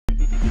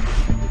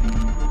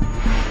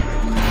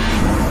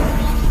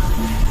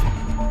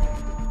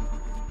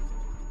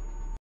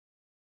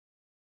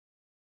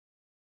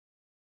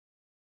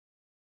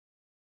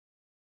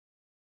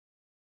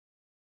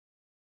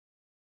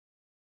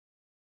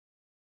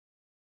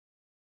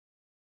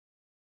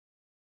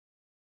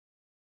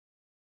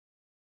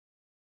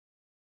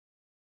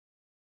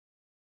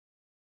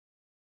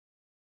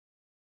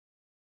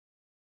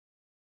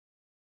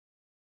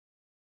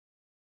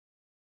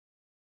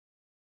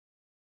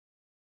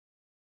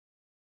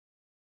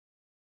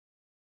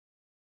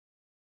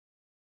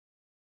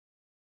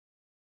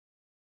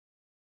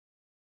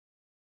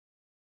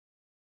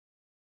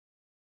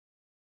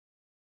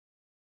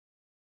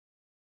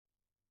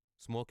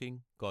Smoking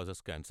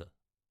causes cancer.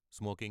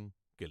 Smoking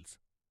kills.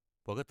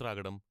 పొగ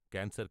త్రాగడం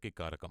క్యాన్సర్కి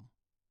కారకం,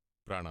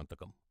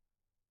 ప్రాణాంతకం.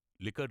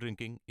 Liquor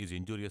drinking is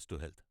injurious to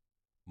health.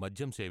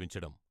 మద్యం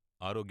సేవించడం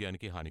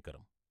ఆరోగ్యానికి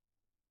హానికరం.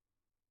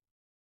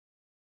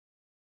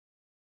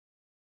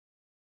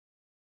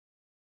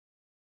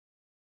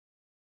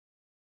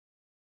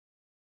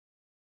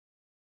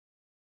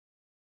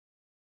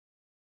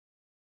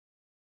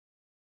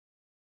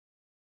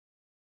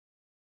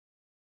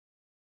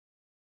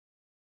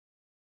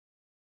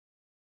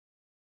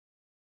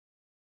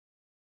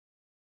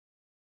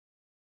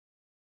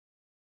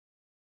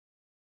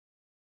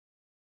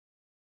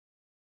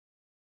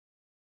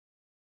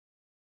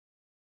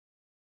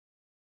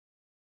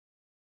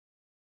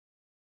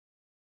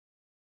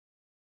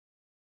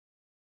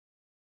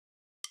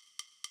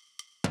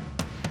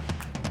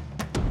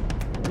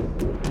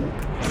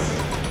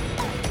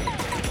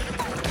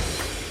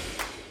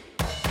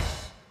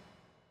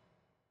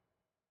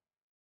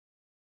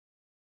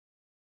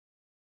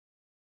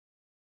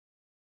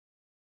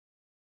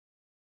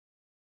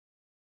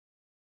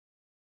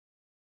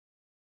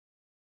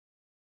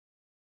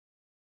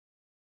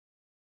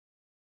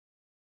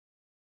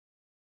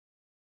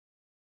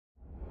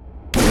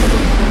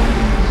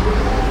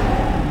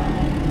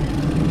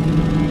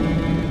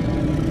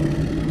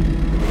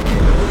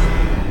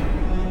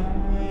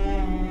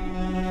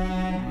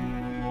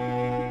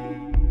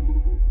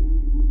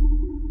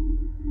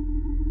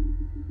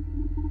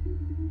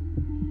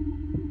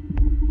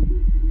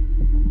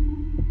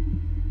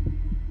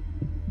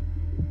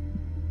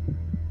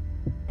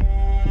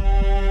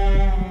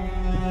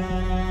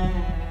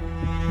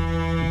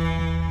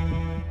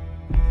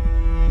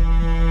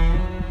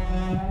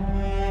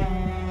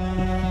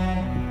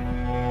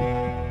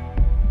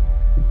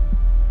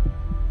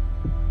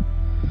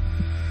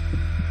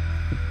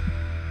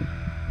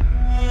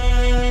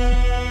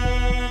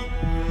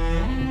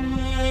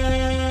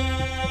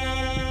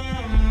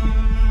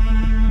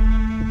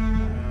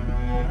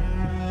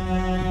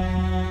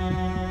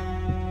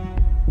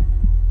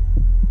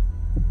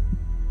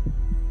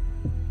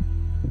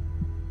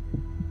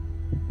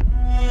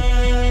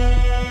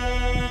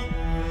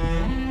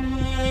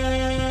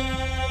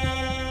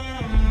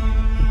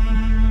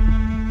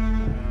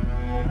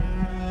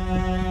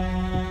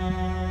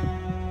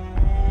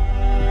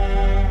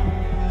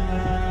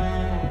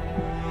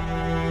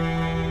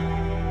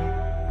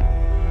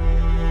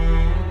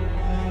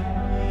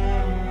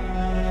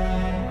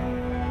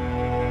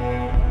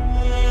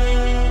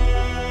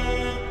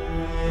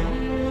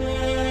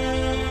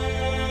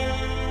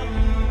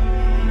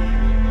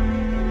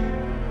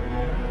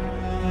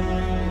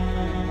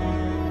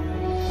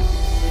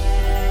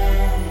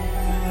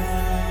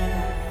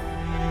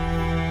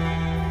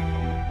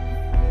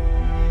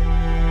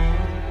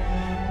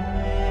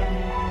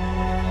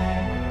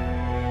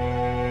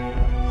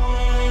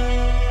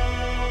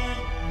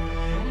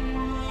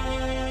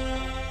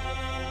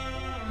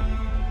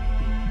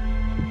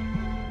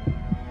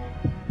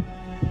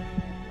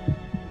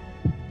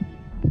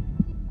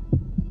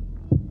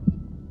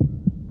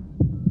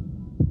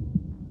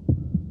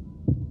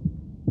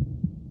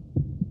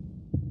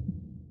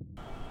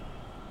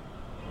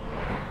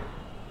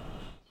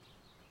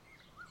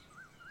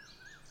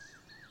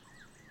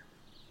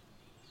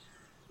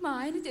 మా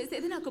ఆయన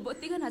చేసేది నాకు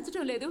బొత్తిగా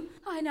నచ్చటం లేదు.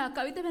 ఆయన ఆ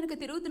కవిత వెనక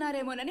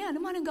తిరుగుతున్నారేమోనని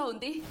అనుమానంగా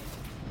ఉంది.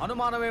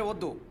 అనుమానమే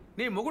వద్దు,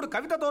 నీ మొగుడు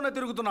కవితతోనే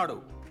తిరుగుతున్నాడు.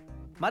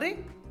 మరి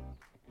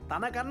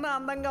తనకన్నా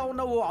అందంగా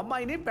ఉన్న ఓ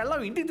అమ్మాయిని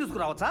పెళ్ళం ఇంటికి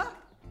తీసుకురావచ్చా?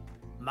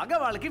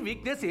 మగవాళ్ళకి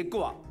వీక్నెస్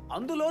ఎక్కువ,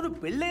 అందులోనూ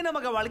పెళ్ళైన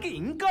మగవాళ్ళకి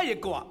ఇంకా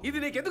ఎక్కువ. ఇది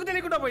నీకెందుకు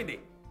తెలియకుండా పోయింది?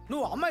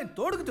 నువ్వు అమ్మాయిని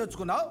తోడుకు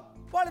తెచ్చుకున్నావు,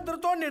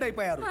 వాళ్ళిద్దరు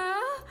తోడునీడైపోయారు.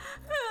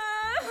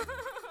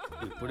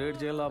 ఇప్పుడు ఏడు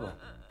చేయాలా?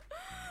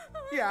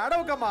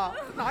 ఏడవకమ్మా,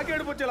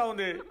 నాకేడుపు వచ్చేలా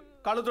ఉంది.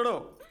 కళ్ళు చూడు,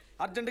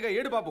 అర్జెంటుగా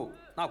ఏడు బాబు.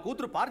 నా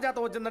కూతురు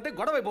పారిజాతం వచ్చిందంటే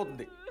గొడవ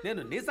అయిపోతుంది.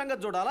 నేను నీ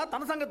సంగతి చూడాలా,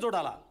 తన సంగతి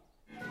చూడాలా?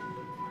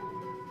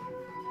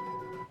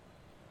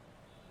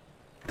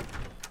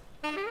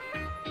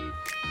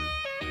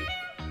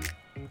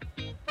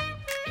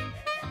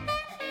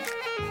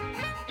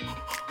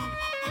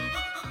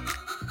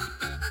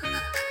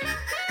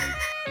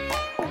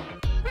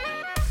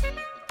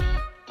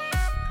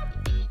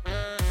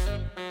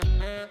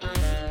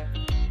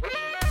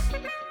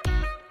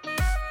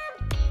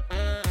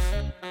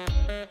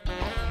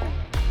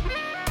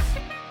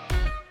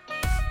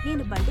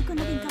 నేను బండి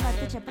కొన్నది ఇంకా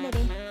వారితో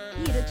చెప్పలేదే,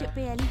 ఈరోజు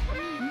చెప్పేయాలి.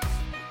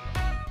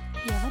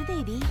 ఎవరిదే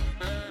ఇది?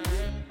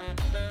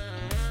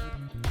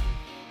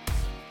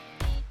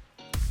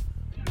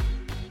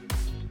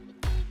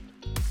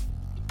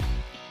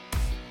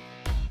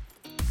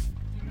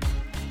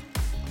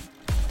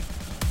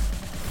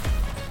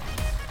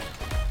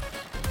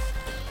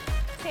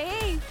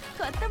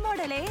 కొత్త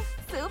మోడలే,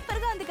 సూపర్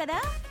గా ఉంది కదా.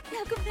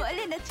 నాకు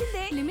భలే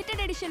నచ్చింది.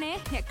 లిమిటెడ్ ఎడిషనే,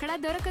 ఎక్కడా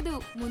దొరకదు.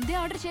 ముందే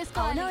ఆర్డర్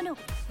చేసుకోవాలి. అవును,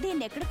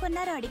 దీన్ని ఎక్కడ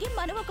కొన్నారో అడిగి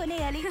మనము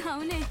కొనేయాలి.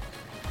 అవునే.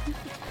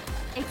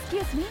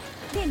 ఎక్స్క్యూజ్ మీ,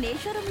 దీన్ని ఏ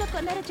షోరూమ్ లో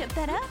కొన్నారో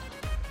చెప్తారా?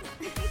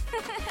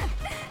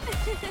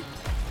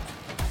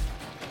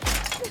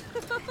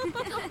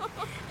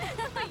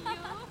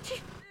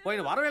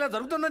 పోయిన వారం ఇలా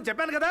జరుగుతుందని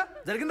చెప్పాను కదా,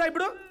 జరిగిందా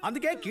ఇప్పుడు?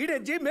 అందుకే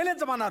కీడెంచి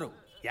మేలెంచమన్నారు.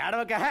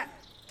 ఏడవక.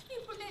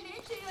 ఇప్పుడు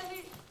నేనేం చేయాలి?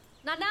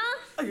 నాన్నా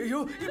అయ్యో,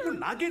 ఇప్పుడు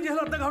నాకేం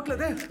చేయాలో అర్థం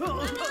కావట్లేదే.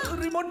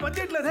 రిమోట్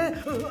పనిచేయట్లేదే.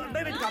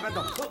 డైరెక్ట్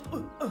కాపేద్దాం.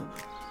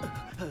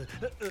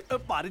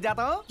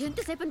 పారిజాతం,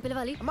 ఎంతసేపు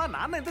పిలవాలి? మా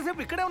నాన్న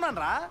ఎంతసేపు ఇక్కడే ఉన్నాను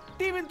రా.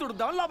 టీవీని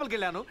తుడుద్దామని లోపలికి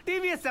వెళ్ళాను.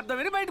 టీవీ శబ్దం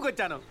విని బయటకు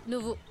వచ్చాను.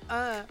 నువ్వు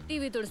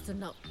టీవీ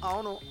తుడుస్తున్నావు?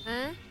 అవును.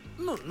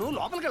 నువ్వు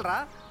లోపలికి వెళ్ళరా.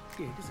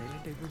 ఏంటి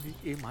సైలెంట్ అయిపోయింది,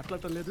 ఏం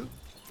మాట్లాడటం లేదు?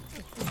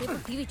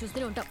 టీవీ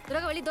చూస్తూనే ఉంటావు.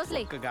 త్వరగా వెళ్ళి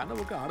దోసలే.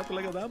 ఒక ఆడపిల్ల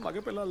కదా,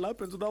 మగపిల్లల్లా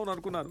పెంచుదామని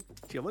అనుకున్నాను.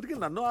 చివరికి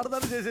నన్ను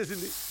ఆడదాన్ని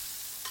చేసేసింది.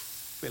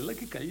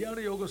 పిల్లకి కళ్యాణ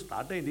యోగం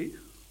స్టార్ట్ అయింది.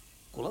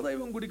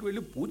 కులదైవం గుడికి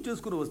వెళ్ళి పూజ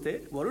చేసుకుని వస్తే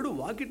వరుడు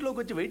వాకిట్లోకి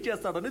వచ్చి వెయిట్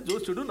చేస్తాడని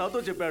జోస్యుడు నాతో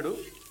చెప్పాడు.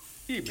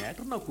 ఈ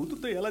మ్యాటర్ నా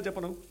కూతురుతో ఎలా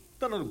చెప్పను?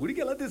 తనను గుడికి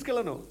ఎలా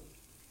తీసుకెళ్ళను?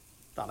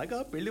 తనగా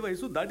పెళ్లి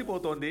వయసు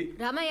దాటిపోతోంది.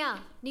 రామయ్య,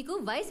 నీకు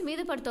వయసు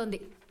మీద పడుతోంది.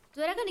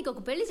 త్వరగా నీకు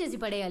ఒక పెళ్లి చేసి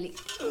పడేయాలి.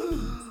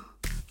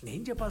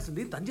 నేను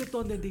చెప్పాల్సింది తను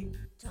చెప్తోందేంటి?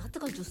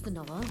 జాతకాలు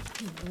చూస్తున్నావా?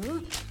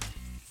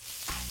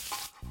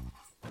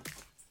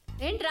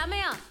 ఏంటి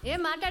రామయ్య,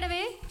 ఏం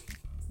మాట్లాడవే?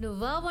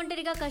 నువ్వా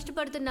ఒంటరిగా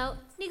కష్టపడుతున్నావు.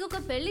 నీకు ఒక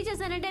పెళ్లి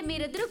చేశానంటే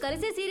మీరిద్దరూ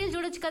కలిసే సీరియల్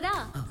చూడొచ్చు కదా.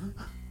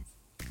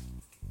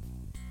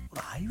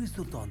 రాయి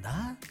విస్తుతోందా?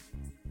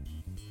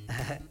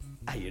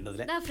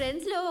 అయ్యిండదులే. నా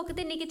ఫ్రెండ్స్ లో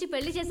ఒకటి నీకిచ్చి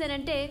పెళ్లి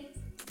చేశానంటే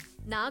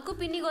నాకు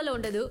పిన్నిగోల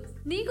ఉండదు,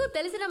 నీకు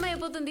తెలిసిన అమ్మాయి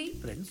అయిపోతుంది.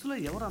 ఫ్రెండ్స్ లో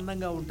ఎవరు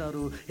అందంగా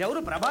ఉంటారు?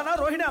 ఎవరు? ప్రభానా,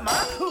 రోహిణామా?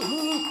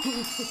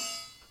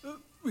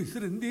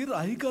 విసిరింది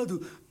రాయి కాదు,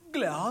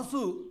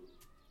 గ్లాసు.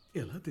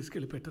 ఎలా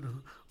తీసుకెళ్ళి పెట్టను?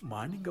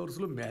 మార్నింగ్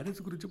అవర్స్లో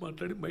మ్యారేజ్ గురించి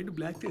మాట్లాడి మైండ్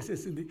బ్లాక్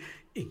చేసేసింది.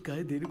 ఇంకా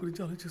దేని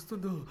గురించి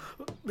ఆలోచిస్తుందో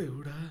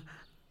దేవుడా.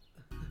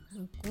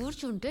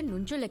 కూర్చుంటే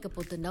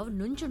నుంచోలేకపోతున్నావు,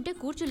 నుంచుంటే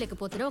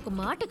కూర్చోలేకపోతున్నావు. ఒక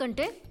మాట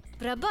కంటే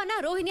ప్రభానా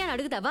రోహిణి అని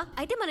అడుగుతావా?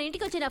 అయితే మన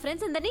ఇంటికి వచ్చే నా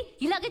ఫ్రెండ్స్ అందరినీ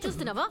ఇలాగే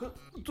చూస్తున్నావా?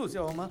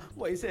 చూసావమ్మా,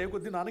 వయసు అయ్యే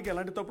కొద్ది నాన్నకి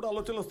ఎలాంటి తప్పుడు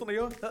ఆలోచనలు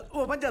వస్తున్నాయో.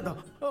 ఓ పని చేద్దాం,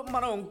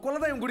 మనం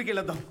కులదైవం గుడికి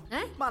వెళ్ళొద్దాం.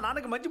 మా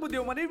నాన్నకి మంచి బుద్ధి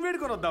ఇవ్వమని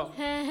వేడుకొని వద్దాం.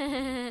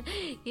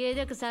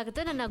 ఏదో ఒక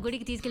సాగుతో నన్ను ఆ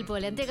గుడికి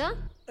తీసుకెళ్ళిపోవాలి, అంతేగా?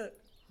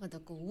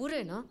 అదొక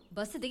ఊరేనా?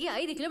 బస్సు దిగి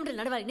 5 కిలోమీటర్లు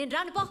నడవాలి. నేను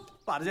రాను పో.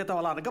 పారిజాతం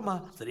అలా అనకమ్మా.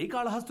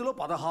 శ్రీకాళహస్తిలో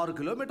 16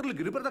 కిలోమీటర్లు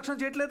గిరి ప్రదక్షిణ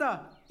చేయట్లేదా?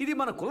 ఇది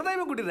మన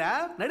కులదైవం గుడిరా,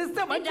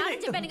 నడిస్తే మంచిది.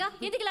 చెప్పానుగా,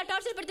 ఎందుకు ఇలా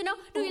టార్చర్ పెడుతున్నావు?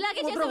 నువ్వు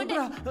ఇలాగే చేస్తావంటే.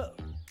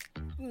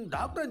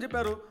 డాక్టర్ అని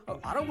చెప్పారు,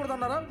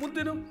 అరవకూడదన్నారా? ముందు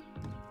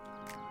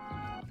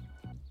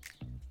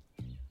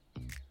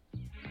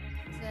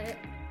సరే,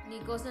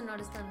 నీకోసం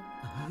నడుస్తాను.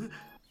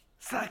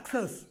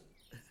 సక్సెస్.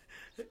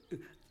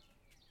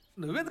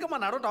 నువ్వెందుకమ్మా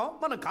నడవటం?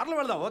 మనం కార్లో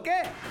వెళ్దాం. ఓకే?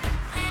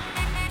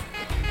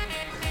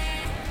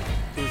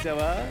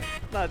 చూసావా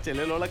నా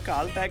చెల్లెలోళ్ళ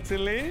కాల్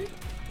ట్యాక్సీల్ని?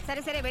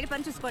 సరే సరే, వెళ్ళి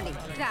పని చూసుకోండి.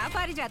 రా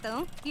పారిజాతం,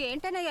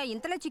 ఏంటన్నయ్యా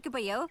ఇంతలో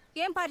చిక్కిపోయావు?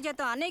 ఏం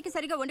పారిజాతం, అన్నయ్యకి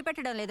సరిగా వండి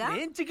పెట్టడం లేదా?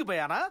 నేను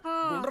చిక్కిపోయానా?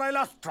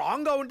 గుండ్రాయిలా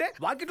స్ట్రాంగ్ గా ఉంటే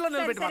వాకిట్లో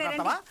నిలబెట్టి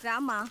మాట్లాడతావా?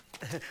 రామ్మా.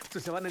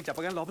 చూసావా, నేను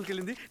చెప్పగానే లోపలికి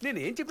వెళ్ళింది. నేను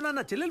ఏం చెప్పినా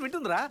నా చెల్లెలు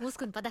వింటుందిరా.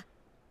 మూసుకుని పద.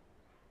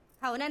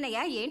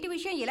 అవునన్నయ్య, ఏంటి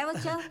విషయం, ఎలా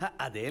వచ్చా?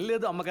 అదేం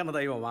లేదు అమ్మకన్న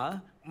దైవమా.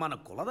 మన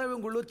కులదైవం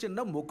గుళ్ళో చిన్న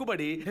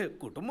మొక్కుబడి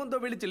కుటుంబంతో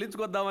వెళ్ళి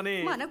చెల్లించుకొద్దామని.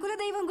 మన కుల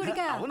దైవం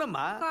గుడికా?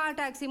 అవునమ్మా. కాల్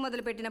టాక్సీ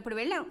మొదలు పెట్టినప్పుడు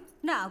వెళ్ళాం.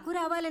 నాకు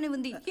రావాలని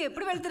ఉంది.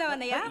 ఎప్పుడు వెళ్తున్నావు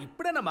అన్నయ్య?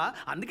 ఇప్పుడేనమ్మా,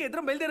 అందుకే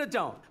ఇద్దరం బయలుదేరి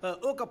వచ్చాం.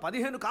 ఒక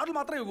 15 కార్లు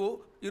మాత్రం ఇవ్వు,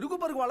 ఇరుగు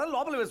పరుగు వాళ్ళని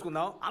లోపల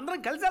వేసుకుందాం,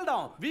 అందరం కలిసి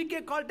వెళ్దాం.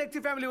 వీకే కాల్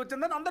టాక్సీ ఫ్యామిలీ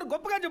వచ్చిందని అందరు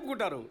గొప్పగా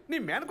చెప్పుకుంటారు. నీ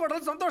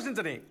మేనకోడలు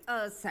సంతోషించని.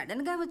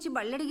 సడన్ గా వచ్చి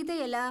బళ్ళు అడిగితే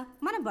ఎలా?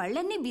 మన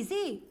బళ్ళన్నీ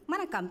బిజీ.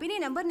 మన కంపెనీ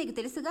నెంబర్ నీకు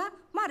తెలుసుగా.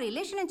 మా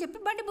రిలేషన్ అని చెప్పి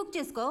బండి బుక్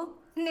చేసుకో.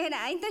 నేను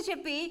ఆయనతో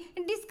చెప్పి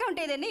డిస్కౌంట్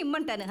ఏదైనా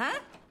ఇమ్మంటాను.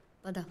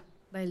 పద,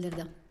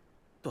 బయలుదేరదాం.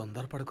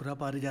 తొందరపడుకురా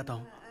పారిజాతం.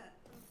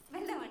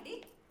 వెళ్దామండి.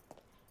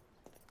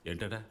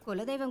 ఏంటడా?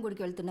 కులదైవం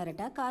గుడికి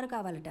వెళ్తున్నారట, కారు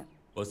కావాలట.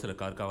 అసలు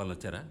కారు కావాలని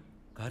వచ్చారా?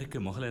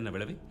 కారుకి మొహలైన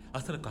వెళ్ళవి.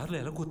 అసలు కారులో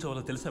ఎలా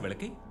కూర్చోవాలో తెలుసా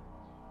వీళ్ళకి?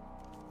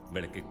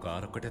 వీళ్ళకి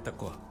కారు ఒక్కటే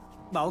తక్కువ.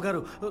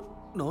 బావగారు,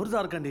 నోరు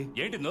జారకండి.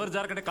 ఏంటి నోరు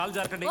జారకండి, కాలు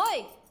జారకండి?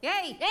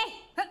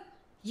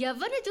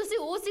 ఎవరిని చూసి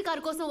ఓసీ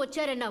కారు కోసం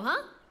వచ్చారన్నావా?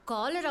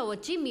 కాలరా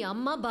వచ్చి మీ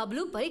అమ్మ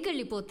బాబులు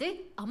పైకెళ్ళిపోతే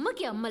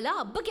అమ్మకి అమ్మలా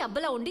అబ్బకి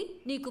అబ్బలా ఉండి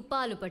నీకు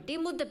పాలు పట్టి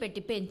ముద్ద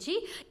పెట్టి పెంచి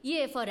A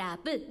for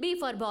Apple B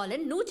for ball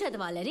అని నువ్వు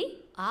చదవాలని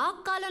ఆ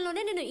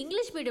కాలంలోనే నేను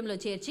ఇంగ్లీష్ మీడియంలో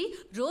చేర్చి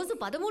రోజు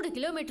 13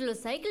 కిలోమీటర్లు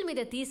సైకిల్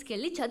మీద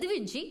తీసుకెళ్లి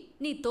చదివించి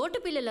నీ తోట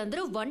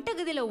పిల్లలందరూ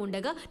వంటగదిలో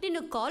ఉండగా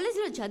నిన్ను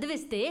కాలేజీలో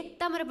చదివిస్తే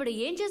తమరప్పుడు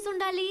ఏం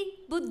చేస్తుండాలి?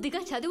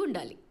 బుద్ధిగా చదివి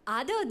ఉండాలి.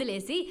 అదే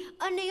వదిలేసి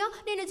అన్నయ్య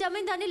నేను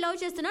జమీందార్ని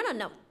లవ్ చేస్తున్నాను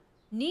అన్నావు.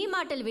 నీ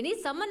మాటలు విని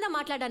సంబంధం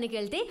మాట్లాడడానికి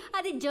వెళ్తే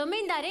అది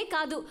జమీందారే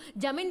కాదు,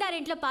 జమీందార్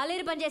ఇంట్లో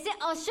పాలేరు పనిచేసే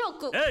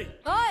అశోక్.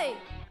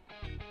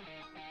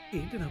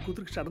 ఏంటి నా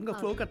కూతురికి సడన్ గా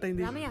ఫ్లో కట్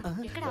అయింది?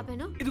 ఎక్కడ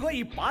ఆపాను? ఇదిగో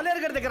ఈ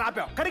పాలేరు గారి దగ్గర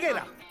ఆపావు.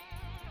 కడిగేరా.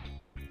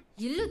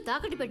 ఇల్లు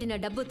తాకటి పెట్టిన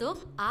డబ్బుతో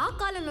ఆ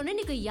కాలంలోనే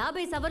నీకు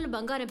 50 సవర్లు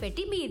బంగారం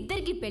పెట్టి మీ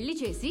ఇద్దరికి పెళ్లి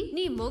చేసి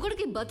నీ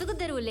మొగుడికి బతుకు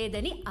తెరువు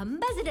లేదని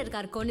అంబాసిడర్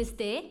కారు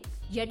కొనిస్తే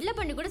ఎడ్ల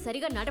బండి కూడా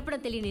సరిగా నడపడం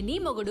తెలియని నీ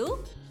మొగుడు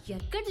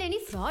ఎక్కడ లేని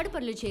ఫ్రాడ్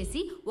పనులు చేసి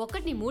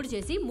 1ని 3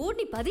 చేసి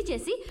 3ని 10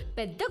 చేసి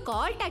పెద్ద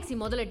కాల్ టాక్సీ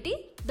మొదలెట్టి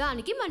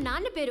దానికి మా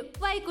నాన్న పేరు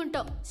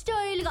వైకుంఠం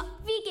స్టైల్ గా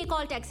వీకే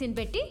కాల్ టాక్సీని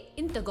పెట్టి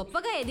ఇంత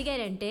గొప్పగా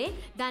ఎదిగారంటే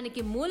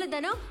దానికి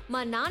మూలధనం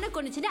మా నాన్న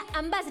కొనిచ్చిన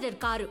అంబాసిడర్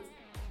కారు,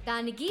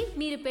 దానికి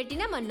మీరు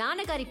పెట్టిన మా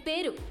నాన్నగారి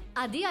పేరు,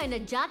 అది ఆయన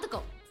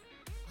జాతకం.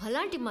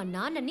 అలాంటి మా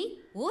నాన్నని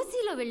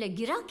ఓసీలో వెళ్ళే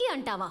గిరాకీ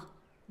అంటావా?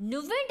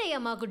 నువ్వేంటయ్యా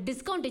మాకు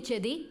డిస్కౌంట్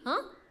ఇచ్చేది?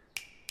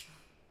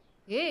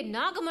 ఏ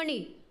నాగమణి,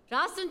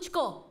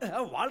 రాసుంచుకో.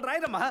 వాళ్ళు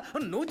రాయరమ్మా,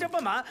 నువ్వు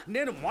చెప్పమ్మా,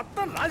 నేను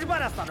మొత్తం రాజు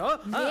పారేస్తాను.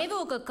 ఏవో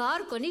ఒక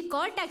కారు కొని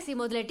కాల్ టాక్సీ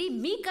మొదలెట్టి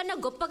మీకన్నా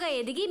గొప్పగా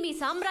ఎదిగి మీ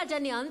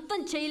సామ్రాజ్యాన్ని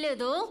అంతం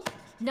చేయలేదు.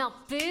 నా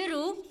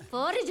పేరు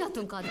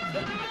పారిజాతం కాదు,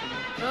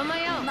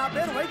 రామయ్య. నా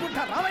పేరు వైకుంఠ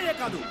రామయ్య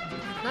కాదు.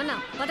 నాన్న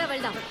పద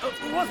వెళ్దాం.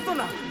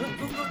 వస్తున్నా.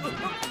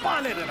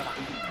 బాలేదమ్మా,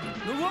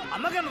 నువ్వు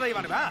అమ్మగారు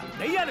దయ్యానివా?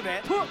 దయ్యానివే.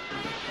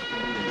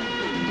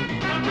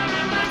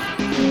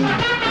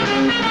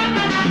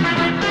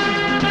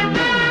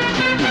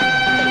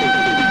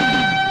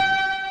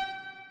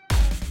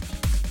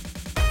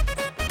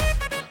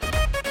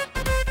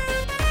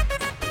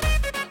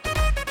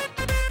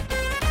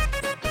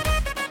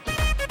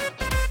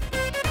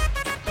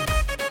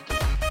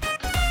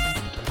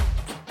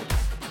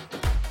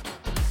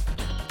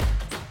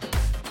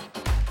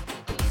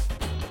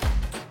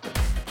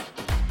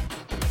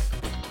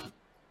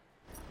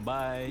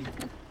 బాయ్.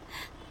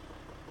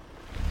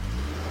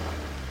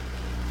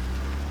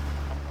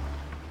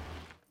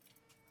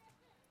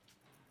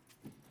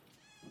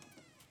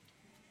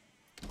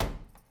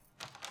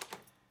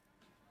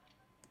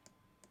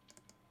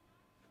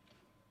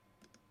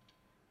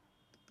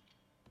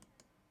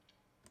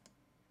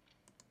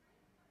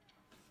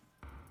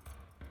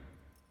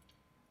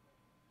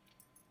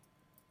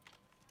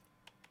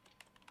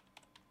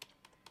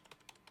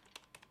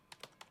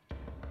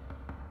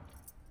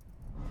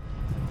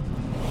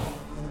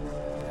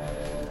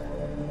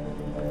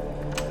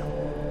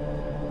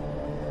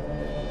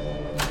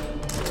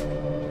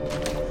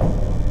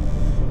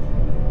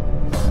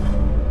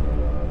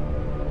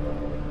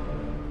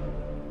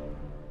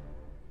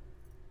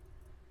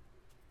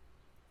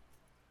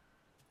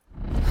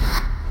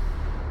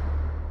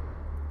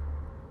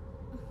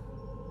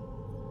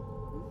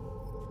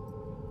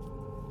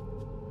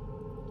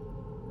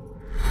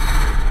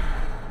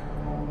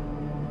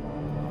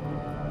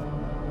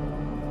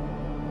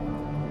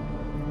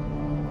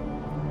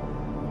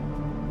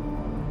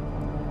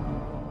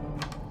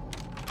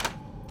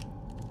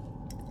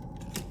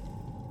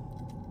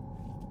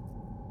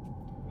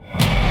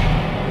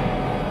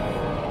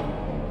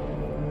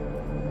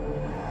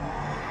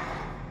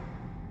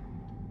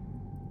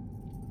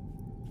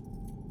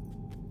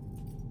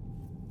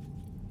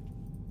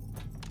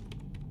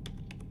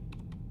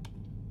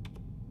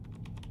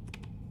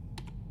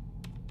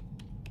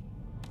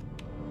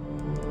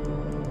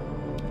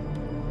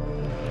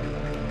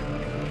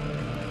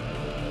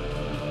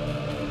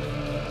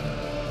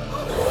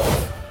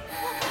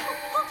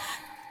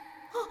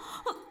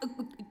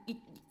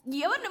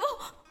 ఎవరు నువ్వు?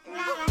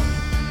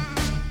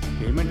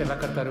 పేమెంట్ ఎలా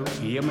కడతారు?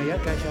 ఈఎంఐయా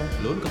క్యాషా?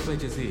 లోన్ అప్లై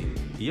చేసి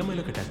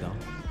ఈఎంఐలో కట్టేద్దాం.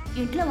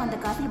 ఇంట్లో 100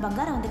 కాసులు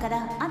బంగారం ఉంది కదా,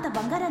 అంత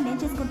బంగారాన్ని ఏం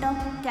చేసుకుంటాం?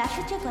 క్యాష్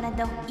ఇచ్చే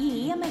కొనేద్దాం. ఈ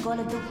ఈఎంఐ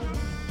గోలొద్దు.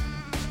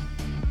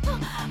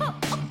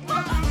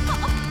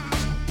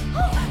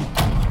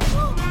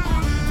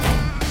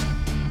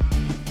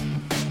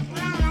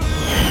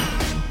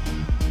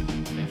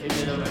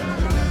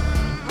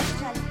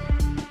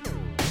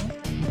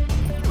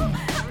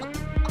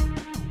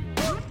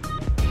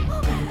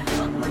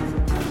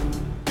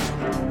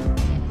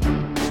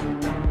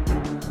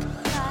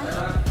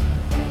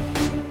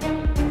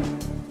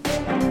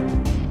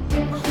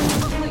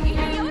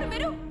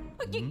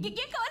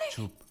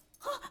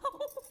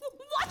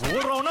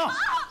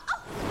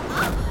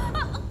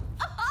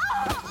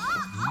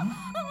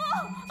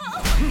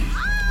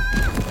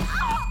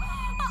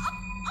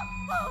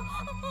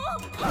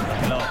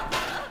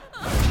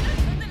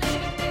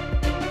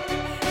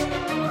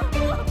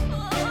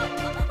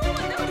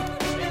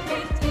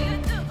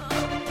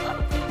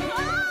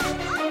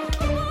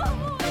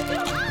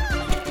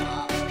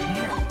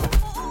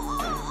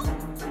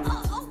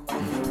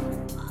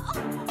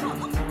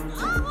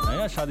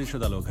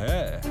 शादीशुदा लोग है,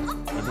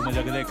 तो में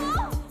जाके देख।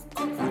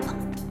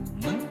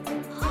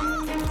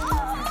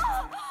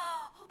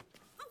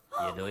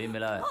 ये दो ही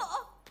मिला है।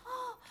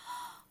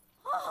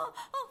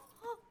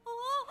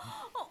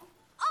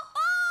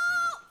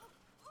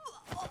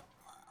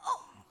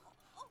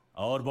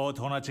 और बहुत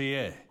होना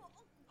चाहिए।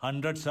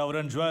 100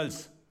 सवरन ज्वेल्स।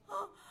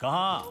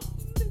 कहाँ?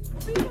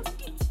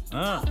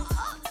 हाँ?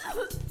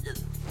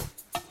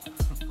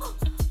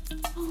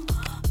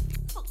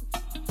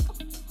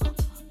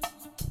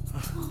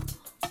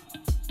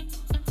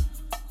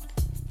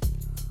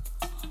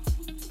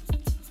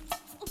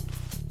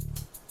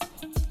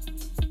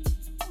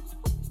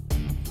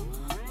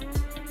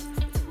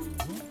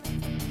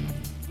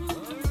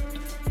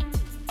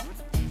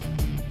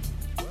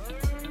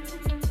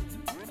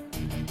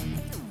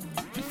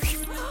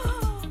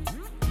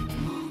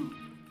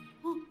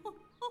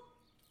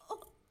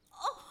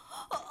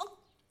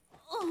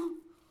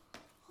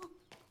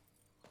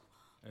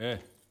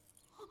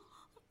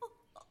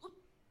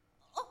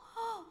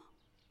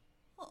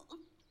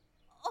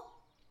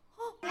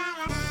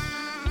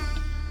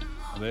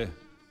 अबे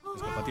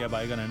इसका पति अब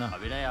आएगा नहीं ना?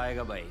 अभी नहीं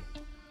आएगा भाई।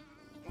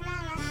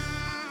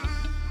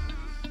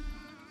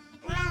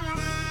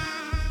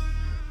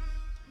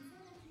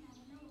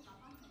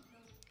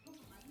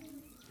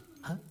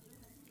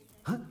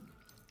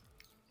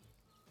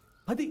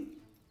 అది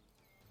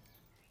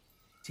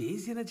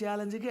చేసిన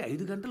ఛాలెంజ్కి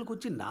 5 గంటలకు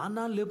వచ్చి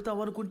నాన్న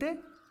లేపుతావు అనుకుంటే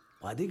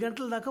 10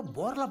 గంటల దాకా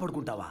బోర్లా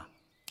పడుకుంటావా?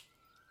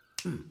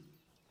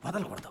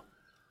 వదలకూడదు.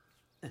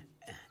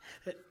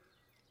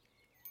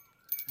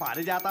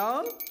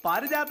 పారిజాతం,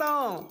 పారిజాతం.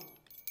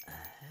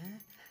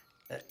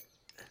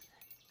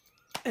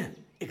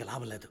 ఇక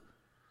లాభం లేదు.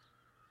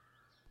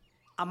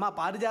 అమ్మా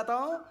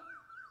పారిజాతం,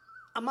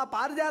 అమ్మా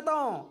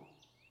పారిజాతం,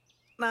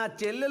 నా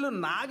చెల్లెలు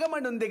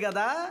నాగమణి ఉంది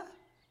కదా,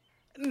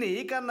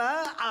 నీకన్నా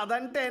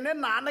అదంటేనే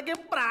నాన్నకి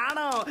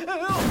ప్రాణం.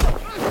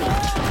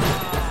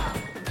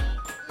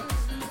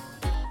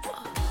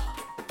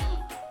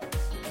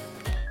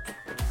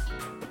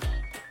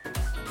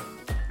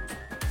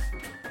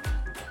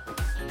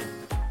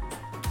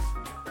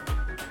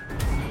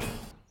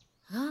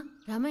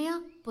 రామయ్య,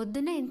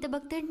 పొద్దున్నే ఎంత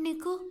భక్తి ఏంటి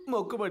నీకు?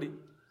 మొక్కుబడి.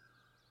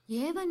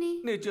 ఏమని?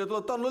 నీ చేతిలో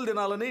తన్నులు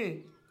తినాలని.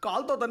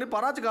 కాలుతో తన్ని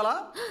పరాచకాలా?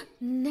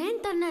 నేను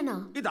తన్నానా?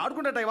 ఇది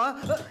ఆడుకుంటే టైమా?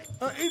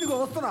 ఇదిగో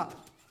వస్తున్నా.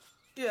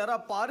 ఎరా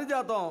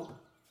పారిజాతం,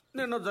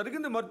 నిన్న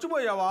జరిగింది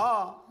మర్చిపోయావా?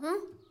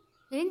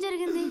 ఏం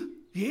జరిగింది?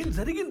 ఏం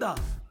జరిగిందా?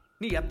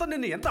 నీ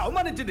నిన్ను ఎంత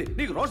అవమానించింది.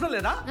 నీకు రోషం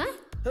లేదా?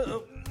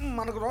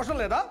 మనకు రోషం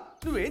లేదా?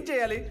 నువ్వేం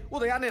చేయాలి?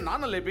 ఉదయాన్నే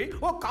నాన్న లేపి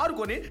ఓ కారు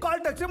కొని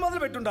కాల్ టాక్సీ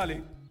మొదలు పెట్టుండాలి.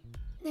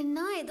 నిన్న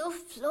ఏదో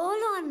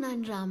ఫ్లోలో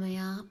అన్నాను రామయ్య,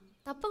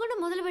 తప్పకుండా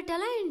మొదలు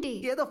పెట్టాలా ఏంటి?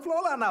 ఏదో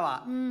ఫ్లోలో అన్నావా?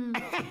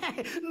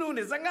 నువ్వు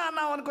నిజంగా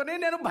అన్నావు అనుకుని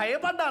నేను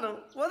భయపడ్డాను.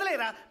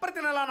 వదిలేరా, ప్రతి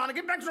నెల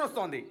నాన్నకి పెన్షన్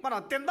వస్తోంది. మనం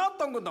తిందాం,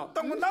 తొంగుందాం,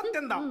 తొంగుందాం,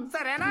 తిందాం,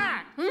 సరేనా?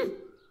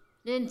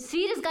 నేను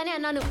సీరియస్ గానే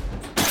అన్నాను.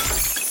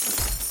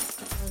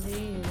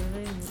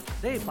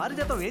 రే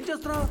పారిజాతం, ఏం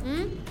చేస్తున్నావు?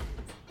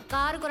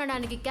 కారు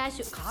కొనడానికి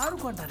క్యాష్. కారు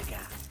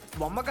కొనడానికా?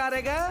 బొమ్మ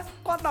కారేగా,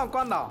 కొందాం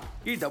కొందాం.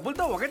 ఈ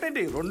డబ్బులతో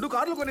ఒకటేంటి 2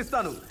 కార్లు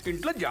కొనిస్తాను.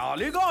 ఇంట్లో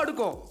జాలీగా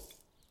ఆడుకో.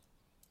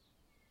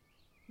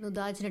 నువ్వు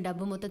దాచిన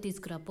డబ్బు మొత్తం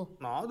తీసుకురాపో.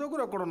 నా దగ్గర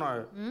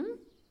ఎక్కడున్నాయి?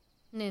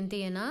 నేను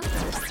తీయనా?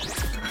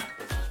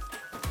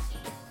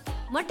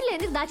 మట్టిలో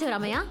ఎందుకు దాచావు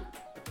రామయ్య?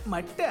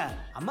 మట్టి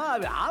అమ్మా,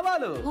 అవి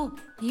ఆవాలు. ఓ,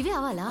 ఇవే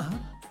ఆవాలా?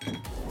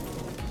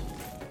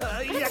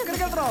 ఎక్కడికి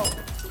వెళ్తున్నావు?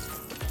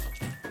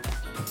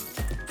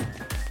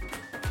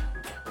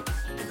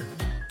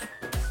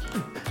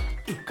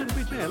 ఇక్కడ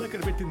పెట్టినా ఎలా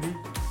కనిపెట్టింది?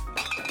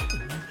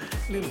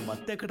 నేను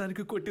మట్టి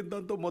ఎక్కడానికి కొట్టిన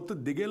దాంతో మొత్తం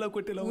దిగేలా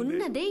కొట్టేలా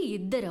ఉన్నదే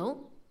ఇద్దరం.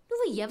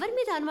 నువ్వు ఎవరి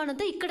మీద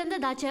అనుమానంతో ఇక్కడంతా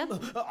దాచా?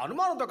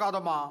 అనుమానంతో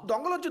కాదమ్మా,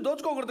 దొంగలు వచ్చి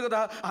దోచుకోకూడదు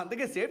కదా,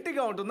 అందుకే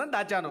సేఫ్టీగా ఉంటుందని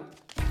దాచాను.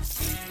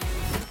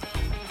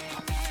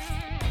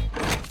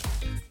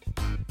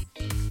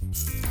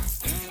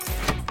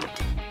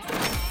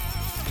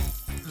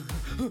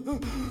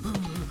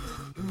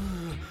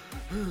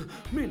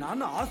 మీ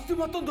నాన్న ఆస్తి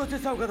మొత్తం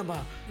దోచేసావు కదమ్మా.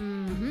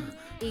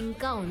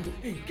 ఇంకా ఉంది.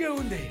 ఇంకే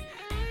ఉంది.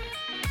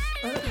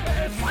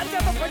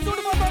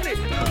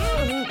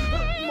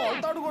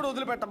 మొలతాడు కూడా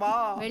వదిలిపెట్టమా.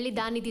 వెళ్ళి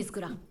దాన్ని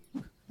తీసుకురా.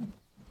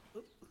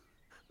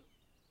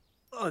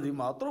 అది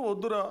మాత్రం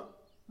వద్దురా.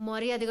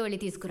 మర్యాదగా వెళ్ళి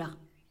తీసుకురా.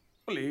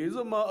 ప్లీజ్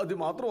అమ్మా, అది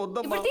మాత్రం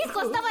వద్దమ్మా.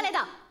 తీసుకొస్తావా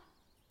లేదా?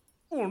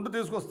 ఉండు,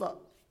 తీసుకొస్తా.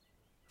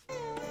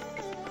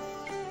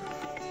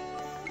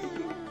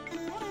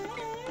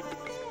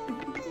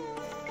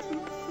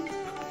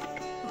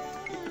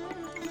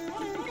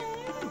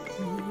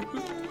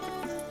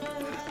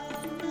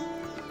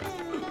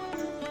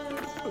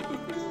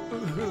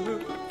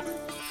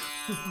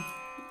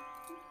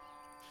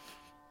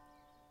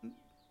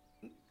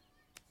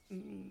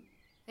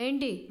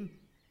 ఏంటి?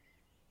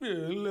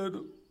 ఏం లేదు.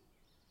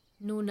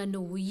 నువ్వు నన్ను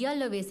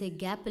ఉయ్యాల్లో వేసే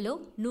గ్యాప్లో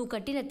నువ్వు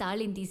కట్టిన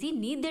తాళిని తీసి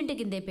నీ దంట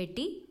కిందే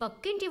పెట్టి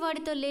పక్కింటి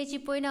వాడితో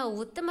లేచిపోయిన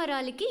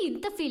ఉత్తమరాలికి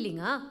ఇంత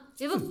ఫీలింగా?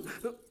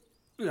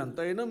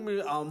 ఎంతైనా మీ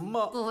అమ్మ.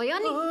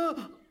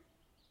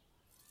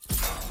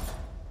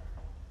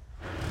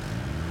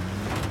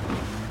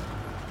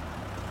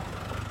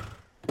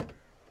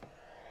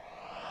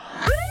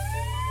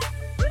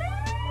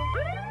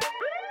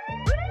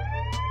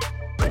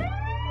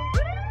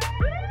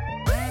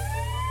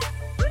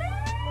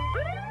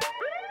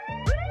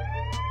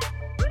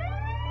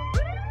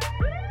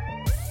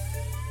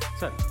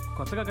 సార్,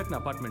 కొత్తగా కట్టిన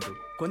అపార్ట్మెంట్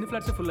కొన్ని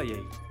ఫ్లాట్స్ ఫుల్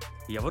అయ్యాయి.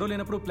 ఎవరూ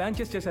లేనప్పుడు ప్లాన్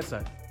చేశారు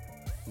సార్.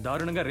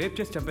 దారుణంగా రేప్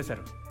చేసి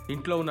చంపేశారు.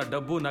 ఇంట్లో ఉన్న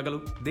డబ్బు, నగలు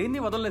దేన్ని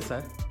వదలలేదు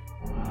సార్.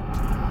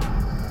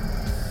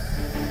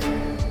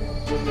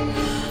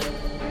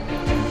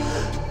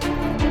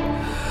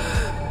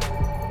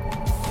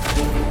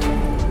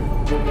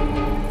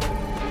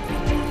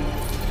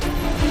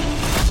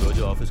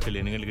 రోజు ఆఫీస్కి వెళ్ళి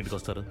ఎన్ని గంటలకి ఇంటికి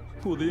వస్తారు?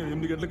 ఉదయం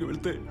 8 గంటలకు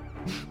వెళ్తే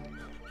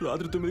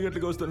రాత్రి 9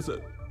 గంటలకు వస్తాను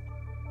సార్.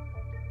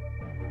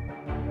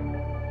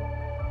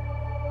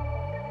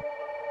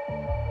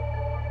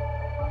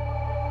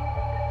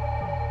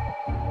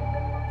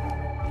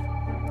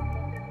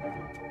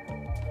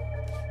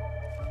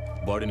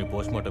 బాడీని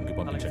పోస్ట్ మార్టంకి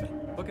పంపించండి.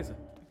 Okay sir.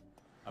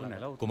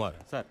 కుమార్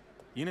సార్,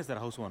 ఈయనే సార్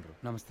హౌస్ ఓనర్.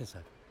 నమస్తే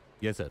సార్.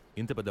 ఏ సార్,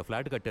 ఇంత పెద్ద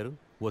ఫ్లాట్ కట్టారు,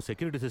 ఓ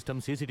సెక్యూరిటీ సిస్టమ్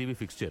సీసీటీవీ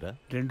ఫిక్స్ చేయరా?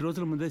 2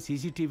 రోజుల ముందే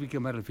సీసీటీవీ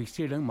కెమెరాలు ఫిక్స్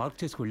చేయడానికి మార్క్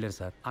చేసుకు వెళ్ళారు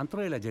సార్.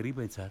 అంతలో ఇలా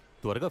జరిగిపోయింది సార్.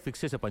 త్వరగా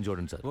ఫిక్స్ చేసే పని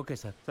చూడండి సార్. Okay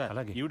sir. సార్,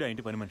 అలాగే. ఈవిడ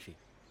ఇంటి పని మనిషి.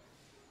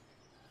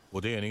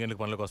 ఉదయం ఎన్ని గంటలకు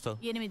పనులకు వస్తావు?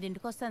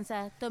 8ంటికి వస్తాను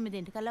సార్.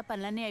 9ంటికల్లా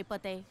పనులన్నీ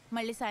అయిపోతాయి.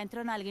 మళ్ళీ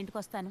సాయంత్రం 4ంటికి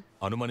వస్తాను.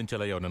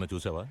 అనుమానించేలా ఎవరన్నా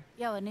చూసావా?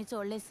 ఎవరిని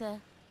చూడలేదు సార్.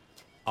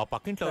 ఆ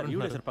పక్కింట్లో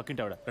సార్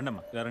పక్కింటి ఆవిడ.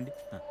 రండమ్మా రండి.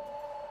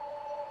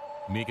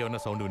 మీకేమన్నా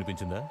సౌండ్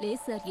వినిపించిందా?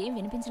 లేదు సార్, ఏం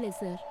వినిపించలేదు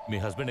సార్. మీ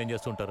హస్బెండ్ ఏం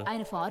చేస్తుంటారు?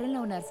 ఆయన ఫారెన్ లో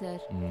ఉన్నారు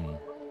సార్.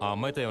 ఆ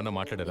అమ్మాయితో ఏమన్నా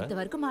మాట్లాడారా?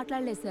 ఇంతవరకు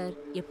మాట్లాడలేదు సార్.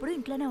 ఎప్పుడూ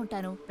ఇంట్లోనే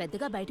ఉంటాను,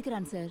 పెద్దగా బయటికి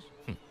రాను సార్.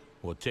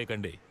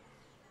 వచ్చేకండి.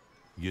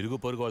 ఇరుగు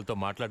పొరుగు వాళ్ళతో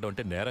మాట్లాడడం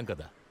అంటే నేరం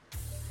కదా.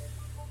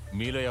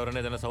 మీలో ఎవరైనా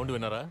ఏదైనా సౌండ్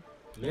విన్నారా?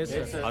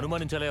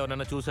 అనుమానించాలా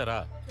ఎవరైనా చూసారా?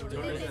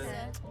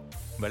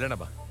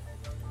 వెళ్ళనబ్బా.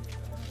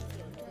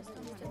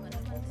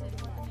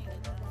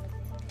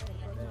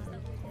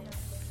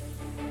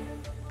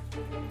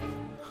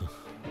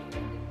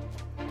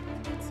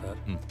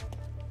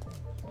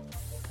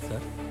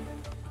 సార్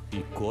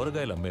ఈ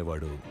కూరగాయలు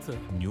అమ్మేవాడు,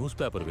 న్యూస్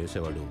పేపర్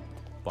వేసేవాడు,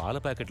 పాల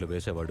ప్యాకెట్లు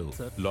వేసేవాడు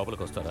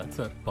లోపలికి వస్తారా?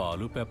 సార్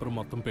పాలు పేపర్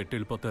మొత్తం పెట్టి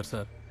వెళ్ళిపోతారు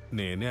సార్.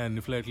 నేనే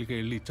అన్ని ఫ్లాట్లకి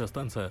వెళ్ళి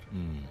ఇచ్చేస్తాను సార్.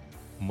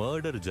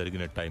 మర్డర్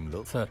జరిగిన టైంలో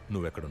సార్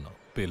నువ్వెక్కడున్నావు?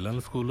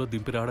 పిల్లల్ని స్కూల్లో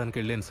దింపి రావడానికి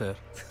వెళ్ళాను సార్.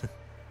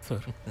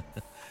 సార్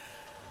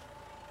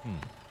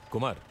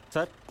కుమార్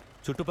సార్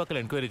చుట్టుపక్కల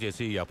ఎంక్వైరీ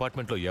చేసి ఈ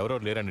అపార్ట్మెంట్లో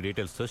ఎవరెవరు లేరని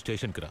డీటెయిల్స్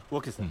స్టేషన్కి రా.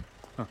 Okay sir.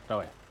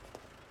 రావయ్య.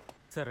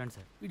 సార్ రండి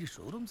సార్. ఇది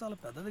షోరూమ్ చాలా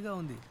పెద్దదిగా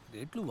ఉంది,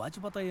 రేట్లు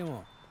వాచిపోతాయేమో.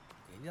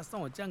 ఏం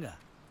చేస్తాం, వచ్చాంగా.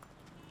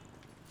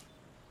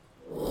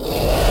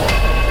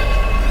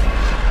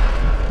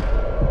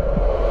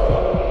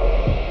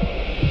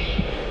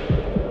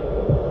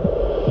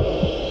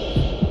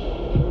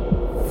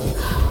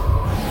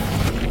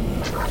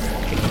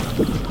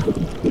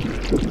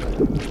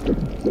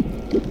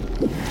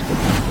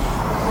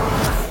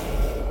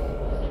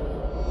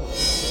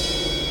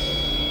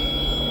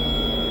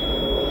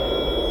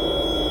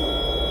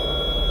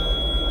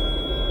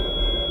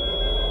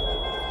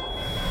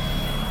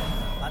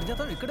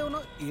 పరిజాతం ఇక్కడే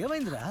ఉన్నావు,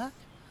 ఏమైందిరా?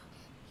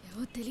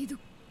 ఏమో తెలీదు,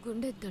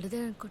 గుండె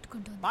దడదడని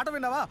కొట్టుకుంటుంది. మాట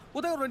విన్నావా?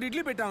 ఉదయం 2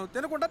 ఇడ్లీ పెట్టాను,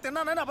 తినకుండా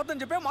తిన్నానని అబద్ధం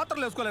చెప్పే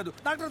మాత్రలు వేసుకోలేదు.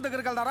 డాక్టర్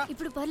దగ్గరికి వెళ్దారా?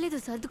 ఇప్పుడు పర్లేదు,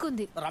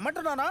 సర్దుకుంది.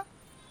 రమ్మంటున్నానా?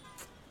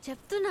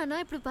 చెప్తున్నానా,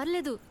 ఇప్పుడు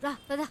పర్లేదు, రా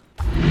కదా.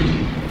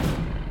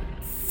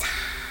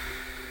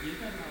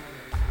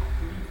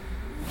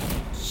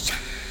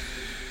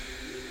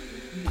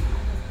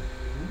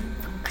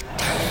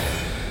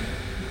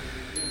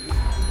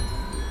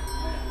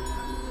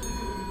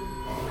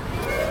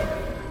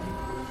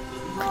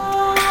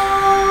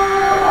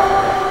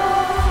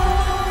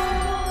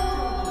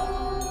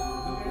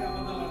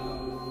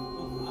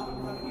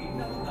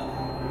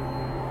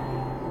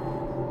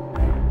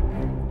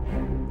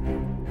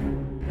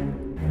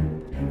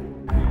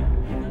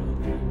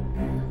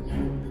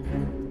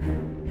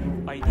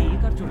 అయితే ఈ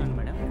కార్ చూడండి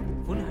మేడం,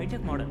 ఫుల్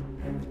హైటెక్ మోడల్,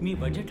 మీ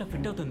బడ్జెట్లో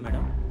ఫిట్ అవుతుంది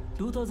మేడం.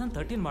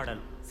 2013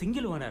 మోడల్,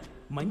 సింగిల్ ఓనర్,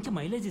 మంచి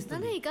మైలేజ్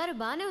ఇస్తుంది. ఈ కారు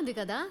బానే ఉంది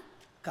కదా?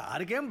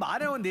 కారుకేం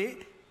బానే ఉంది.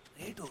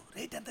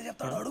 రేట్ ఎంత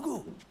చెప్తాడో అడుగు.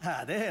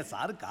 అదే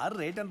సార్, కారు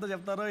రేట్ ఎంత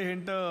చెప్తారో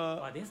ఏంటో.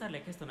 అదే సార్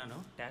లెక్కేస్తున్నాను,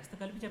 ట్యాక్స్తో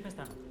కలిపి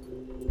చెప్పేస్తాను.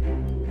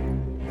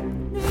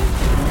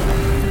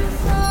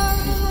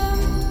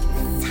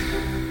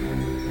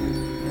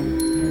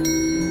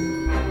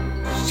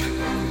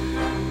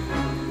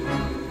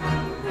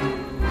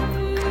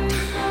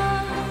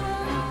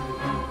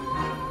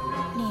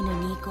 నేను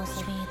నీ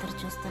కోసమే ఎదురు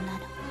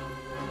చూస్తున్నాను.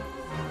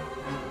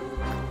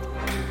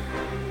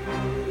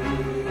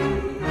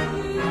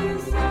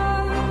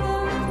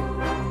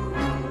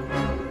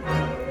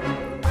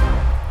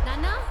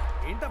 నాన్నా,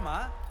 ఏంటమ్మా?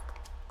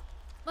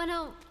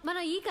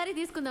 మనం ఈ కారే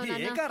తీసుకుందాం ఏ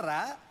నాన్నా. కార్రా?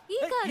 ఈ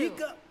కారు.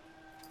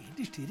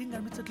 ఏంటి స్టీరింగ్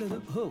కనిపించట్లేదు?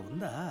 ఓ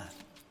ఉందా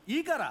ఈ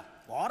కారా?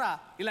 పోరా,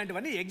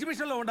 ఇలాంటివన్నీ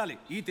ఎగ్జిబిషన్ లో ఉండాలి.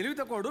 ఈ తెలివి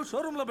తక్కువడు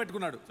షోరూమ్ లో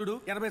పెట్టుకున్నాడు. చూడు,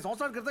 80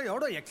 సంవత్సరాల క్రితం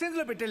ఎవడో ఎక్స్చేంజ్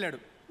లో పెట్టెళ్ళాడు.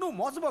 నువ్వు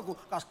మోసపోకు,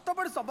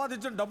 కష్టపడి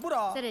సంపాదించిన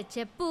డబ్బురా. సరే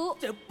చెప్పు.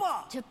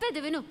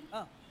 చెప్పేది విను.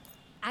 ఆ.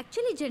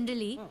 Actually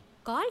generally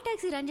call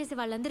taxi run చేసే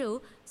వాళ్ళందరూ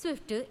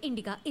స్విఫ్ట్,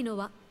 ఇండికా,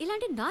 ఇన్నోవా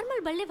ఇలాంటి నార్మల్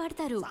బళ్ళే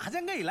వాడతారు.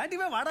 సహజంగా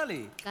ఇలాంటివే వాడాలి.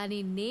 కానీ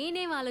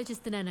నేనేం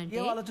ఆలోచిస్తున్నానంటే,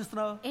 ఏం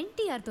ఆలోచిస్తున్నావు?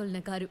 NTR తోలిన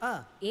car,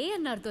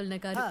 ANR తోలిన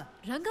car,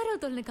 Rangarao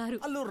తోలిన car,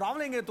 Allu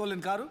Ramalingaiah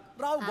తోలిన car,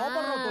 Rao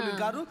Gopalarao తోలిన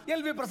car,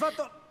 LV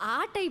Prasad ఆ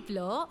టైప్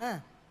లో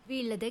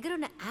వీళ్ళ దగ్గర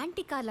ఉన్న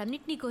యాంటీ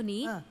కార్లన్నిటినీ కొని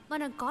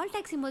మనం కాల్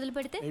టాక్సీ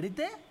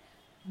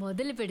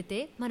మొదలు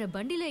పెడితే మన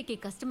బండిలో ఎక్కే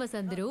కస్టమర్స్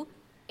అందరూ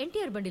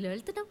ఎన్టీఆర్ బండిలో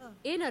వెళ్తున్నాం,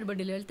 ఏఎన్ఆర్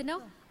బండిలో వెళ్తున్నాం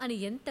అని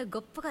ఎంత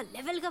గొప్పగా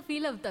లెవెల్ గా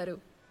ఫీల్ అవుతారు.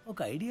 ఒక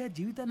ఐడియా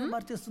జీవితాన్ని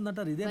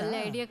మార్చేస్తుందంటారు. ఇదే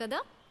ఐడియా కదా,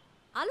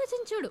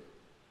 ఆలోచించుడు.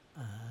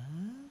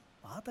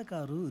 పాత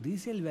కారు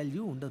రీసేల్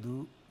వాల్యూ ఉండదు,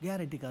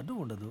 గ్యారంటీ కార్డు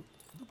ఉండదు.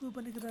 ఎందుకు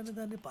పనికిరాని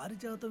దాన్ని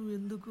పారిజాతం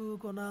ఎందుకు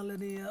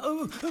కొనాలని?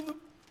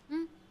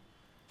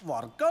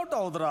 వర్కౌట్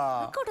అవుతురా?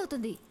 వర్కౌట్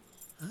అవుతుంది.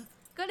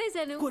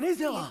 కొనేసాను.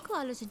 ఎక్కువ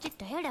ఆలోచించి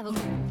టైర్డ్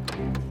అవ్వకు.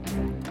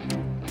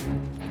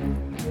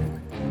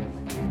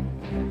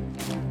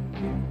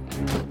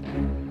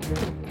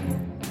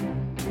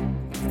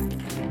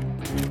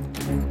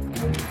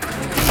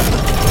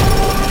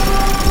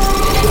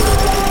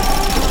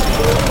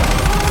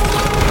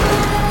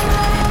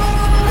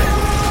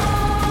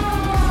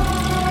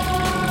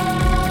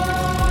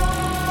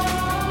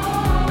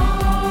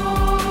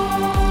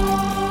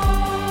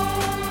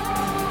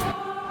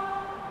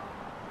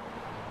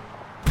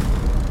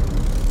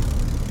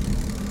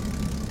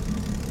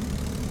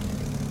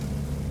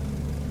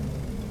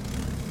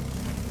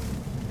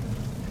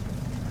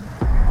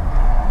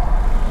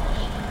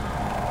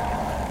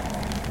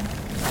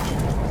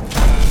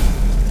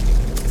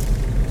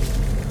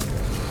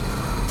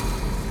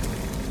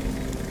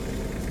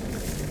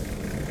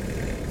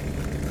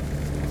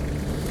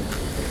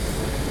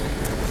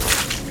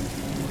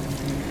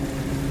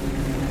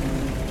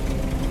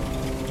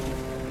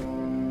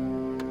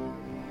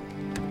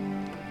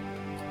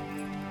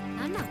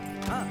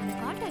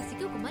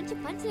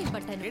 కౌన్సిలింగ్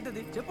పట్టాను.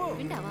 ఏంటది చెప్పు.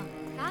 వింటావా?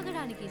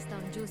 తాగడానికి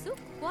ఇస్తాం జ్యూసు,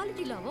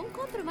 క్వాలిటీలో అవ్వం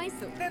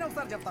కాంప్రమైజ్. నేను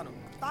ఒకసారి చెప్తాను.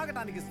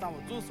 తాగడానికి ఇస్తాము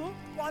జ్యూసు,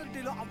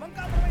 క్వాలిటీలో అవ్వం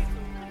కాంప్రమైజ్.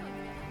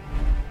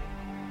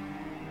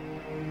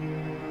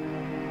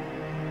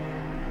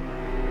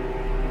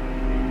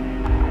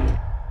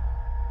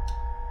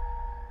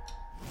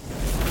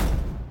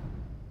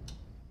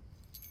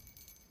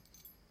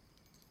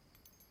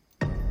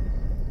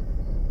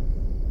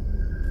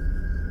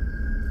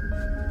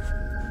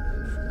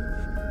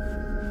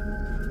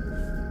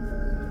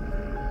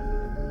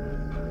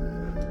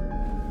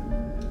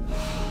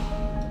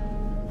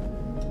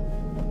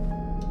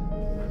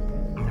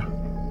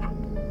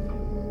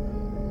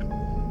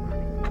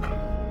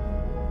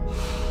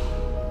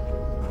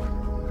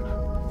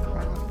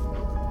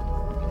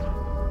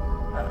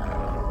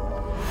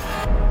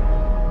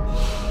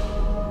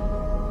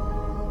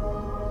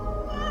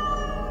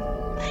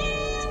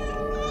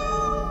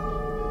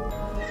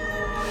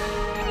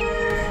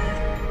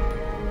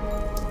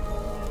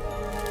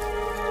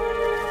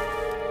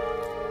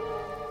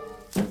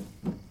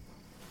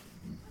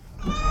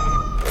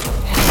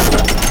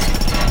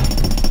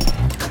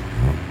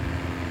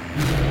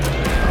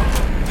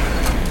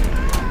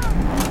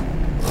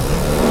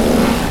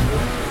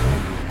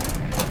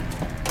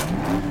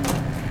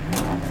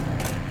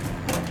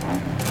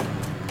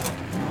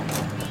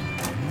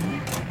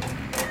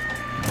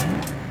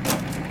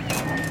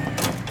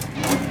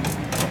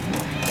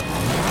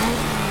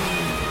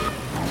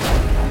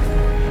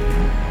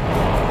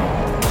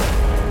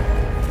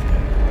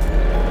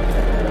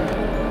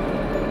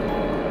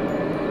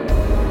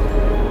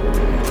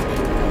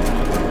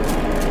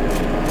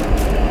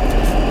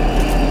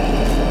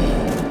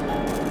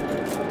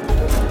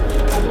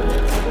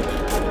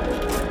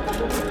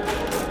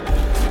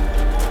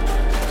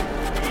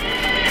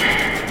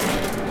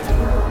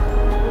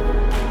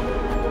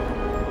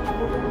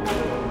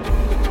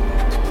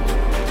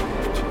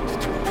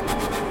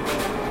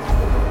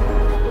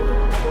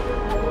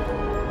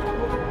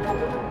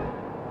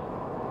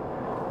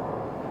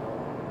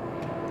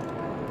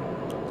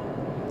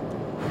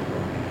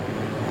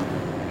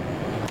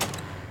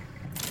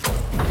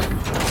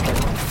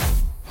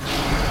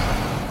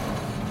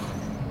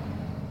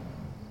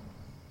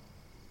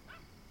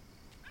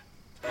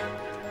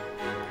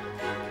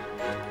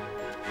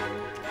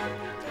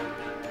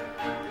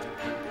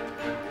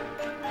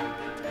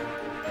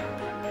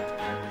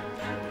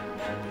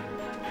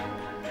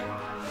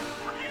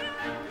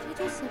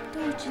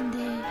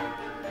 వచ్చింది.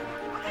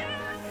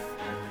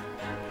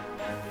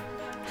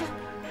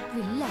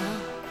 వెళ్ళా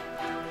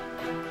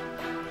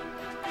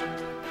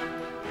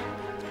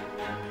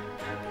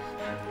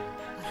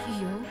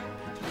అయ్యో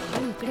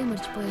ఇక్కడే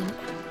మర్చిపోయాను.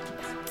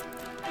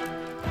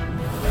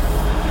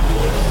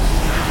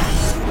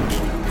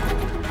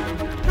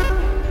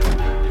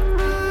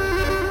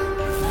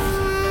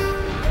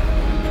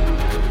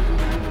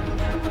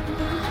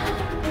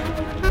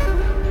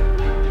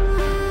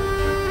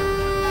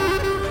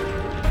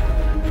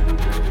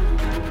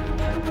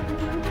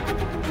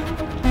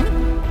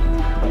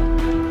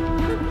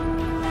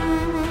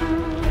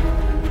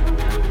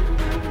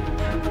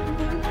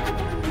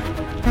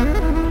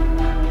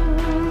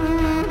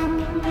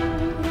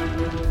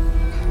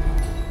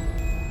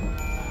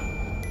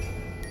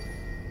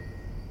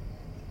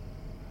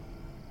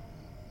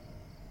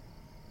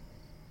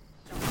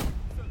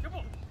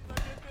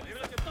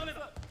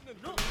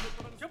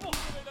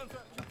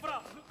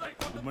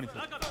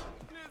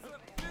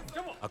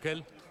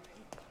 అఖిల్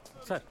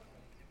సార్,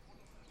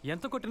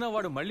 ఎంత కొట్టినా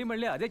వాడు మళ్ళీ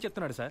మళ్ళీ అదే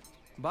చెప్తున్నాడు సార్.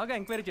 బాగా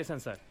ఎంక్వైరీ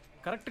చేశాను సార్.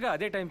 కరెక్ట్గా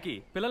అదే టైంకి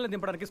పిల్లల్ని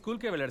దింపడానికి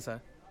స్కూల్కే వెళ్ళాడు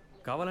సార్.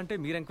 కావాలంటే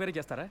మీరు ఎంక్వైరీ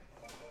చేస్తారా?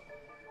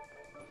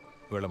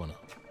 వెళ్ళమను.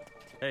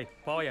 ఏయ్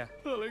పోవయ్యా.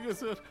 అలాగే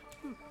సార్.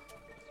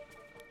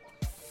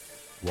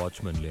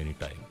 వాచ్మెన్ లేని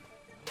టైం,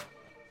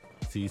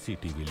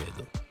 సీసీటీవీ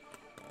లేదు,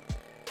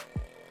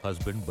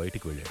 హస్బెండ్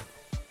బయటికి వెళ్ళాడు.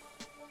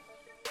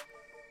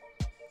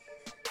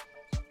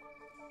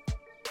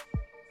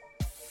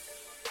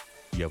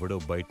 ఎవడో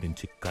బయట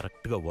నుంచి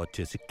కరెక్ట్గా వాచ్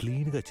చేసి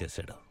క్లీన్గా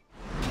చేశాడు.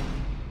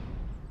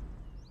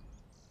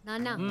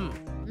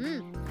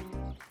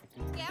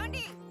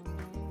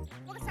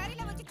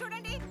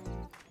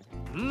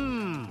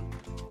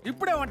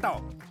 ఇప్పుడేమంటావు?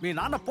 మీ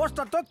నాన్న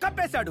పోస్టర్ తో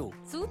కప్పేశాడు.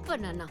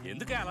 సూపర్ నాన్న.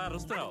 ఎందుకే అలా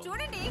అరుస్తున్నావు?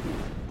 చూడండి.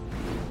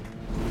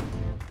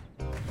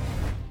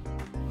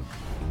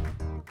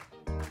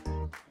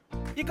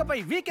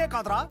 ఇకపై వీకే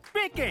కాదురా,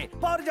 పీకే.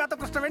 పారిజాత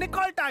కృష్ణవేణి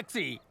కాల్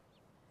టాక్సీ.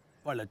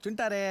 వాళ్ళు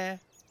వచ్చింటారే.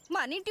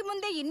 మన ఇంటి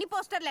ముందే ఇన్ని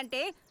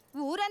పోస్టర్లంటే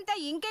ఊరంతా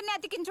ఇంకెన్ని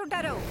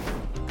అతికించుంటారు.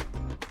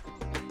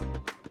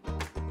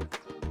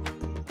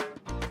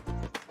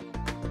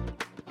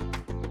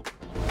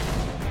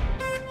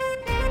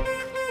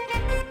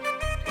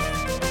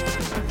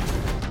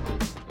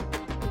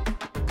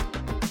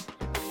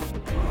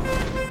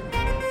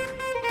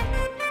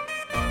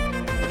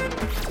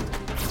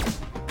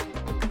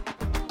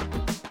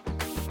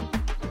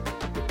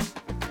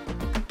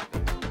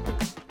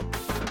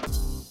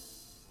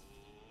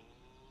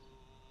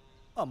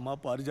 అమ్మా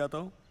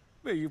పారిజాతం,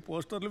 1000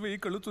 పోస్టర్లు 1000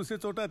 కళ్ళు చూసే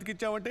చోట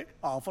అతికిచ్చావంటే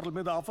ఆఫర్ల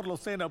మీద ఆఫర్లు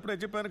వస్తాయని అప్పుడే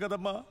చెప్పాను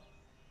కదమ్మా.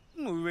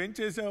 నువ్వేం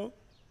చేశావు?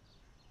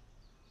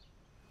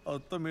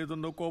 అత్త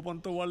మీదున్న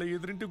కోపంతో వాళ్ళ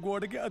ఎదురింటి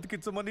గోడకి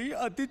అతికించమని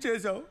అతి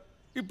చేశావు.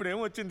 ఇప్పుడేం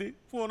వచ్చింది?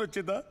 ఫోన్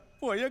వచ్చిందా?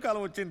 పోయే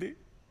కాలం వచ్చింది.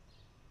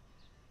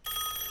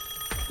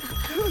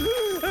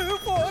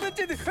 ఫోన్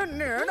వచ్చింది.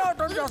 నేను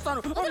అటెండ్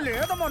చేస్తాను.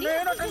 లేదమ్మా,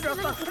 నేను అటెండ్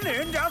చేస్తాను.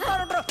 నేను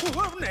చేస్తానంటా.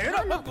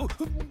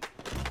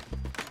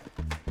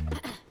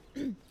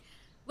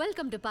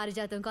 వెల్కమ్ టు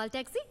పారిజాతం కాల్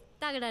టాక్సీ.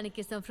 తాగడానికి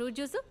ఇస్తాం ఫ్రూట్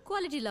జ్యూస్,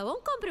 క్వాలిటీ లవం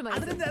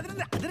కాంప్రమైజ్.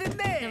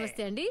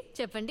 నమస్తే అండి,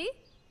 చెప్పండి.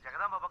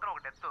 జగదాంబ పక్కన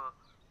ఒక డెత్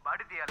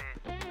బాడీ తీయాలి.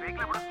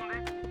 వెహికల్ ఎప్పుడు వస్తుంది?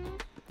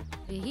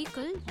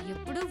 వెహికల్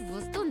ఎప్పుడు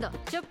వస్తుందా?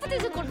 చెప్పు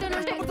తీసి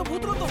కొట్టానంటే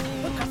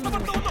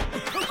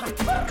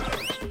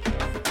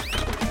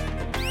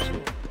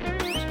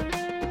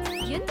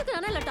ఎందుకు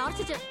నాన్న ఇలా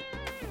టార్చర్?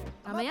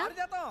 రామయ్య,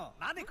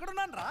 నాన్న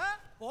ఇక్కడున్నాను రా.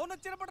 ఫోన్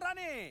వచ్చినప్పుడు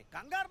రాని,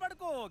 కంగారు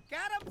పడుకో.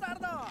 క్యారమ్స్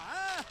ఆడదాం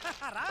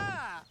రా.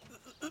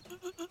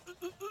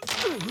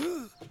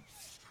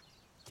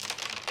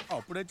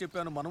 అప్పుడే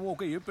చెప్పాను, మనం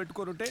ఒక ఏ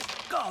పెట్టుకోనుంటే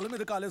కాలు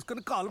మీద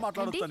కాలేసుకుని కాలు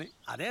మాట్లాడొచ్చని.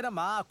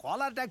 అదేనమ్మా,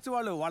 కోలార్ టాక్సీ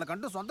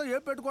వాళ్ళకంటూ సొంత ఏ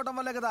పెట్టుకోవడం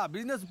వల్లే కదా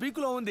బిజినెస్ పీక్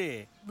లో ఉంది.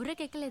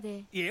 బుర్రకెక్కలేదే.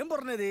 ఏం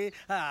బుర్రనేది?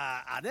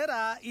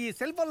 అదేరా, ఈ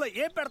సెల్ ఫోన్ లో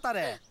ఏ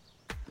పెడతారే.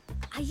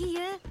 అయ్యయ్య,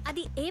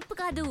 అది ఏప్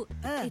కాదు,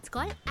 it's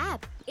called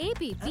app.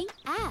 APP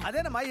app.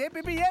 అదేనమ్మా,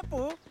 ఏపీపీ యాప్.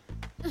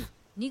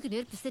 నీకు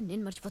నేర్పిస్తే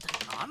నేను మర్చిపోతాను.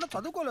 నాన్న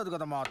చదువుకోలేదు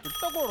కదమ్మా,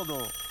 తిట్టకూడదు.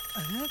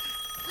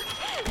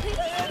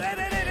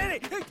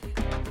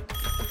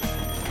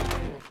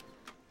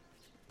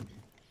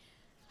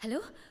 హలో,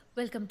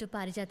 వెల్కమ్ టు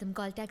పారిజాతం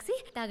కాల్ టాక్సీ.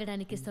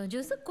 తాగడానికి ఇస్తాం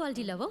జ్యూస్,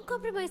 క్వాలిటీ లవం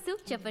కాంప్రమైజ్.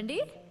 చెప్పండి.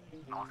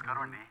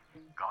 నమస్కారం అండి,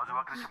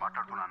 గాజువాక నుంచి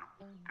మాట్లాడుతున్నాను.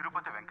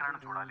 తిరుపతి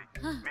వెంకన్నను చూడాలి.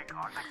 మీ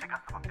కాల్ టాక్సీ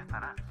కాస్త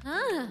పంపిస్తారా?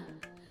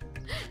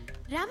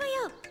 రామయ్య,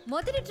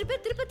 మొదటి ట్రిప్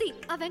తిరుపతి.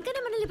 ఆ వెంకన్న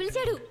మనల్ని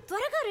పిలిచాడు.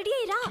 త్వరగా రెడీ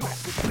అయ్యిరా.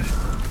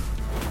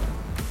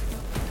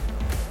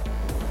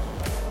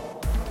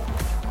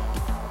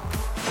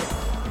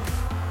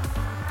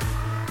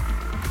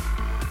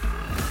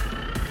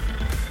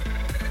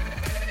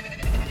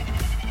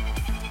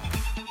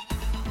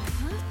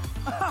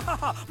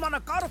 మన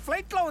కారు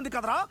ఫ్లైట్ లో ఉంది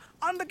కదరా,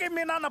 అందుకే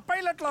మీ నాన్న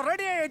పైలట్ లో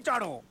రెడీ అయ్యి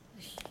ఇచ్చాడు.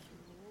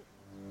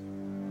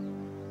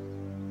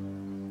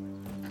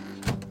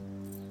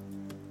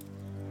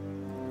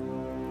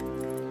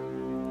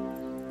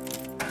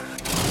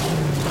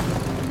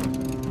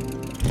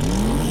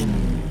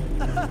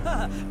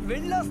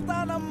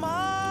 వెళ్ళొస్తానమ్మా.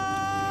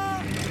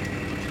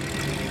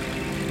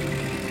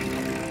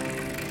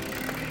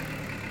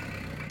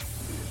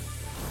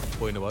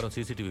 పోయిన వారం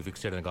సీసీటీవీ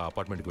ఫిక్స్ చేయడానికి ఆ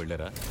అపార్ట్మెంట్కి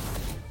వెళ్ళారా?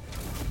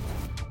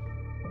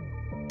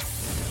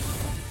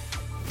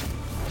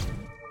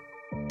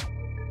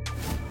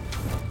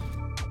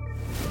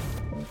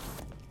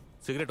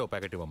 సిగరెట్ ఓ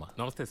ప్యాకెట్ ఇవ్వమ్మా.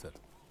 నమస్తే సార్.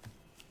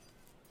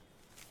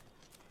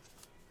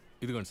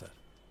 ఇదిగోండి సార్.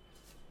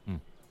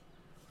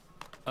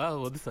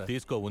 వద్దు సార్.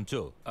 తీసుకో,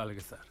 ఉంచు.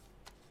 అలాగే సార్.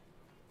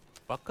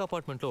 పక్క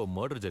అపార్ట్మెంట్లో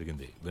మర్డర్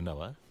జరిగింది,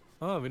 విన్నావా?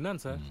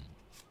 విన్నాను సార్.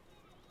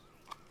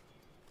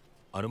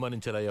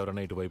 అనుమానించారా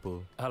ఎవరన్నా ఇటువైపు?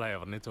 అలా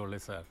ఎవరిని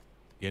చూడలేదు సార్.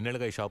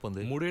 ఎన్నేళ్ళుగా ఈ షాప్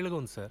ఉంది? 3 ఏళ్ళుగా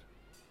ఉంది సార్.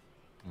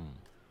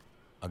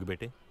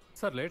 అగ్గిపెట్టి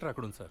సార్, లేటర్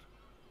అక్కడ ఉంది సార్.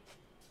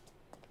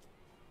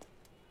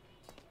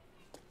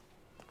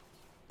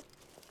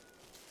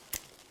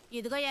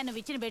 ఇదిగో నువ్వు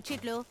ఇచ్చిన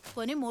బెడ్షీట్లు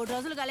కొని 3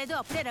 రోజులు కాలేదు,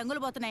 అప్పుడే రంగులు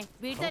పోతున్నాయి.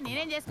 వీటితో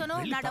నేనేం చేసుకోను?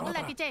 నా డబ్బులు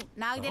నాకు ఇచ్చేయి.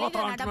 నాకు తెలియదు,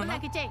 నా డబ్బులు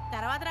నాకు ఇచ్చేయి.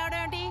 తర్వాత రావడం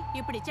ఏంటి?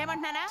 ఇప్పుడు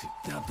ఇచ్చేయమంటున్నానా?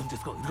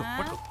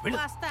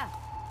 వస్తా.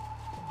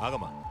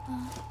 ఆగమ్మా,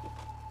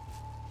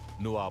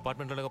 నువ్వు ఆ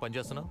అపార్ట్మెంట్లోనే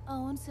పనిచేస్తున్నావు?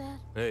 అవును సార్.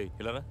 ఏయ్,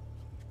 ఇలారా.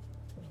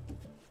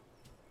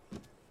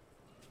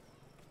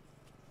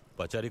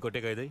 పచారీ కొట్టే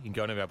కైదే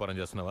ఇంకేమైనా వ్యాపారం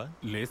చేస్తున్నావా?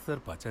 లేదు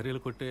సార్,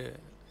 పచారీలు కొట్టే.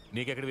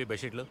 నీకెక్కడివి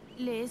బెడ్షీట్లు?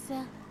 లేదు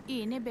సార్,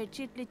 ఈయనే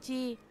బెడ్షీట్లు ఇచ్చి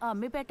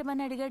అమ్మి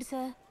పెట్టమని అడిగాడు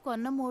సార్.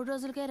 కొన్న 3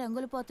 రోజులకే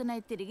రంగులు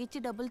పోతున్నాయి. తిరిగిచ్చి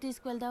డబ్బులు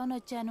తీసుకువెళ్దామని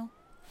వచ్చాను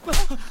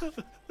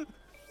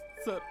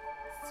సార్.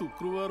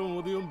 శుక్రవారం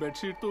ఉదయం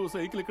బెడ్షీట్తో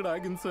సైకిల్ ఇక్కడ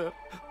ఆగింది సార్.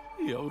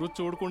 ఎవరు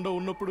చూడకుండా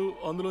ఉన్నప్పుడు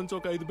అందులోంచి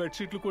ఒక 5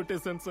 బెడ్షీట్లు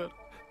కొట్టేశాను సార్.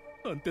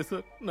 అంతే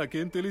సార్,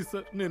 నాకేం తెలియదు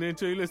సార్, నేనేం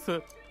చేయలేదు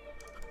సార్.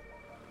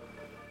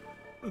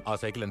 ఆ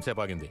సైకిల్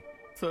ఎంతసేపు ఆగింది?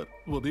 సార్,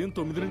 ఉదయం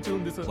 9 నుంచి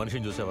ఉంది సార్.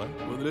 మనిషిని చూసావా?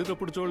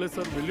 వదిలేటప్పుడు చూడలేదు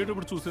సార్,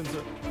 వెళ్ళేటప్పుడు చూసాను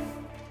సార్.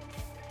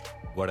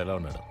 వాడు ఎలా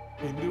ఉన్నాడు?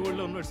 హిందీ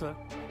వాళ్ళలో ఉన్నాడు సార్.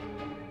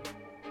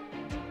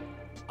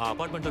 ఆ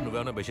అపార్ట్మెంట్లో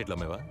నువ్వేమన్నా బెడ్షీట్లు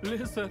అమ్మేవా?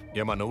 లేదు సార్.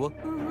 ఏమా నువ్వు?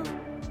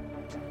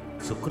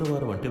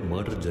 శుక్రవారం అంటే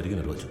మర్డర్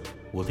జరిగిన రోజు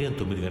ఉదయం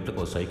 9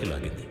 గంటలకు సైకిల్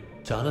ఆగింది.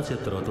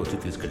 చాలాసేపు తర్వాత వచ్చి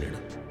తీసుకెళ్ళాడు.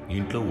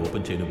 ఇంట్లో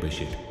ఓపెన్ చేయని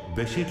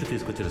బెడ్షీట్లు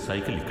తీసుకొచ్చిన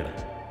సైకిల్ ఇక్కడ,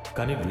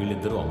 కానీ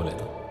వీళ్ళిద్దరూ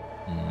అమ్మలేదు.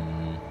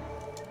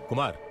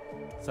 కుమార్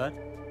సార్,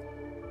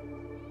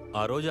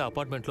 ఆ రోజు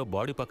అపార్ట్మెంట్లో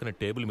బాడీ పక్కన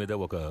టేబుల్ మీద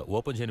ఒక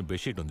ఓపెన్ చేయని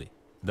బెడ్షీట్ ఉంది,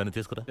 దాన్ని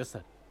తీసుకురా. Yes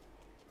sir.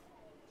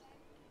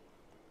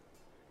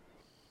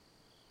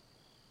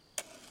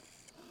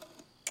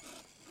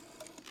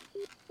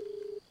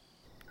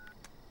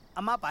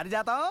 అమ్మా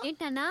పారిజాతం.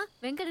 ఏంటన్నా,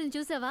 వెంకటని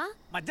చూసావా?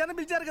 మధ్యాహ్నం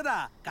పిలిచారు కదా,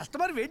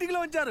 కస్టమర్ వెయిటింగ్ లో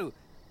ఉంచారు.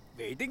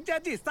 వెయిటింగ్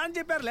ఛార్జ్ ఇస్తా అని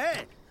చెప్పారులే.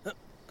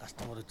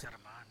 కస్టమర్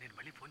వచ్చారమ్మా, నేను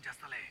మళ్ళీ ఫోన్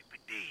చేస్తాలే.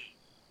 పెట్టి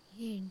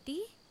ఏంటి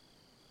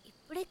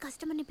ఇప్పుడే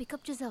కస్టమర్ని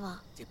పికప్ చేసావా?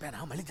 చెప్పానా,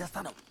 మళ్ళీ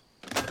చేస్తాను.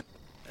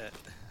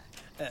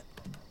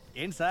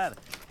 ఏంటి సార్,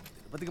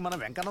 తిరుపతికి మనం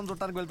వెంకన్నం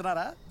చుట్టానికి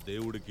వెళ్తున్నారా?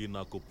 దేవుడికి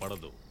నాకు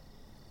పడదు.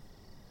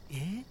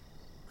 ఏ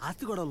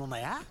ఆస్తి గొడవలు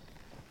ఉన్నాయా?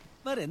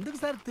 మరి ఎందుకు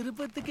సార్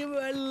తిరుపతికి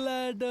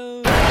వెళ్ళడం?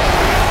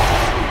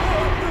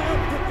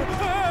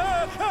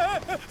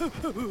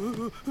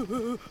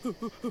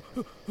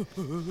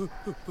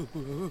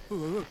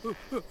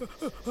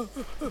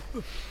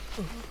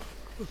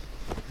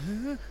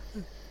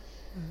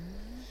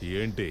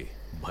 ఏంటి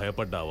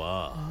భయపడ్డావా?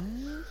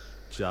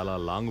 చాలా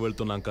లాంగ్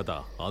వెళ్తున్నాం కదా,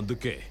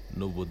 అందుకే.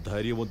 నువ్వు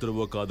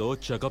ధైర్యవంతుడివో కాదో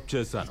చెకప్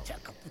చేశాను.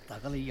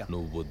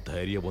 నువ్వు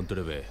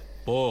ధైర్యవంతుడివే,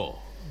 పో.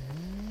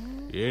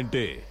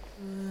 ఏంటి?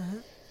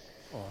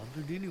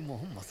 ఆల్రెడీ నీ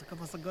మొహం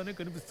మసకగానే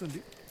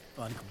కనిపిస్తుంది,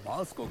 దానికి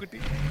మాస్క్ ఒకటి.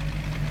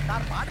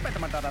 సార్ పాట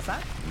పెట్టమంటారా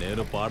సార్?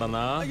 నేను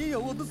పాడనా?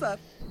 అయ్యో వద్దు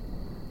సార్.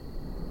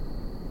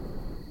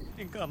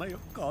 ఇంకా అన్నయ్య,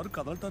 కారు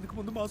కదలటానికి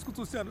ముందు మాస్క్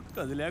చూశాను,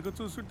 కదిలేక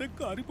చూస్తుంటే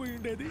కారిపోయి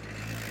ఉండేది.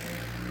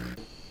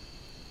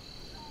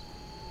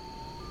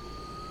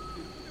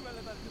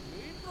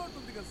 మెయిన్ రోడ్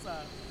ఉంది కదా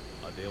సార్?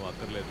 అదేం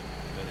అక్కర్లేదు,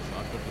 నేను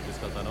షార్ట్ కట్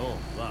తీసుకెళ్తాను,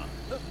 రా.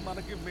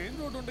 మనకి మెయిన్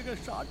రోడ్ ఉండగా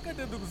షార్ట్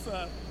కట్ ఎందుకు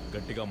సార్?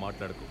 గట్టిగా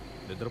మాట్లాడుకు,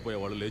 నిద్రపోయే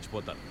వాళ్ళు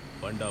లేచిపోతారు.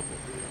 బండాపు.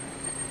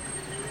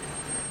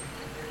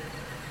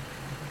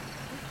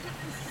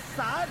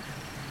 సార్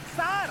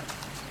సార్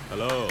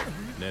హలో,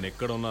 నేను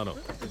ఎక్కడ ఉన్నాను?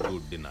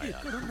 గుడ్డి నాయ.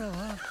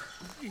 ఎక్కడున్నావా?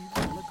 ఈ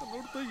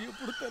కన్నోడితో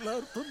ఎప్పుడు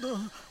తెల్లారుతుందో.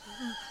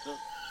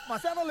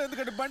 మశానంలో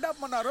ఎందుకంటే బండి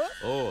ఆపమన్నారు?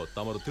 ఓ,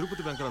 తమరు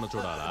తిరుపతి వెంకన్న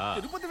చూడాలా?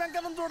 తిరుపతి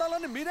వెంకన్న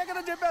చూడాలని మీరే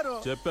కదా చెప్పారు.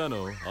 చెప్పాను,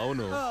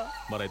 అవును.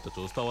 మరైతే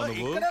చూస్తావా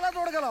నువ్వు? ఇక్కడ ఎలా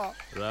చూడగలవు?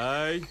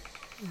 రాయ్,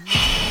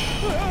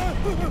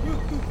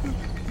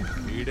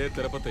 వీడే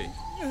తిరుపతి.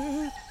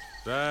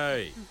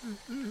 రాయ్,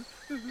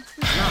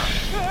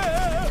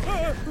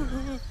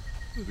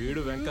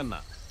 వీడు వెంకన్న.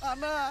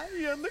 అన్నా,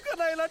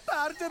 ఎందుకన్నా ఇలా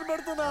టార్చర్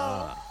పెడుతున్నా?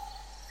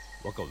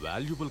 ఒక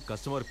వాల్యుబుల్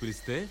కస్టమర్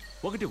పిలిస్తే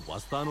ఒకటి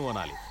వస్తాను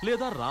అనాలి,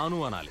 లేదా రాను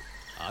అనాలి.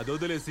 అది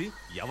వదిలేసి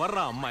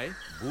ఎవర్రా అమ్మాయి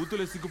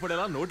బూతులే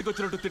సిగ్గుపడేలా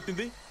నోటికొచ్చినట్టు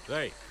తిట్టింది.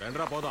 రేయ్,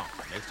 రండ్రా పోదాం.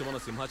 నెక్స్ట్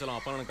మనం సింహాచలం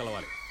అప్పలను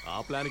కలవాలి. ఆ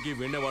ప్లాన్ కి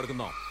వీణ్ణే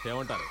వాడుకుందాం,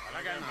 ఏమంటారు?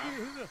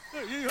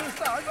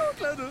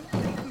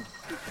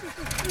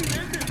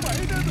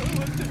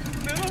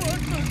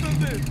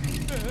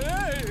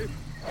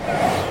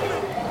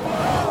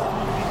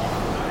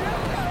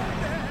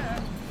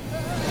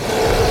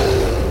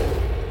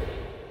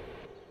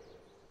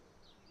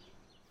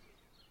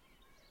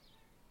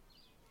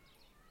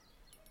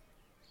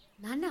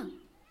 నాన్న,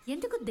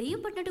 ఎందుకు దెయ్యం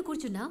పట్టినట్టు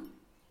కూర్చున్నా?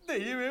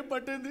 దెయ్యం ఏం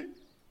పట్టింది?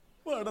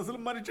 వాడు అసలు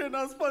మనిషి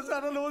నా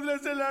శ్మశానంలో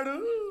వదిలేసి వెళ్ళాడు.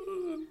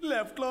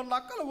 లెఫ్ట్ లో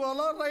నక్కలు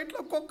గోల, రైట్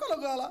లో కుక్కలు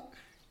గోల,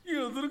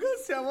 ఎదురుగా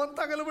శవం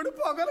తగలబడి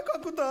పొగలు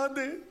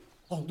కక్కుతోంది.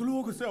 అందులో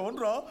ఒక శవం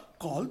రా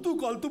కాలుతూ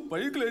కాలుతూ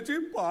పైకి లేచి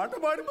పాట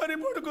పాడి మరీ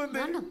పడుకుంది.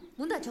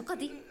 ముందు ఆ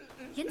చొక్కాది.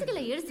 ఎందుకు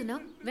ఇలా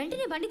ఏడుస్తున్నావు?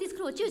 వెంటనే బండి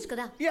తీసుకుని వచ్చేయచ్చు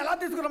కదా. ఎలా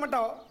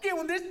తీసుకురమ్మంటావు?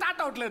 గేముంది,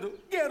 స్టార్ట్ అవట్లేదు.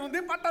 గేర్ ఉంది,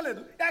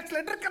 పట్టలేదు.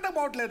 యాక్సిలేటర్ కింద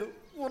పోవట్లేదు.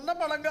 ఉన్న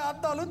బలంగా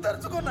అద్దాలు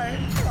తెరుచుకున్నాయి.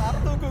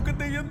 కారులోకి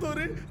దెయ్యంతో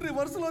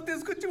రివర్స్ లో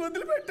తీసుకొచ్చి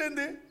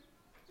వదిలిపెట్టింది.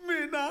 మీ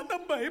నాన్న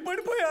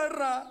భయపడిపోయాడు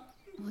రా.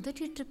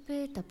 మొదటి ట్రిప్పే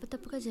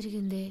తప్పుగా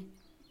జరిగిందే.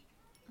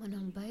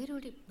 మనం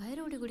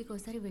భైరవుడి గుడికి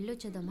ఒకసారి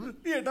వెళ్ళొచ్చేద్దామా?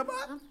 ఏంటమ్మా?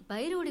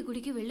 భైరవుడి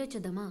గుడికి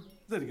వెళ్ళొచ్చేద్దామా?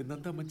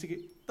 జరిగిందంతా మంచిగా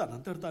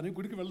తనంతట తానే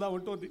గుడికి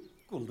వెళ్దామంటోంది.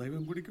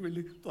 కులదైవం గుడికి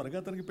వెళ్ళి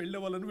త్వరగా తనకి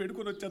పెళ్ళే వాళ్ళని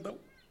వేడుకొని వచ్చేద్దాం.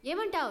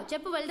 ఏమంటావు?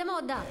 చెప్పు, వెళ్దామా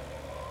వద్దా?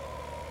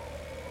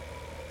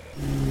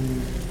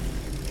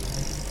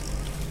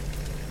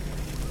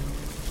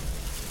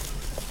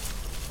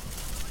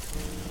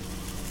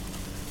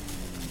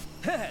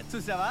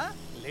 చూసావా,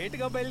 లేట్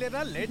గా బయలుదేరా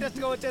లేటెస్ట్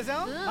గా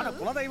వచ్చేసాం. మన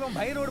కులదైవం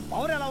భైరవుడు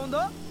పవర్ ఎలా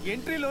ఉందో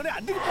ఎంట్రీలోనే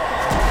అడ్డికి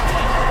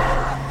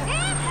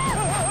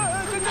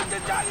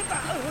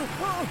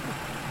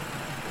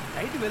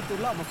లైట్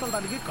వెళ్తుర్లో ఆ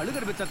ముసల్దానికి కళ్ళు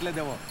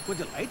కనిపించట్లేదేమో,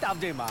 కొంచెం లైట్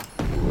ఆఫ్ చేయమా.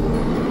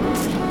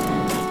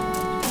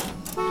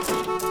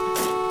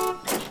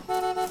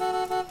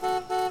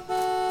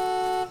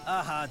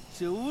 ఆహా,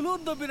 చెవులు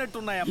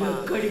దొబ్బినట్టున్నాయమ్మా.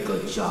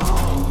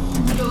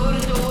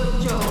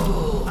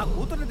 ఆ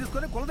కూతుర్ని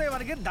తీసుకొని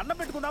కులదైవానికి దండం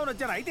పెట్టుకుందామని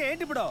వచ్చాను. అయితే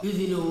ఏంటి ఇప్పుడు?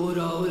 ఇది నువ్వు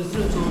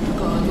రావాల్సిన చోటు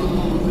కాదు,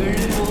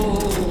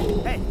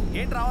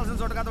 ఏంటి రావాల్సిన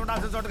చోటు కాదు,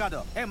 ఉండాల్సిన చోటు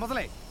కాదు.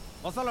 ముసలై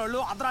ముసలోళ్ళు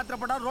అర్ధరాత్రి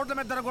పూట రోడ్ల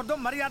మీద తిరగకూడదు,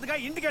 మర్యాదగా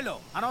ఇంటికెళ్ళు.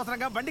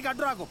 అనవసరంగా బండికి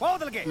అడ్డు రాకు,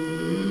 పోవతలకి.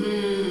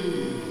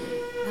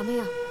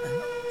 రమయ్య,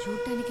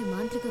 చూడటానికి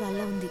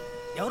మాంత్రికురాల్లా ఉంది.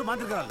 ఎవరు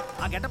మాంత్రికురాలు?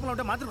 ఆ గెటప్లో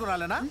ఉంటే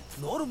మాంత్రికురాలేనా?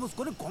 నోరు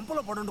మూసుకొని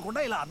కొంపలో పడుండకుండా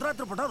ఇలా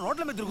అర్ధరాత్రి పూట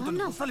రోడ్ల మీద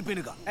తిరుగుతుంది ముసలి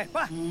పీనుగా.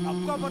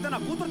 అప్పుకోకపోతే నా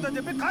కూతురుతో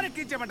చెప్పి కారు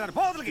ఎక్కించేయమంటారు,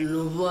 పోవతలకి.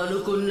 నువ్వు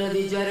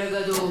అనుకున్నది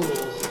జరగదు.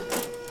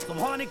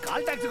 భవాని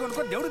కాల్ టాక్సీ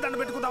కొనుక్కొని దేవుడికి దండ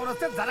పెట్టుకుందామని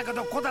వస్తే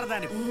జరగదు,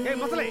 కుదరదని.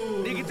 ముసలి,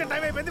 నీకు ఇచ్చే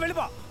టైం అయిపోయింది,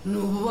 వెళ్ళిపో.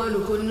 నువ్వు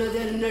అనుకున్నది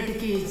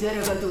అన్నటికీ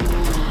జరగదు.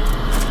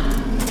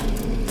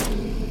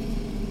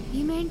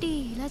 ఈమెంటి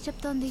ఇలా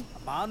చెప్తోంది?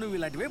 అమ్మా, నువ్వు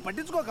ఇలాంటివి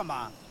పట్టించుకోకమ్మా.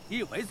 ఈ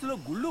వయసులో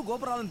గుళ్ళు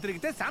గోపురాలను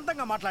తిరిగితే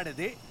శాంతంగా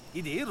మాట్లాడేది.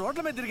 ఇది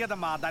రోడ్ల మీద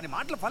తిరిగేదమ్మా, దాని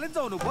మాటలు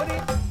ఫలించవు. నువ్వు పోనీ.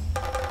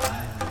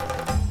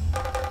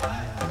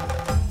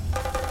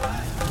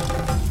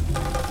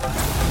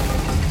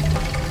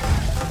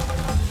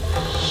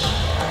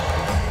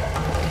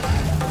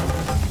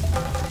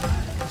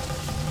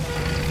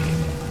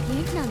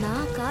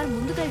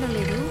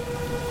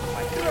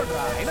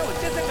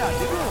 ఆవేశంగా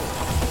దిగు.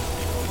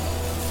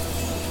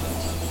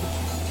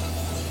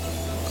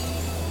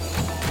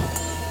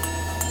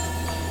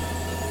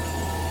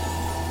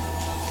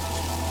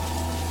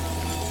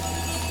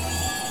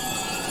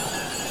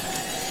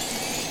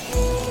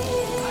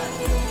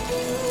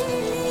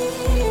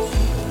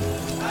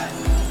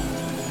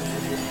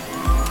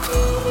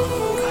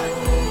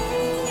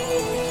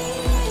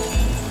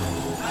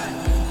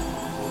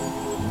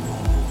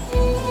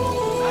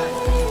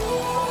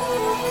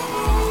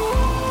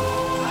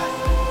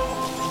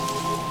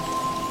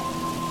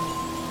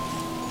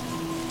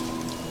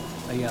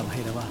 అయ్యా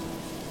భైరవ,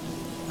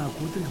 నా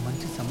కూతురికి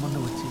మంచి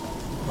సంబంధం వచ్చి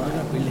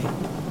త్వరగా పెళ్ళి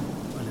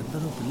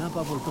వాళ్ళిద్దరూ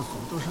పిల్లాపాపలతో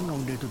సంతోషంగా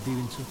ఉండేట్టు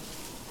దీవించు.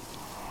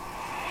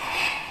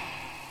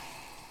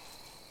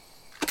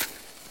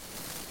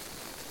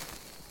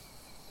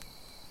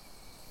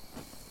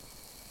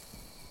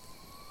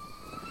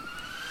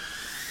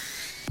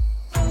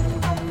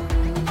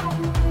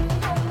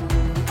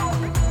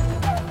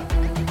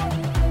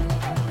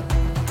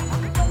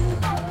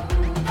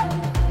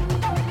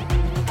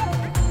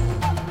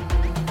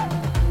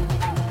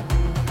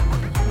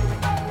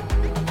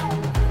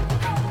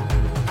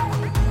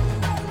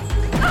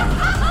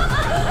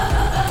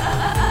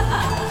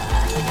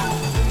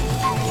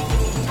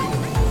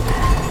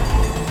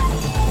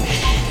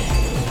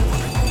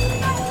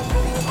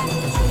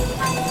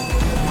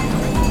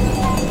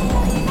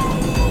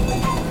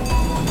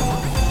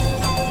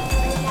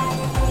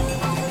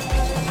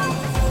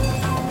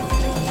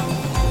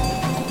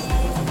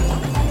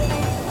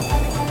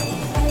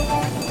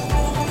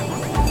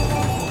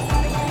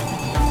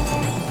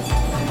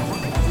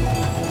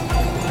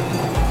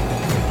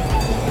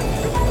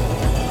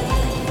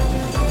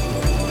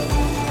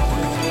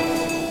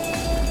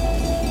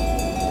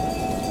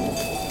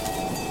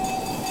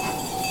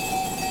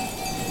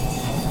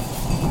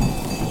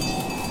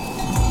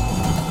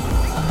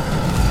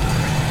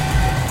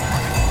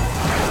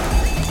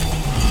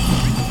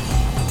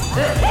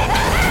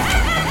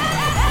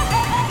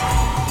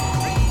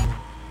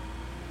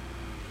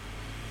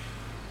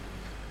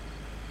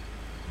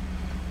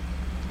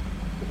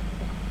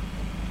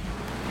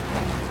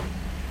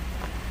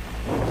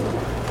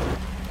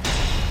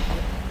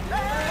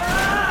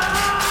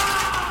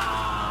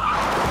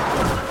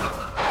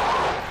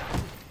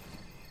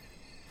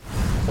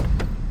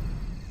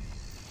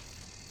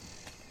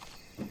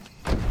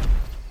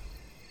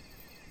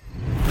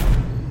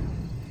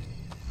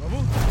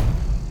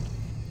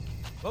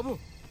 బాబు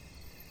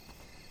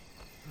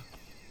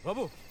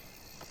బాబు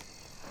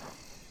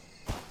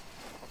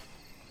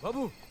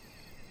బాబు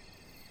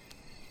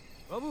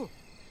బాబు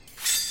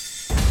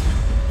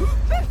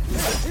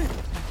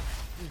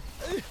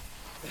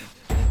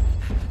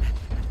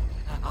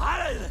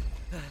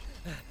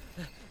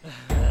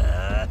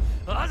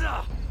ఆజా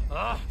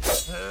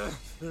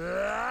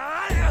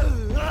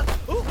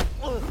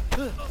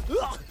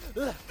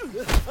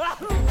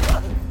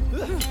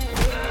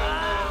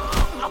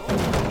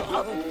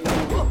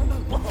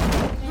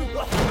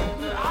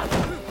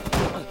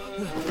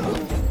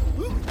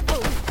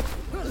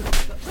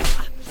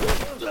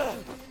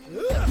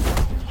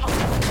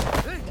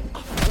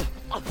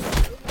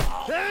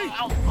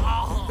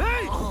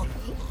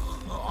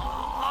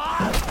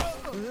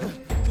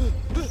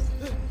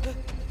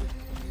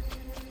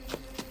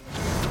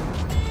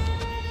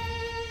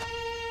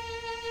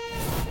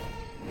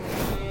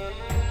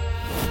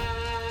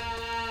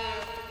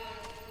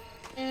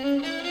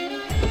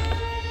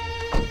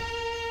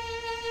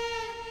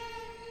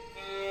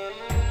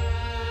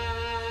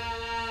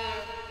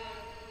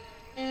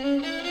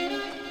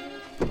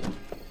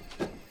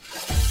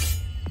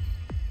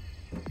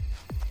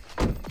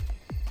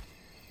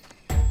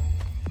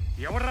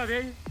ఎవర్రాదే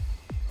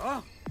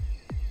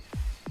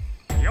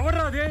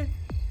ఎవర్రాదే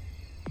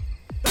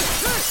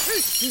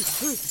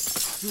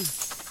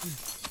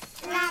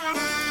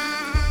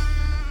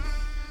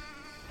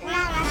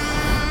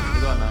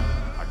ఇదిగో అన్న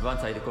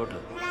అడ్వాన్స్ 5 కోట్లు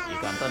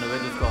ఇక అంతా నువ్వే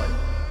చూసుకోవాలి.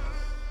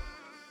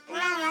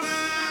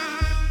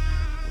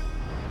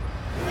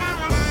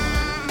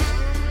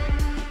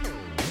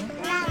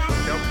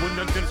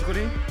 డబ్బుందని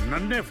తెలుసుకుని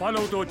నన్నే ఫాలో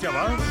అవుతూ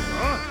వచ్చావా?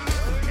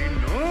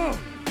 నిన్ను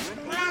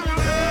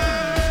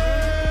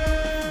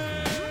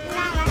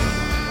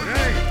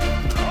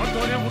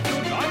నాతోనే ముట్టు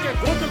నాకే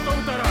కోతులు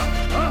తవ్వుతారా?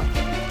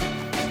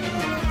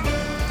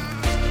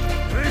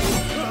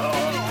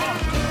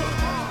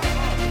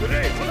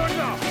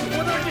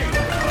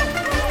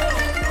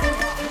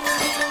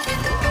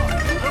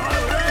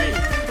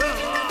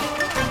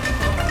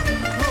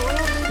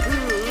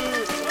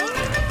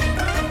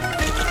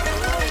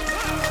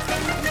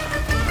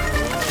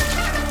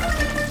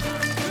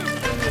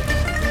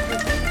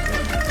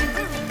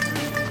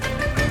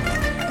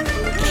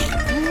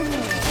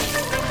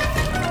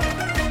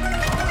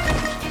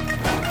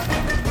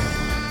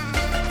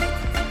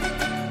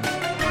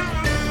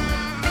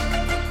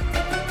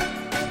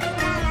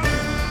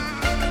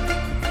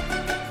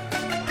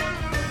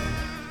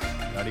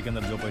 गाड़ी के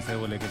अंदर जो पैसे है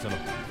वो लेके चलो,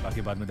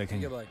 बाकी बाद में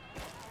देखेंगे.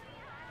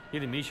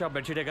 ఇది మీ షాప్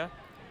బెడ్షీటేగా?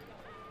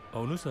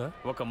 అవును సార్.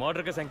 ఒక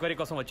మర్డర్ కేసు ఎంక్వైరీ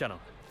కోసం వచ్చాను.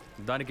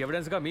 దానికి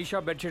ఎవిడెన్స్గా మీ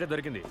షాప్ బెడ్షీట్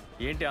దొరికింది.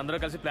 ఏంటి అందరూ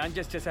కలిసి ప్లాన్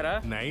చేశారా?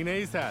 నై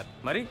సార్,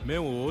 మరి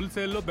మేము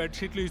హోల్సేల్లో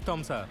బెడ్షీట్లు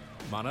ఇస్తాం సార్.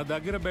 మన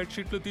దగ్గర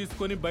బెడ్షీట్లు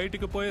తీసుకొని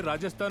బయటికి పోయి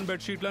రాజస్థాన్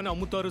బెడ్షీట్లని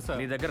అమ్ముతారు సార్.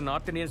 మీ దగ్గర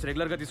నార్త్ ఇండియన్స్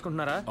రెగ్యులర్ గా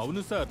తీసుకుంటున్నారా?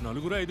 అవును సార్,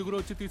 4-5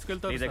 వచ్చి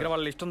తీసుకెళ్తారు. మీ దగ్గర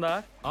వాళ్ళ లిస్ట్ ఉందా?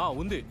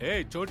 ఉంది. ఏ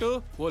చోటు,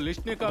 ఓ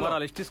లిస్ట్ ని కావాలా?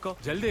 లిస్ట్ తీసుకో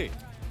జల్దీ.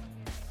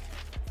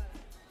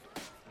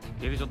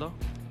 ఏది చూద్దాం.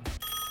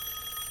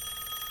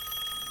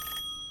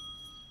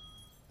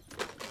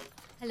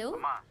 హలో,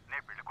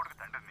 నేను పెళ్లి కొడుకు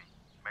తండ్రిని.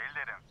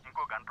 బయలుదేరాం,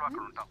 ఇంకో గంటలో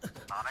అక్కడ ఉంటాం.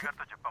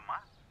 నాన్నగారితో చెప్పమ్మా.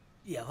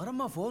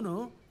 ఎవరమ్మా ఫోను?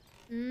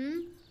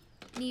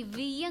 నీ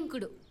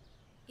వియ్యంకుడు.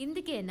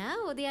 ఇందుకేనా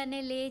ఉదయాన్నే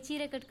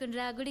చీర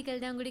కట్టుకుని గుడికి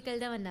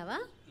వెళ్దాం అన్నావా?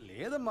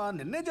 లేదమ్మా,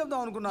 నిన్నే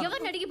చెప్దాం అనుకున్నా.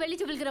 ఎవరిని అడిగి పెళ్లి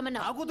చూపులకి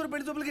రమ్మన్నా? నా కూతురు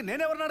పెళ్లి చూపులకి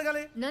నేనెవరిని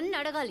అడగాలి? నన్ను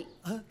అడగాలి.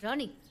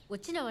 రాణి,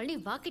 వచ్చిన వాళ్ళని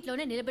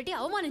వాకిట్లోనే నిలబెట్టి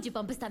అవమానించి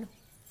పంపిస్తాను.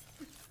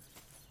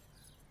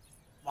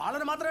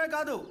 వాళ్ళని మాత్రమే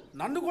కాదు,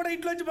 నన్ను కూడా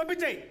ఇంట్లోంచి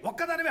పంపించాయి.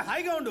 ఒక్కదానివే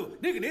హాయిగా ఉండు.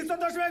 నీకు నీ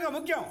సంతోషమేగా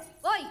ముఖ్యం.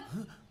 ఓయ్,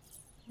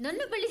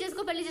 నన్ను పెళ్లి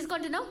చేసుకో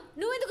అంటున్నావు.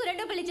 నువ్వెందుకు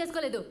రెండో పెళ్లి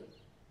చేసుకోలేదు?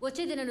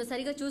 వచ్చేది నన్ను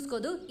సరిగా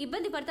చూసుకోదు,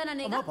 ఇబ్బంది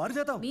పడతాననేగా.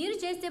 మీరు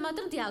చేస్తే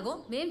మాత్రం త్యాగం,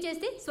 మేం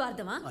చేస్తే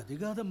స్వార్థమా? అది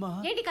కాదమ్మా.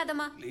 ఏంటి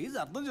కాదమ్మా? ప్లీజ్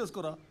అర్థం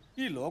చేసుకోరా.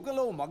 ఈ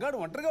లోకంలో ఓ మగాడు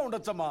ఒంటరిగా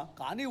ఉండొచ్చమ్మా,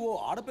 కానీ ఓ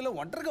ఆడపిల్ల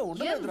ఒంటరిగా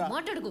ఉండలేదురా.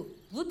 మాట్లాడుకు.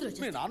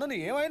 మీ నాన్నని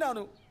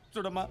ఏమైనాను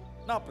చూడమ్మా,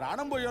 నా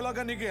ప్రాణం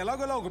పోయేలాగా నీకు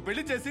ఎలాగోలా ఒక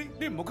పెళ్లి చేసి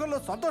నీ ముఖంలో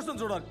సంతోషం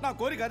చూడాలి. నా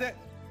కోరిక అదే.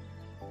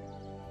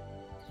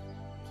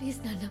 ప్లీజ్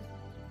నాన్న,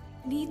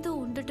 నీతో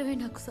ఉండటమే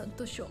నాకు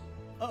సంతోషం.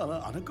 అలా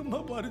అనకమ్మా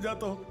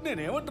పారిజాతం,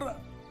 నేనేమంటరా?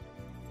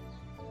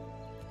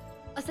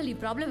 అసలు ఈ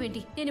ప్రాబ్లం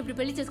ఏంటి? నేను ఇప్పుడు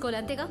పెళ్లి చేసుకోవాలి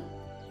అంతేగా?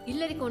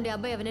 ఇల్లరికి ఉండే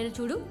అబ్బాయి ఎవరైనా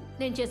చూడు,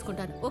 నేను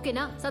చేసుకుంటాను.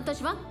 ఓకేనా?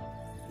 సంతోషమా?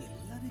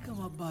 ఇల్లరికం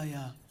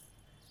అబ్బాయా?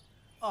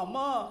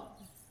 అమ్మా,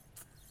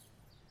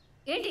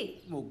 ఏంటి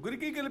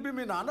ముగ్గురికి కలిపి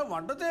మీ నాన్న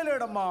వంట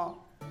చేయలేడమ్మా.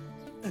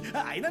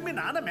 అయినా మీ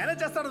నాన్న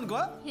మేనేజ్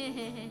చేస్తాడనుకో.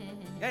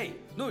 ఏయ్,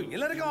 నువ్వు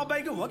ఇల్లరికం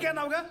అబ్బాయికి ఓకే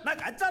అన్నావుగా,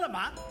 నాకు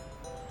అచ్చాలమ్మా.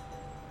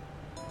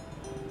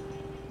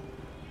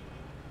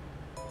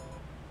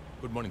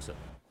 Good morning sir.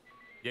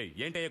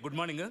 ఏంటయ్యా గుడ్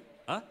మార్నింగ్?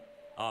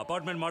 ఆ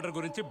అపార్ట్మెంట్ మర్డర్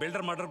గురించి,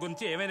 బిల్డర్ మర్డర్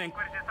గురించి ఏమైనా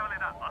ఎంక్వైరీ చేస్తావా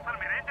లేదా? అసలు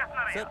మీరేం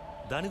చేస్తున్నారు సార్?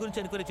 దాని గురించి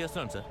ఎంక్వైరీ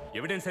చేస్తున్నాను సార్.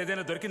 ఎవిడెన్స్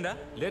ఏదైనా దొరికిందా?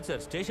 లేదు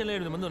సార్, స్టేషన్లో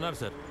 8 మంది ఉన్నారు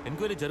సార్.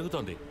 ఎంక్వైరీ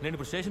జరుగుతోంది. నేను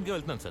ఇప్పుడు స్టేషన్కి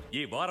వెళ్తున్నాను సార్.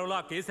 ఈ వారంలో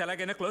ఆ కేసు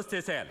ఎలాగైనా క్లోజ్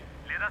చేసేయాలి.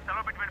 లేదా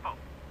సెలవు పెట్టి వెళ్ళిపో.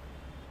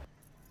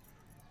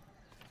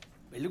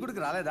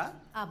 పెళ్ళికొడుకు రాలేదా?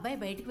 అబ్బాయి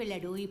బయటికి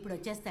వెళ్ళాడు, ఇప్పుడు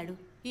వచ్చేస్తాడు.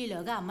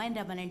 ఈలోగా అమ్మాయిని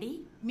రమ్మనండి,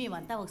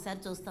 మేమంతా ఒకసారి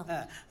చూస్తాం.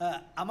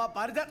 అమ్మా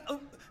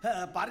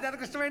పారిజాత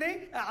కృష్ణవేణి,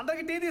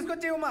 అందరికి టీ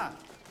తీసుకొచ్చేవమ్మా.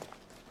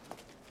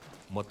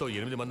 మొత్తం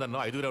 8 మంది అన్నా,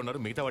 5 ఉన్నారు.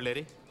 మిగతా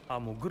వాళ్ళేరి? ఆ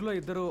ముగ్గురులో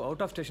 2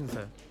 అవుట్ ఆఫ్ స్టేషన్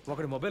సార్.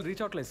 ఒకటి మొబైల్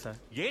రీచ్ అవట్లేదు సార్.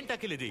 ఏంటి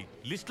అఖిల్ ఇది?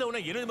 లిస్ట్ లో ఉన్న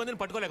 8 మందిని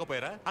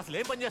పట్టుకోలేకపోయారా? అసలు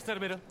ఏం పని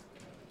చేస్తున్నారు మీరు?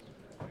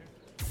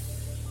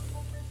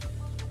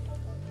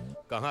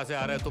 कहाँ से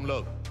आ रहे हैं तुम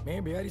लोग?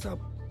 मैं बिहारी साहब,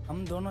 हम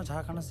दोनों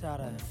झारखंड से आ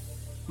रहे हैं.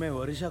 मैं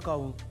ओडिशा का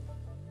हूँ.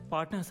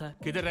 पाटना सर.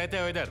 किधर रहते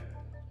हो इधर?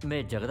 मैं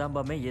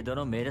जगदम्बा में, ये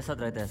दोनों मेरे साथ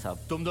रहते हैं साहब.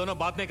 तुम दोनों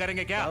बात नहीं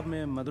करेंगे क्या? अब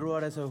मैं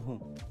मधुरवाड़ा से हूँ.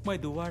 मैं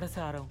दुवाड़ा से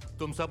आ रहा हूँ.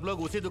 तुम सब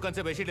लोग उसी दुकान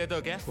से बेडशीट लेते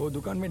हो क्या? वो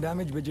दुकान में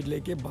डैमेज बेडशीट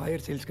लेके बाहर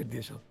सेल्स कर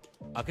दिए साहब.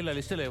 अखिल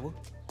लिस्ट ले वो.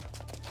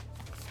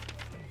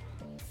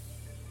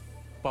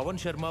 पवन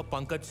शर्मा,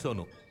 पंकज,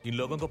 सोनू, इन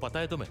लोगों को पता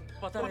है तुम्हें?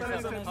 पता है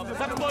सर.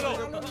 सच बोलो.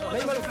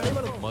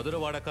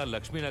 मधुरवाड़ा का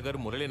लक्ष्मी नगर,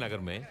 मुरली नगर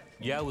में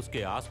या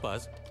उसके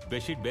आसपास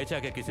बेडशीट बेचा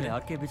क्या किसी ने?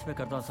 आपके बीच में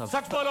करता हूँ साहब.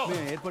 सच बोलो.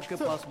 मैं एयरपोर्ट के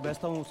पास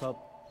बैठता हूँ साहब.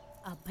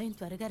 అబ్బాయిని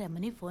త్వరగా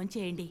రమ్మని ఫోన్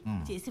చేయండి,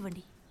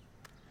 చేసివ్వండి.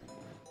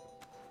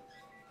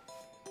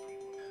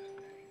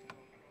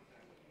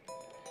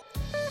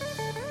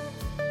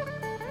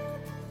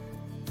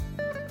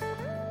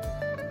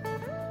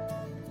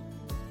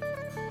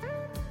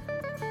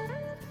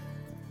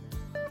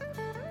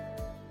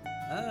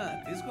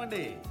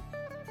 తీసుకోండి,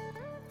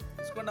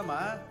 తీసుకోండమ్మా.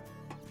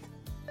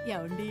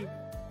 ఏమండి,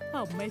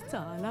 అమ్మాయి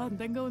చాలా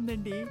అందంగా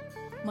ఉందండి.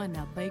 మన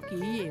అబ్బాయికి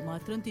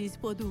ఏమాత్రం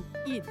తీసిపోదు.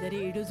 ఇద్దరు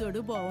ఏడు జోడు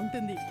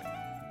బాగుంటుంది.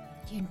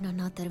 ఏంటి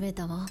నా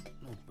తెరవేతావా?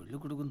 నువ్వు పెళ్లి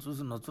కొడుకుని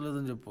చూసి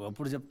నచ్చలేదని చెప్పు,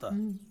 అప్పుడు చెప్తా.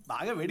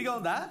 బాగా వేడిగా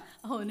ఉందా?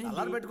 అవునండి.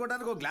 అల్లారు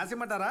పెట్టుకోవడానికి ఒక గ్లాస్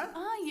ఇమ్మంటారా?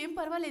 ఏం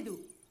పర్వాలేదు.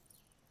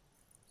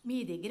 మీ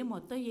దగ్గర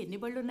మొత్తం ఎన్ని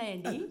బళ్ళు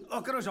ఉన్నాయండి?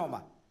 ఒక్క నిమిషం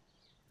అమ్మా.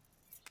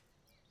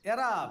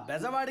 ఎరా,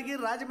 బెజవాడికి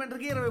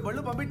రాజమండ్రికి 20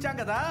 బళ్ళు పంపించాం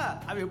కదా,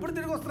 అవి ఎప్పుడు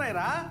తిరిగి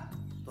వస్తున్నాయిరా?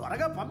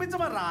 త్వరగా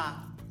పంపించమర్రా.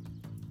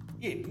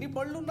 ఎన్ని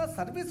బళ్ళున్నా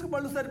సర్వీస్కి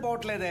బళ్ళు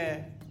సరిపోవట్లేదే.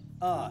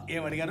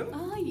 ఏమడిగారు?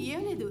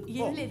 ఏం లేదు,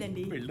 ఏం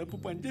లేదండి. బిల్డప్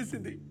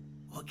పనిచేసింది.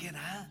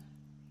 ఓకేనా?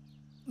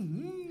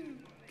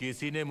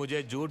 किसी ने मुझे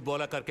झूठ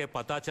बोला करके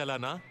पता चला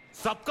ना,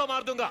 सबको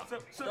मार दूंगा.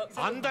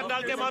 अंदर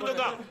डाल के मार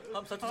दूंगा.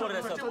 हम सच बोल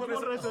रहे हैं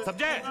सर.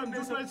 समझे?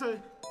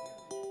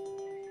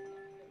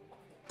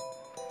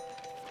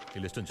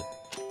 लिस्ट ఉంచు.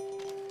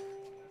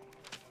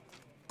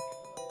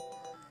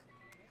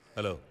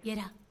 హలో.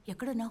 ఎరా,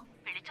 ఎక్కడున్నావు?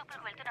 పెళ్లి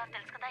చూపులకు వెళ్తున్నావు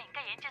తెలుసు కదా,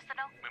 ఇంకా ఏం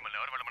చేస్తున్నావు? మిమ్మల్ని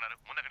ఎవరు వెళ్ళమన్నారు?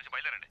 ముందు అక్కడి నుంచి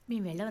బయలుదేరండి.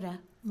 మేము వెళ్ళవరా?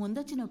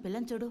 ముందొచ్చి నువ్వు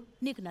పిల్లని చూడు.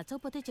 నీకు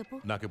నచ్చకపోతే చెప్పు.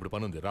 నాకు ఇప్పుడు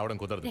పని ఉంది, రావడం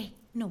కుదరదు. రేయ్,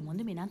 నువ్వు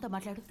ముందు మీ నాన్నతో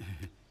మాట్లాడు.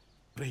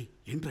 రేయ్,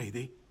 ఏంట్రా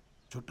ఇది?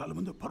 చుట్టాల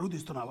ముందు పరువు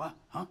తీస్తున్నావా?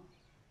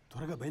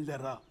 త్వరగా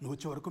బయలుదేరరా, నువ్వు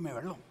వచ్చే వరకు మేము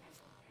వెళ్ళాం.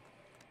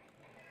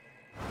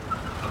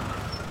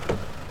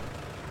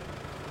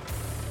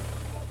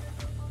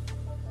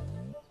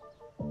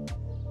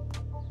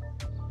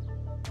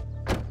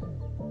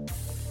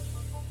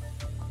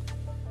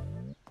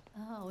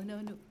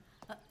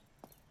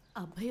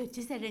 అబ్బాయి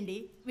వచ్చేసాడండి.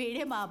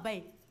 వీడే మా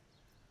అబ్బాయి.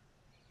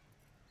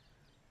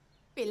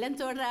 పిల్లని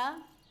చూడరా.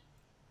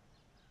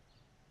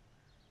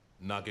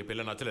 నాకు ఈ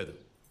పిల్ల నచ్చలేదు.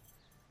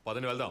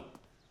 పదని వెళ్దాం.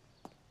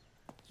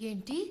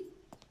 ఏంటి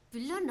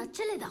పిల్ల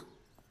నచ్చలేదా?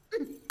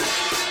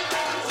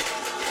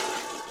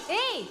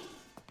 ఏయ్,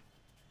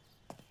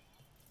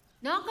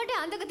 నాకంటే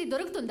అందగతి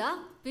దొరుకుతుందా?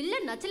 పిల్ల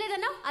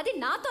నచ్చలేదన్నా అది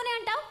నాతోనే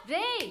అంటావ్?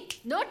 రే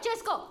నోట్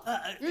చేసుకో.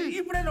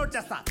 ఇప్పుడే నోట్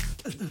చేస్తా.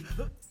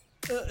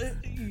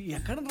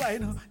 ఎక్కడ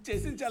రాయను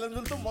చేసిన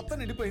ఛాలెంజ్లతో మొత్తం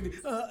నిండిపోయింది.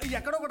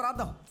 ఎక్కడో ఒకటి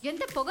రాద్దాం.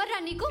 ఎంత పొగర్రా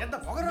నీకు?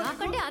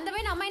 నాకంటే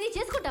అందమైన అమ్మాయిని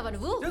చేసుకుంటావా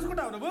నువ్వు?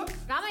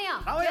 రామయ్య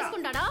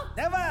చేసుకుంటాడా?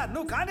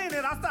 నువ్వు కానీ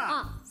నేను రాస్తా.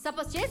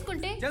 సపోజ్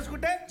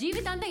చేసుకుంటే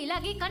జీవితాంతం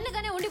ఇలాగే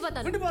కన్నుగానే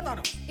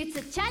ఉండిపోతాను. It's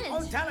a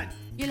challenge.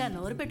 ఇలా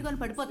నోరు పెట్టుకొని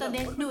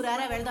పడిపోతుంది. నువ్వు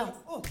రారా వెళ్దాం.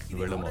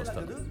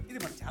 ఇది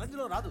మన ఛాలెంజ్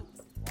లో రాదు.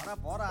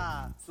 పోరా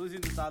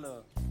చూసింది చాలు.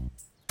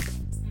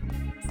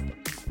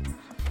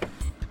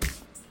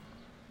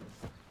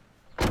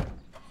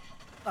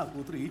 నా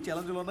కూతురు ఈ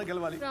ఛాలెంజ్ లోనే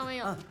గెలవాలి.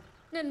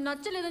 నేను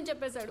నచ్చలేదని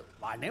చెప్పేశాడు.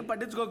 వాడినేం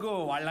పట్టించుకోకు.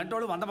 వాళ్ళంటే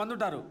వాళ్ళు 100 మంది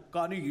ఉంటారు.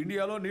 కానీ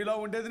ఇండియాలో నీలా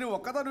ఉండేది నీ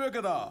ఒక్కదానివే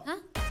కదా.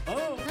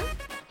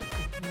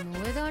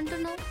 నువ్వేదో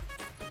అంటున్నావు.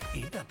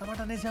 ఏంటి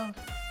అంతమాట అనేసావు?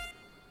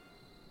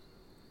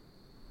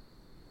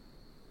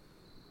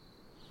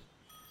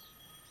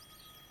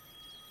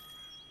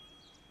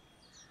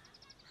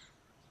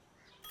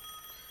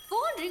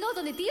 ఫోన్ రింగ్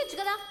అవుతుంది, తీయొచ్చు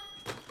కదా.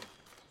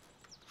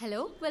 హలో,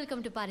 వెల్కమ్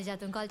టు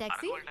పారిజాతం కాల్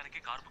టాక్సీ.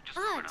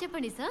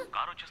 చెప్పండి సార్.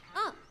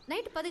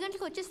 నైట్ 10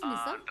 గంటలకు వచ్చేస్తుంది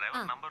సార్.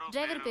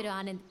 డ్రైవర్ పేరు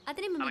ఆనంద్.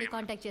 అతనే మిమ్మల్ని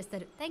కాంటాక్ట్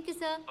చేస్తారు. Thank you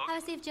sir. Have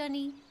a safe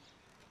journey.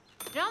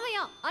 Ramayya,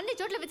 అన్ని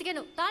చోట్ల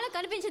వెతికాను, తాళం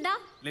కనిపించిందా?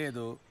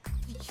 లేదు.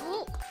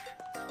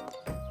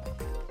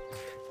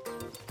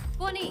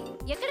 పోనీ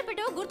ఎక్కడ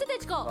పెట్టావో గుర్తు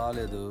తెచ్చుకో.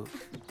 రాలేదు.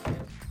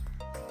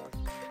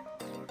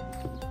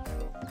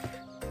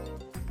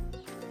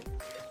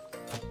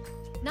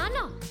 నాన్న,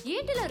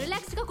 ఏంటిలా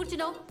రిలాక్స్ గా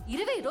కూర్చున్నావు?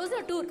 20 రోజుల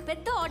టూర్,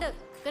 పెద్ద ఆర్డర్,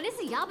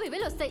 కనీసం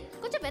 50,000 వస్తాయి.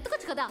 కొంచెం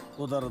వెతకొచ్చు కదా.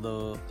 కుదరదు.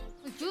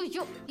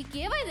 అయ్యో,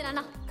 నీకేమైంది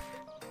నాన్న?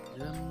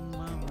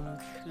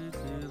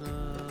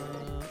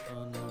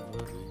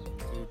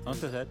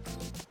 నమస్తే సార్.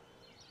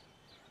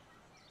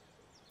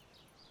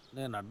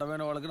 నేను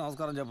అడ్డమైన వాళ్ళకి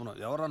నమస్కారం చెప్పను.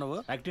 ఎవరా నువ్వు?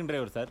 Acting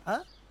driver sir.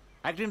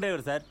 Acting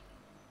driver sir.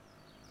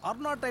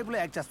 అర్నాట్ టైప్లో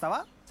యాక్ట్ చేస్తావా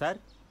సార్?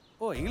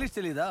 ఓ, ఇంగ్లీష్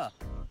తెలీదా?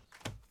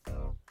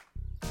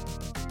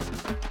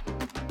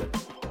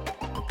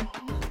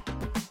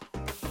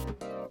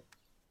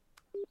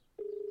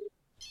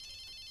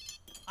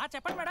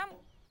 చెప్పండి మేడం.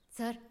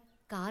 సార్,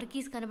 కార్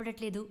కీస్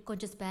కనబడట్లేదు.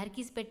 కొంచెం స్పేర్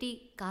కీస్ పెట్టి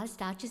కార్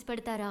స్టార్ట్ చేసి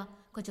పెడతారా?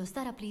 కొంచెం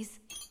వస్తారా ప్లీజ్?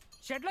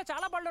 షెడ్లో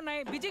చాలా బళ్ళు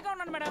ఉన్నాయి, బిజీగా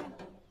ఉన్నాను మేడం.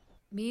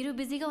 మీరు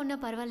బిజీగా ఉన్నా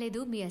పర్వాలేదు,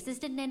 మీ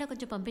అసిస్టెంట్ అయినా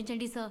కొంచెం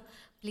పంపించండి సార్,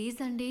 ప్లీజ్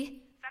అండి.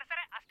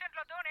 సరే అసిస్టెంట్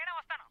లో నేనే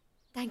వస్తాను.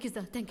 Thank you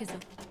sir. Thank you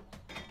sir.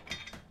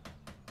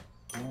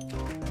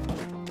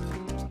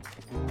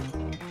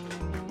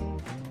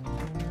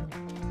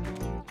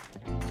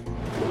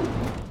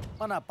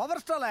 మన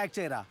పవర్ స్టార్ యాక్ట్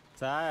చేయరా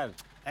సార్.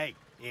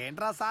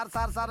 ఏంట్రా సార్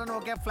సార్ సార్ అని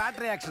ఒకే ఫ్లాట్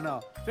రియాక్షన్,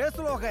 ఫేస్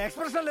లో ఒక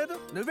ఎక్స్ప్రెషన్ లేదు.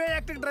 నువ్వే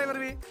యాక్టింగ్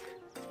డ్రైవర్వి.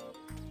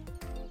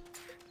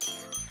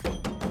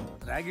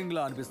 ర్యాగింగ్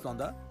లా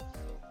అనిపిస్తోందా?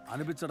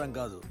 అనిపించడం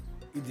కాదు,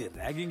 ఇది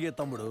ర్యాగింగే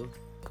తమ్ముడు.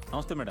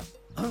 నమస్తే మేడం.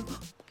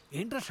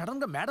 ఏంట్రా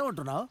సడన్ గా మేడం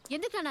అంటున్నావు?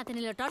 ఎందుకు నా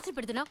అతనిలో టార్చర్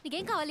పెడుతున్నావు?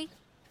 నీకేం కావాలి?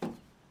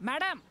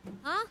 మేడం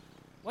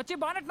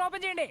వచ్చి బానెట్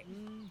ఓపెన్ చేయండి.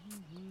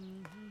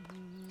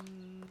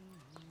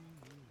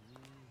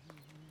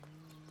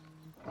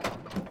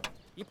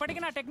 ఇప్పటికి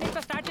నా టెక్నిక్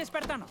తో స్టార్ట్ చేసి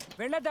పెడతాను.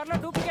 వెళ్లే దారిలో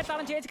డూప్లికేట్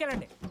తాళం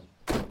చేసుకెళ్ళండి.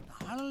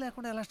 తాళం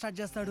లేకుండా ఎలా స్టార్ట్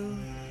చేస్తాడు?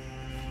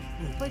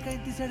 రూపాయి కై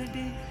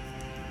తీసాడేంటి?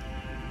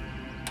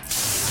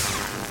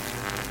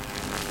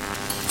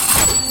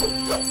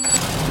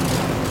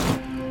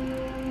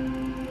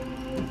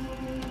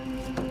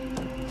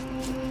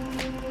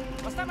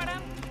 వస్తా మేడం.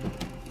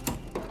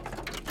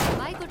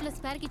 బాయ్ కొట్లో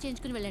స్పేర్ కి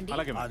చేయించుకుని వెళ్ళండి.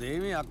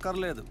 అదేమీ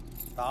అక్కర్లేదు,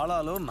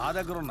 తాళాలు నా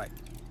దగ్గర ఉన్నాయి.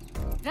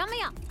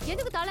 రామయ్య,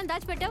 ఎందుకు తాళం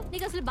దాచిపెట్టావు?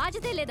 నీకు అసలు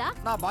బాధ్యతే లేదా?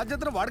 నా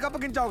బాధ్యతను వాడికి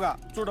అప్పగించావుగా.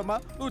 చూడమ్మా,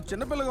 నువ్వు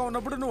చిన్నపిల్లగా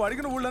ఉన్నప్పుడు నువ్వు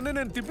అడిగిన ఊళ్ళన్నీ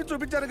నేను తిప్పి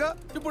చూపించానుగా.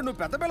 ఇప్పుడు నువ్వు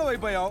పెద్ద పిల్లలు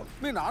అయిపోయావు.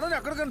 మీ నాన్నని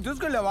ఎక్కడికైనా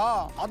తీసుకెళ్ళావా?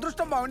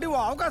 అదృష్టం బాగుండి ఓ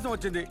అవకాశం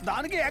వచ్చింది,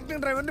 దానికి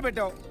యాక్టింగ్ డ్రైవర్ని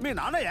పెట్టావు. మీ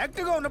నాన్న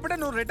యాక్టివ్ గా ఉన్నప్పుడే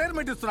నువ్వు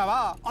రిటైర్మెంట్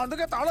ఇస్తున్నావా?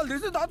 అందుకే తాళాలు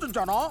తీసి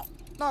దాచుంచాను.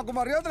 నాకు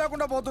మర్యాద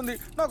లేకుండా పోతుంది.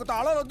 నాకు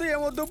తాళాలు వద్దు,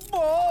 ఏమొద్దు,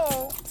 పో.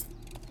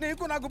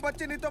 నీకు నాకు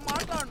పచ్చి, నీతో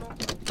మాట్లాడు.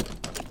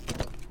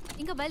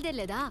 ఇంకా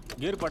బయలుదేరలేదా?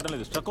 గేర్ పట్టడం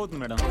లేదు, స్ట్రక్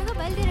అవుతుంది మేడం.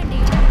 బయలుదేరండి.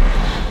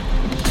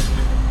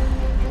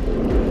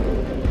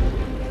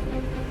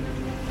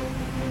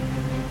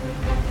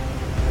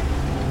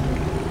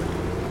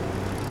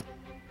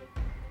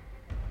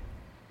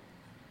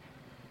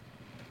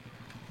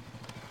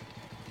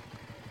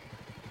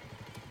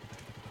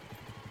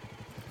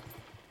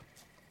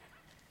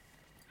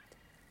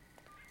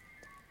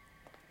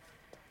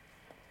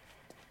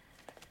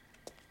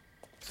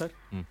 సార్,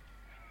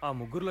 ఆ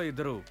ముగ్గురులో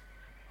ఇద్దరు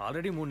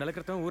ఆల్రెడీ 3 నెలల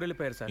క్రితం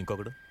ఊరెళ్ళిపోయారు సార్.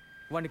 ఇంకొకడు?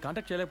 వాడిని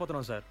కాంటాక్ట్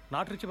చేయలేకపోతున్నాం సార్.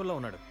 నాట్ రీచబుల్లో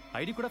ఉన్నాడు.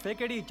 ఐడి కూడా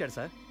ఫేక్ ఐడి ఇచ్చాడు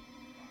సార్.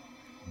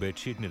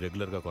 బెడ్షీట్ని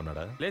రెగ్యులర్గా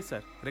కొన్నాడా? లేదు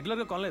సార్,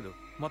 రెగ్యులర్గా కొనలేదు.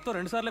 మొత్తం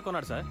 2 సార్లే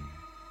కొన్నాడు సార్.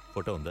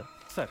 ఫోటో ఉందా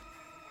సార్?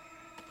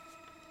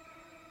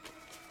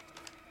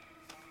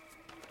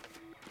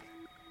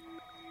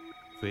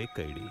 ఫేక్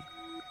ఐడి,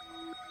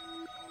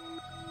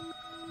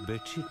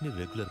 బెడ్షీట్ని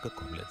రెగ్యులర్గా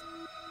కొనలేదు.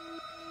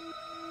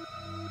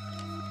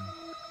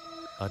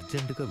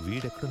 అర్జెంటుగా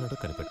వీడెక్కడున్నాడో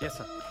కనిపెట్టా.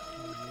 సార్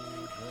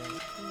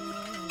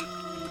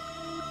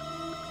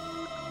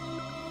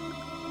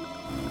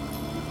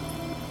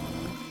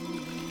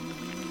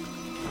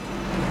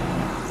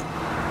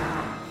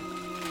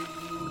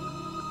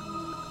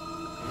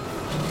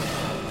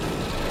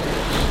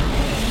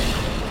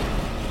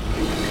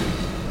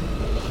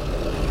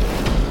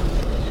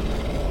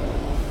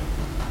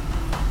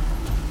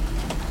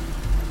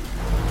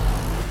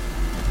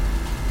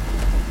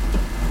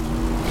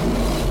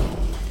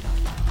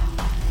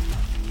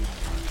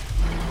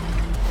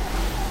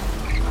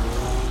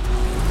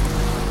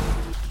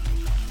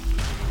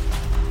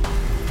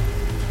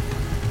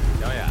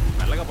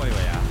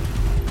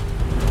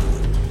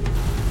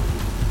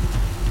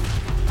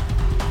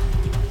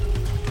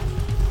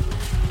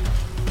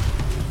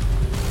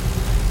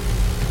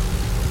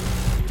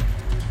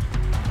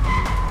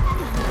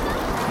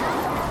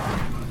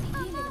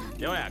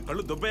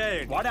కళ్ళు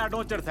దుబ్బయ్యాయి. వాడే ఆడడం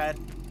వచ్చాడు సార్.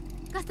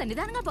 కాస్త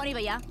నిదానంగా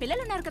పోనివయ్యా,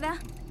 పిల్లలున్నారు కదా.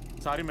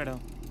 Sorry madam.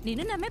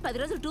 నిన్ను నమ్మే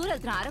 10 రోజులు టూర్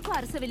వెళ్తున్నా అరకు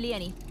అరసవెల్లి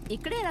అని.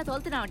 ఇక్కడే ఎలా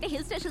తోలుతున్నావు అంటే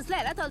హిల్ స్టేషన్స్ లో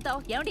ఎలా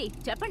తోలుతావు? ఏమండి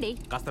చెప్పండి.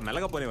 కాస్త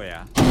మెల్లగా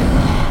పోనివయ్యా.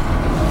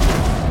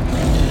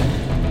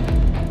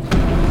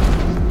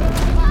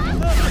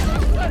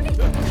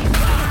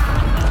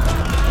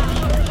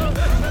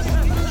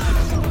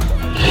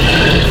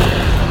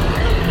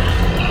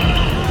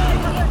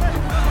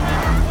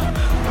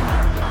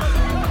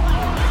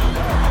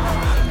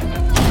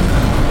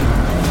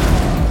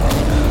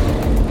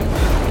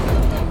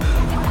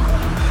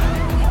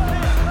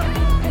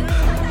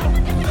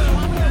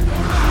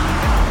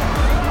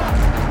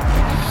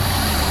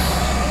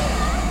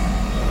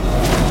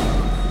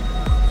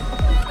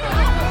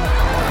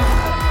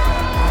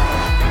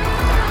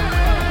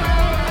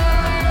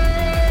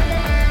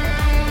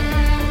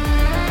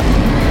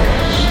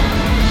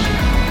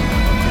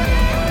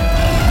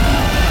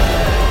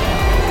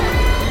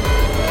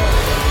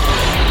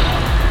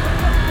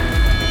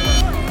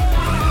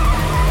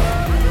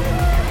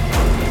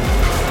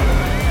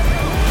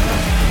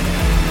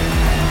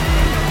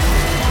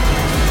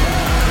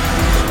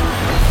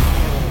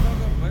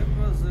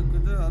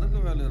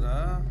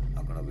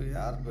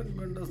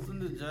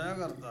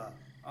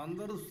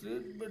 అందరూ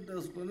సీట్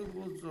పెట్టేసుకొని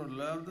కూర్చోండి,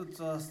 లేకపోతే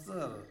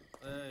చేస్తారు.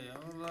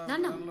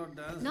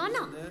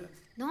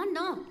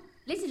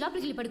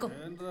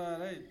 ఏంట్రా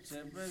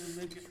చెప్పేది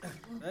మీకు?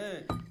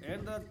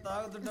 ఏంట్రా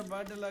తాగుతుంటే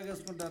బాటిల్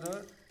లాగేసుకుంటారు?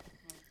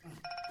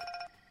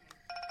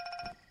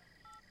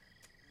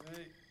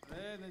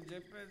 నేను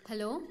చెప్పేది.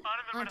 హలో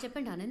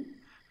చెప్పండి ఆనంద్.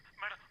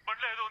 మేడం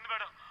బండిలో ఏదో ఉంది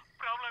మేడం,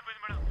 ప్రాబ్లం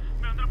అయిపోయింది మేడం.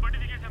 మేమందరం బండి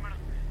దిగేసాం మేడం.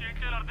 ఏం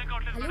చేయాలో అర్థం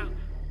కావట్లేదు హలో మేడం.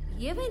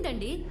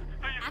 ఏమైందండి?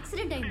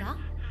 యాక్సిడెంట్ అయిందా?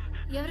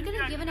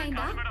 ఎవరికైనా ఏమైనా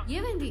అయిందా?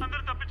 ఏమైంది?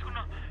 అందరూ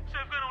తప్పించుకున్నాం,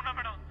 సేఫ్ గానే ఉన్నాం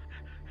మేడం.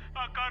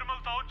 ఆ కారు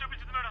మాకు తావు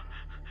చూపించింది మేడం.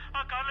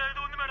 ఆ కార్లో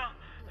ఏదో ఉంది మేడం.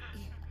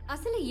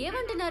 అసలు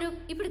ఏమంటున్నారు?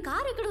 ఇప్పుడు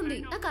కార్ ఎక్కడ ఉంది?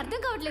 నాకు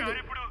అర్థం కావట్లేదు.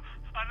 ఇప్పుడు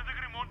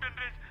అన్నదగిరి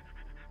మౌంటైన్ రేంజ్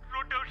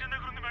రోడ్ డైవర్షన్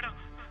దగ్గర ఉంది మేడం.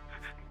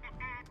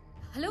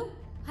 హలో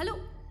హలో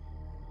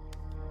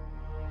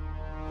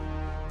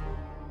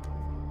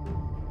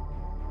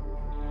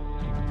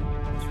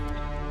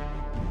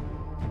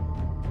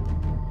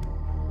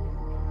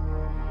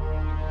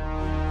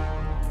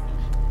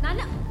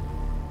నాన్న.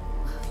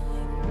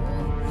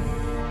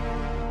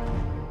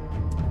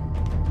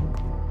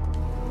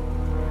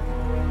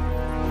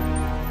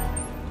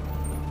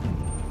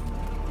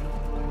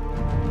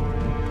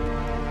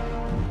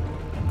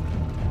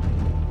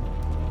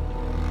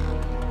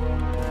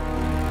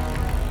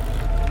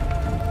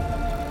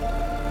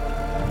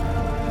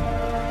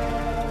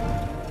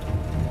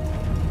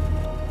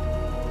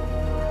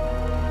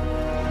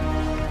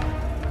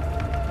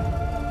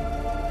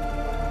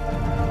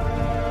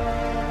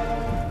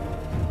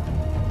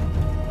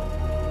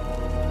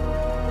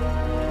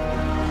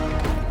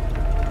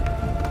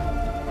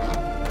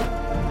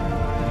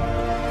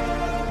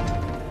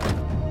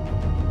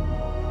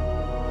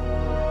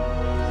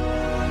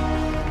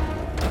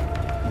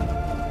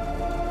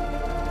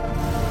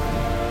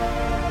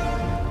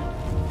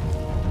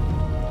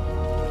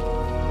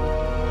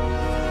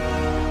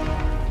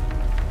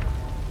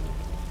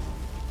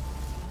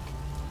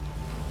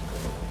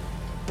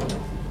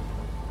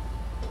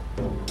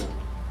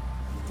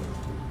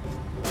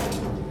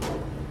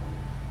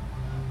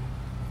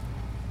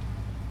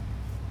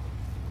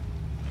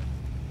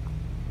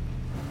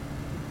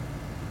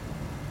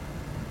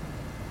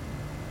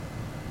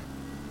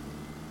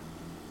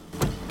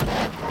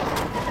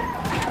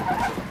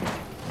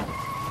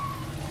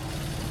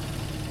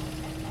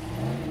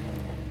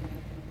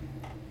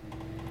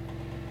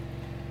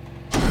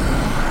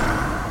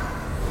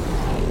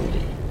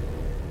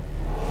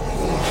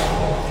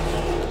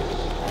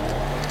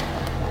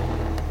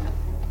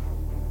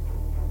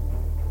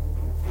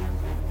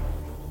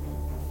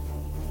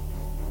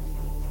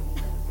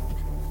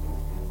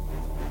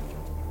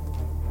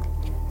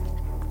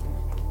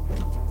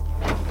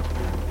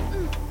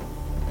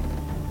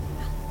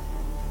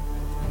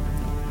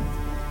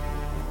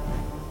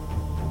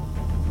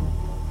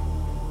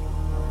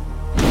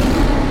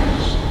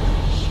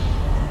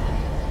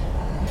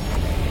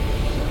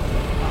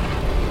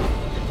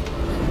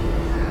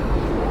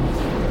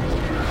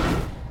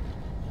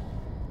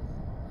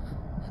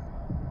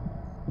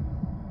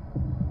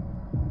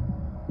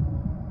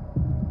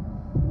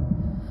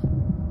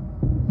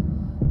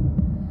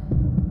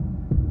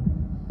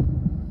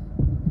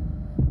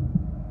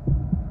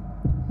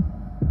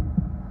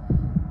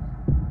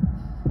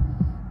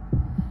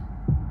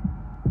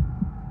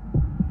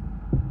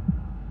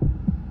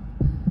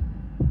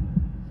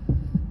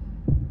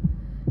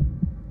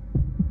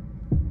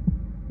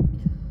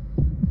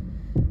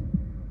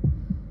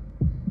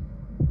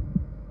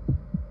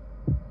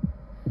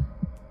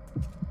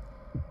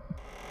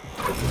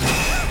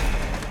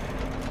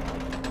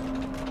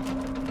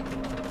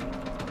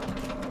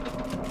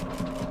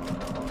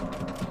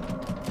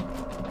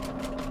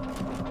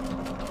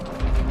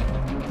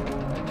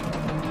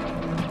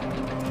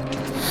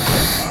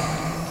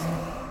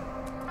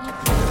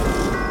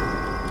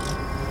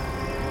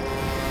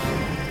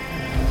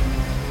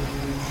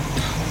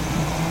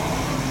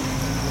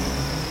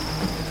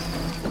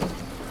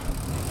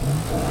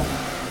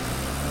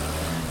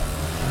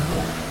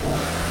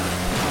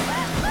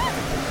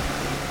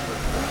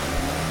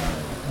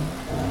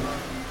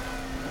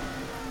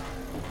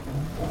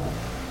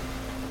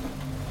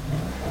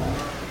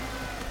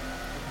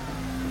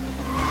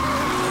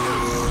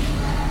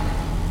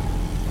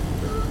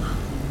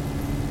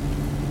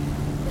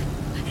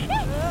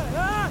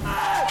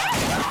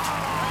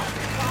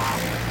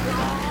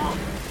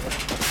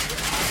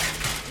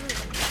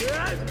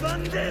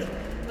 बंदे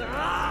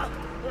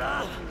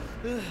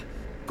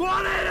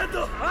कौन है ये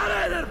तो अरे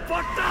इधर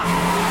पट्टा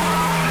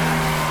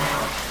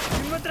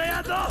हिम्मत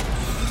रहा तो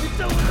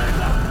इतना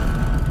उतरेगा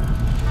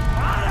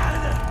आ रहा है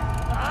इधर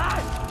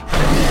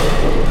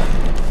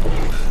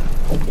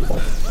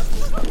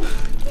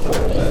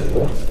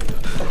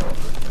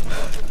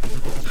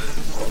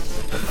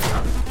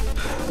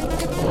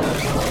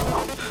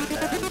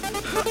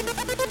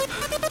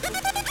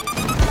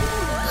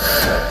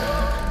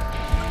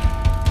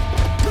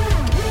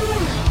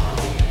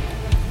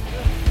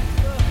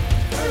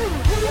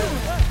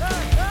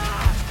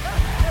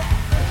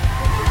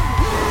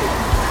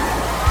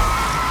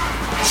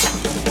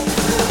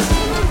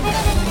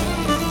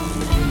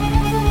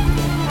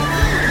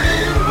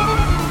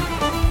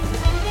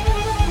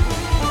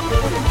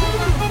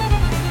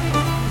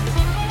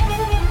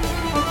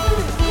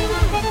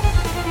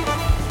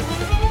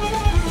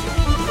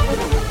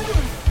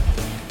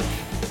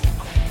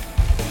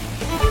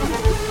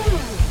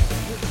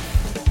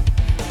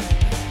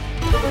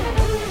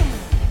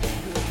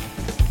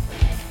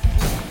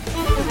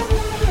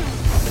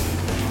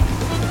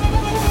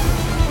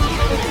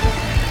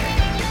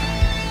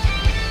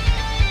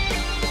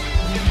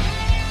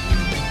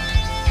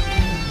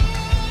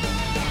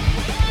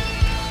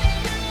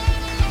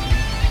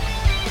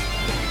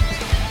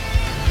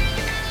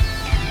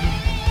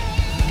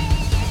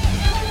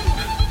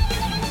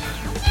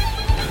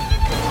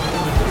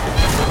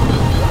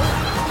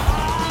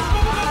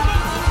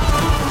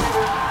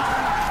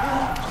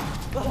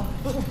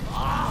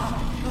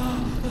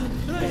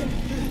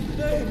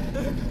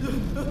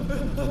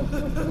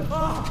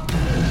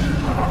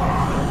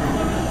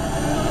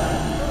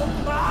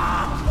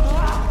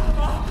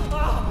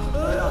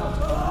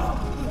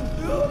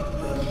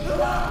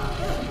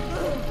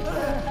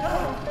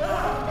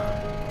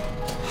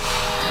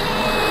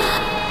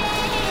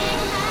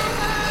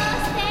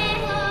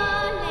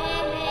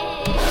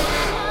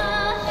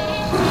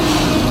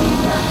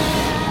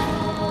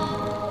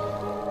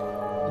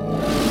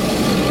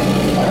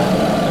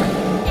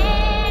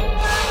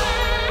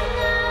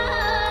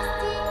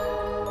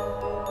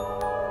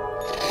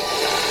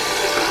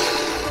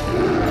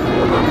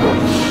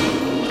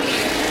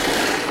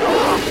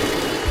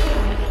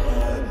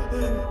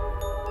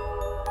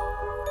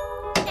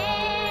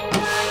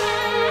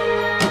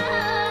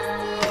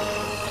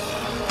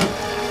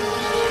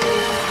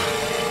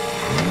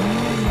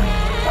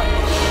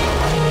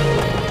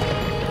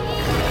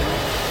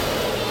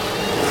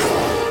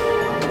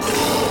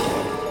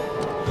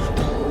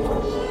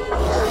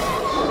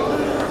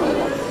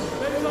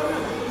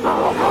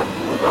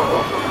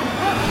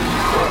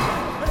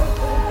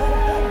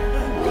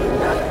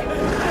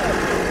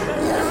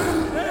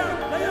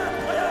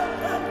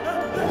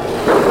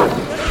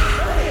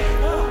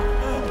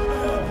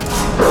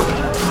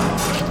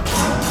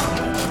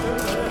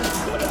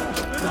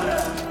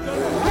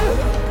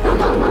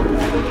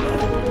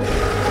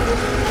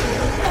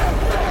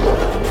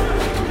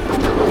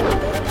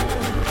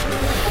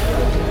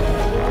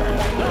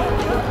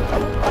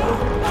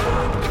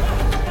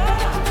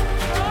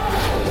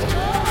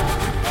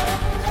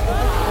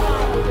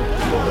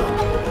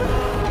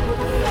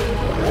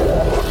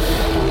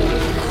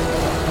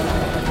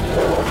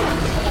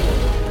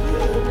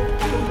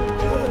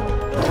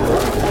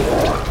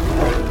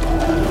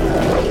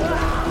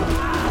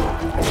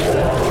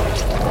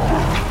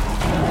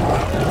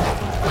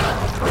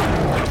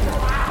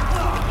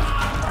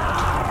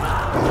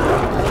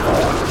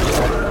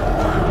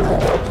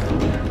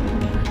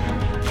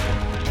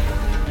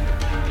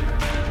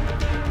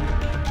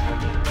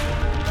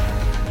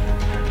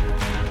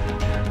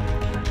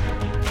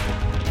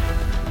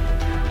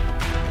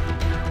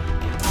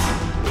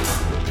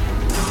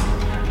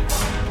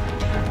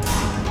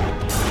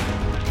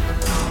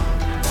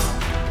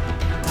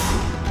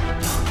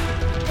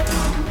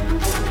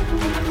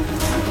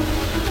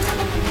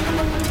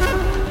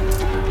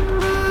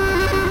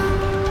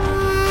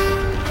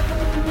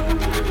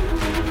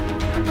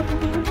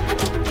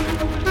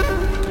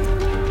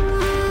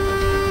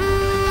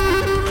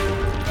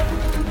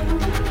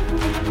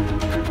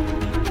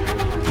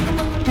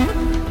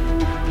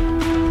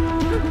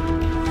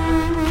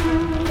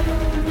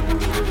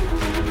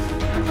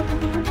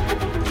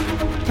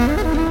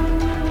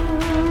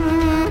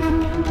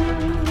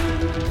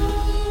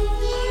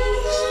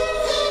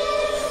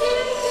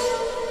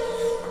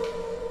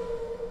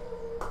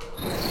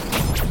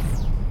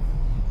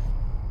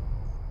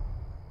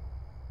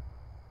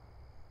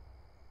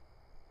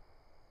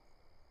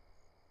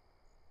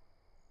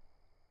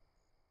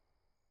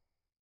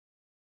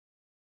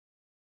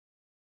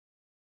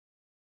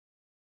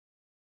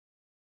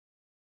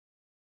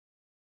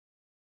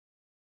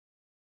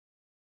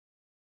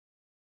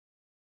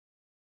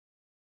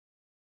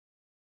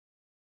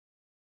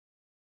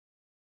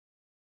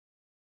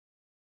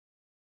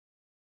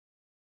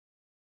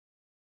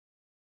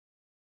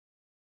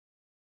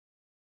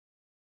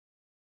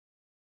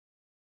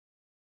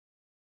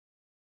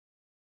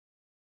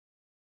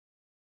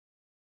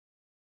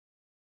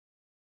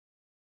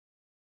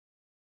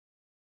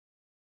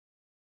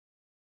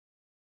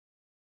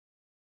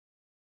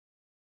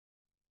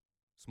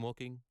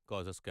smoking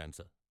causes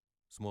cancer.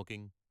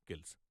 Smoking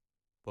kills.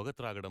 పొగ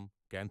త్రాగడం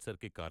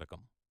క్యాన్సర్కి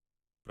కారకం,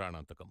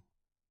 ప్రాణాంతకం.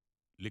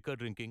 Liquor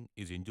drinking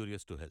is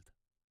injurious to health.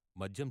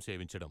 మద్యం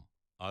సేవించడం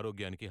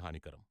ఆరోగ్యానికి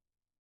హానికరం.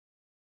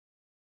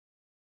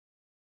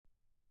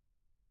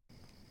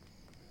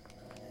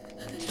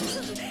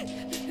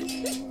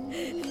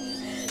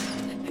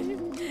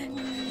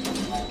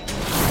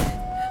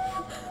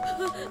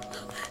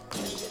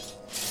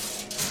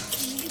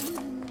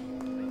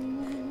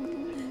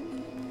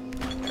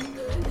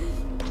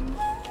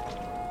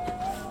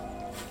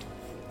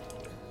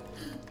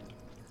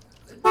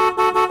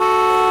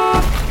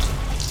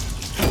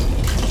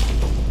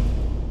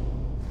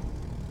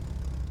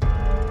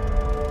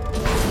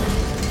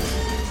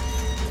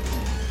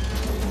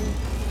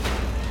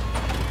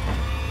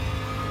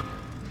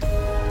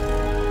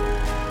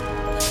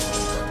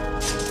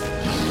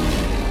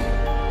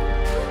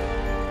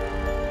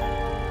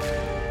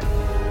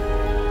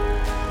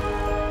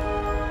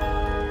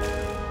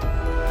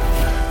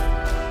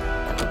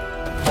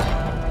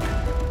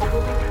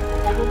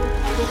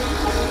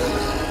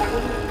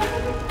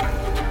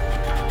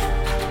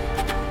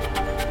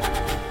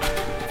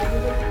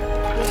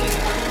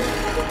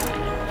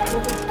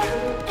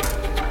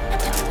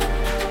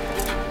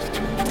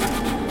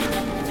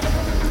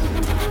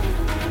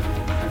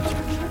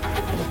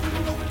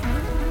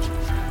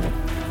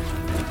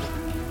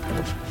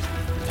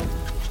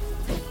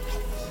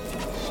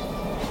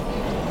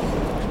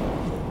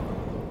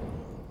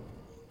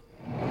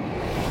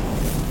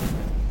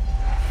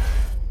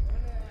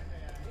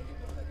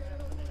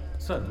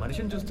 సార్,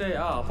 మనిషిని చూస్తే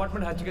ఆ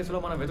అపార్ట్మెంట్ హత్య కేసులో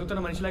మనం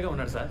వెతుకుతున్న మనిషిలాగే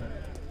ఉన్నాడు సార్.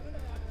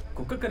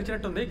 కుక్క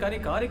కరిచినట్టుంది, కానీ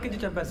కారు ఎక్కించి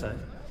చంపారు సార్.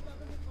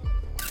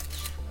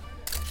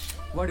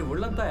 వాడి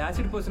ఒళ్ళంతా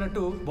యాసిడ్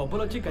పోసినట్టు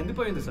బొబ్బలొచ్చి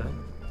కందిపోయింది సార్,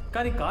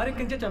 కానీ కారు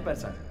ఎక్కించే చంపారు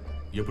సార్.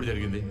 ఎప్పుడు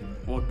జరిగింది?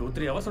 ఓ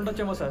 2-3 అవర్స్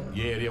ఉండొచ్చేమో సార్.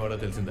 ఏ ఏరియా వాడో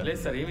తెలిసిందా?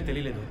 లేదు సార్, ఏమీ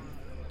తెలియలేదు.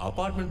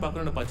 అపార్ట్మెంట్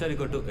పక్కన ఉన్న పచారీ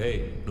కొట్టు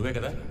నువ్వే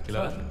కదా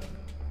ఇలా?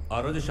 ఆ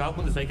రోజు షాప్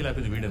ముందు సైకిల్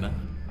ఆపింది వీడేనా?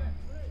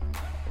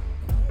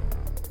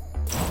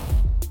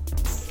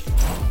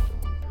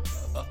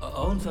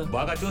 అవును సార్.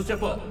 బాగా చూసి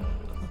చెప్పు.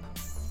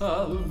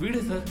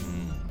 వీడే సార్.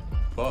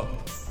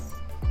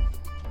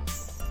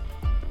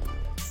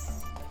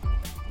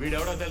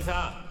 వీడెవడో తెలుసా?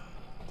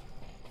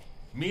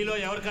 మీలో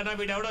ఎవరికన్నా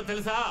వీడెవడో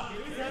తెలుసా?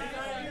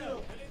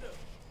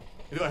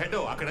 ఇదిగో హెడ్,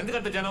 అక్కడ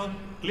ఎందుకంత జనం?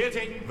 క్లియర్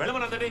చేయి,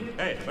 వెళ్ళమనందండి.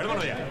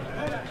 వెళ్ళమనయ్యా.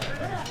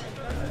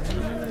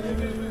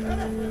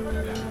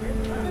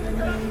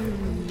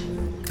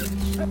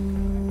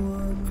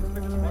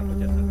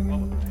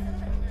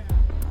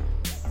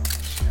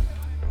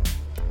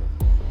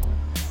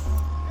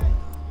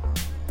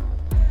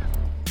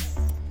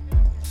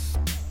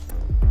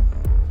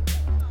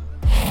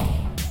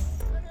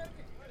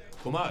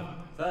 కుమార్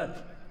సార్,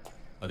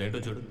 అదేంటో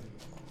చూడు.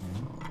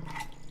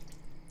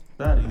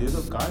 సార్,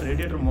 ఇదేదో కార్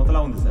రేడియేటర్ మూతలా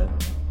ఉంది సార్.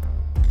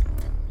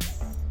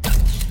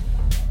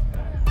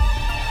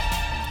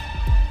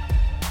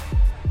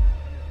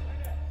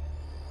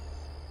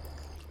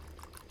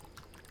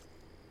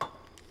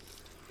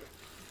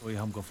 कोई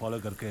हमको फॉलो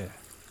करके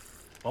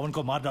पवन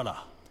को मार डाला.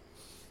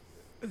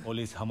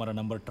 पुलिस हमारा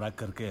नंबर ट्रैक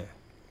करके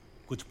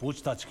कुछ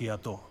पूछताछ किया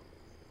तो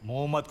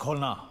मुंह मत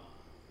खोलना.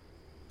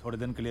 थोड़े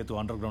दिन के लिए तू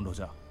अंडरग्राउंड हो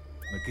जा.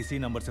 मैं किसी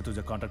नंबर से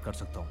तुझे कांटेक्ट कर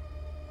सकता हूँ.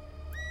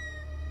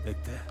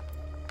 देखते हैं.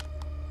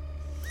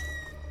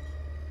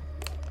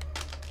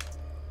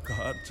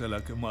 कार चला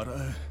के मारा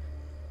है,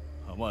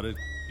 हमारे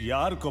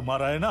यार को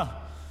मारा है ना,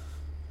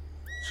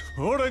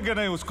 छोड़ेंगे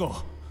नहीं उसको.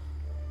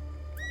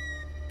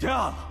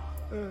 क्या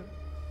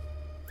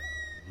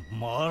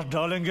मार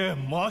डालेंगे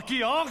मां की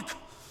आंख.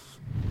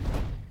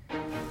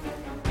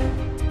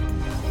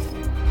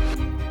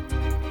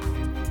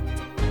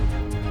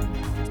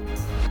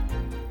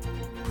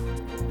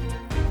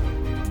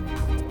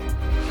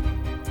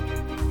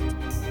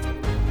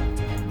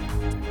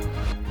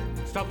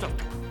 స్టాప్.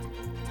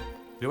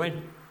 రివైండ్.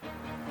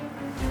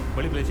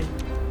 మళ్ళీ ప్లే చేయి.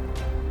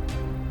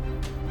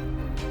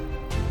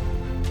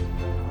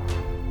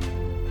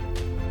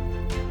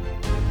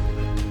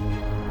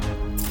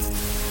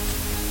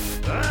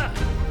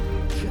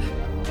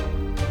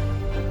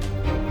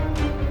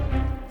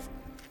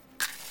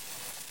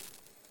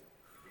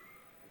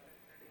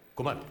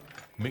 కుమార్,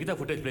 మిగతా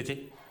ఫుటేజ్ ప్లే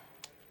చేయి.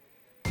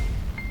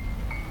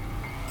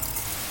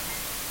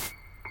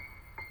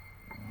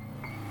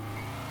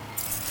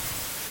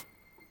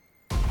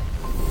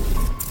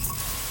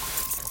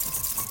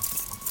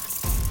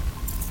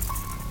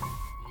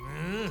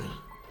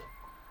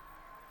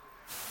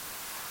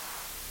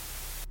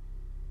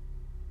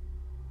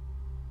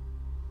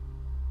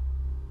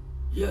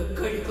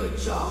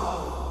 ఎక్కడికొచ్చావు?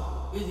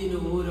 ఇది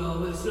నువ్వు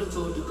రావాల్సిన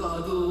చోటు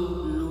కాదు.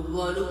 నువ్వు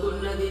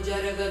అనుకున్నది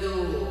జరగదు.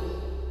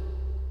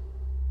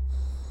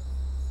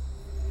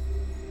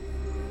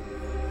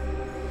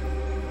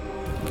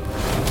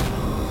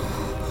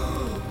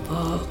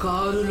 ఆ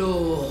కారులో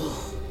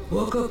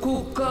ఒక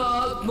కుక్క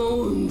ఆత్మ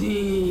ఉంది.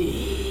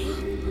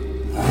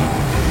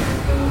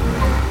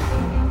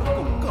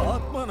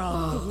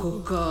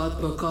 కుక్క ఆత్మ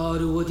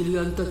కారు వదిలి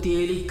అంత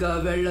తేలిగ్గా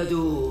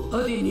వెళ్ళదు.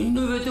 అది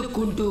నిన్ను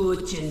వెతుక్కుంటూ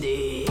వచ్చింది.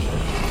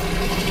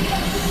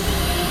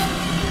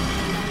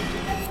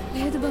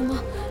 లేదు బామ్మ,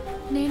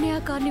 నేనే ఆ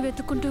కార్ని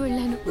వెతుక్కుంటూ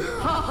వెళ్ళాను.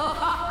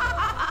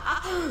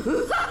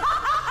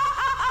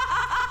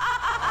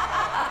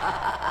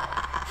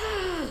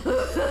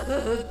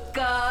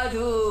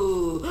 కాదు,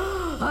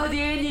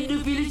 అదే నిన్ను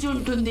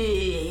పిలిచుంటుంది.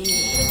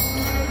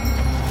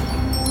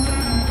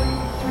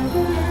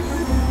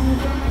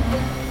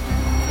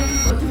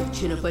 అది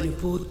వచ్చిన పని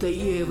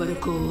పూర్తయ్యే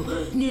వరకు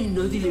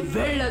నిన్నొదిలి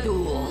వెళ్ళదు.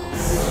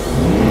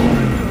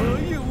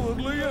 ఈ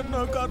ఊర్లో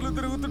ఎన్నో కార్లు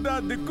తిరుగుతుంటే ఆ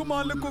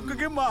దిక్కుమాల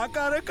కుక్కకి మా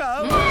కారే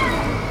కావాలి.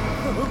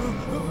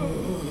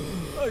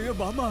 అయ్యో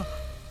బామ్మ,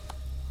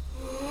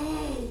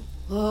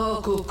 ఆ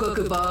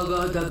కుక్కకి బాగా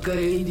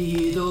దగ్గరైంది.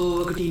 ఏదో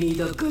ఒకటి నీ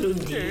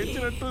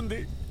దగ్గరుంది.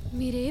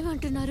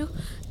 మీరేమంటున్నారు?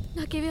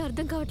 నాకేమీ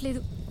అర్థం కావట్లేదు.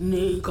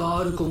 నీ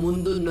కారుకు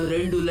ముందున్న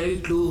 2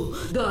 లైట్లు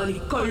దాని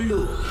కళ్ళు,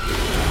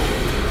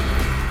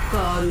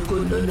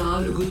 కారుకున్న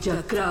 4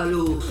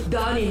 చక్రాలు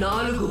దాని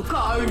 4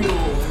 కాళ్ళు,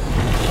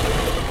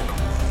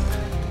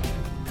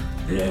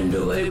 2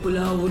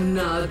 వైపులా ఉన్న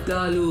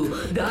అద్దాలు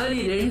దాని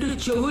 2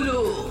 చెవులు,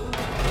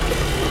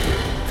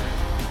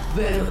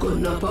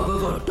 వెనుకున్న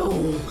పగగొట్టం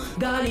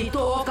దాని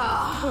తోక.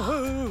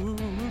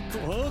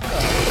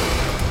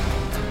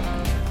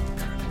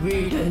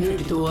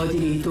 వీటన్నిటితో అది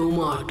నీతో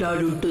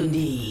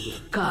మాట్లాడుంటుంది,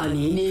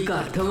 కానీ నీకు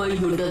అర్థమై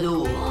ఉండదు.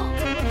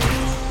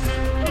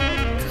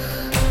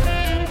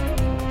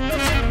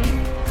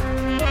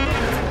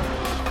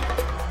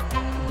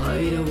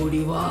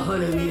 భైరవుడి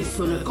వాహనమే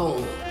శునకం.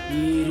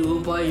 ఈ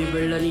రూపాయి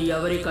బిళ్ళని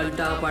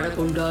ఎవరికంటా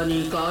పడకుండా నీ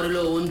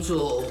కారులో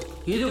ఉంచు.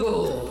 ఇదిగో.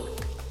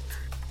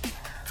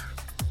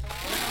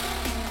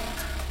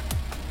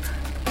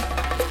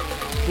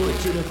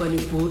 వచ్చిన పని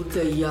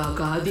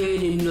పూర్తయ్యాక అదే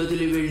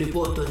నిన్నొదిలి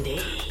వెళ్ళిపోతుంది.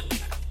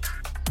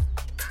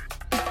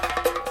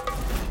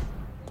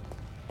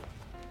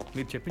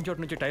 మీరు చెప్పిన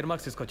చోటు నుంచి టైర్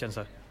మార్క్స్ తీసుకొచ్చాను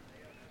సార్.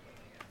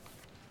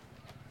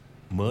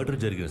 మర్డర్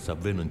జరిగిన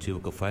సబ్వే నుంచి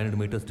ఒక 500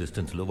 మీటర్స్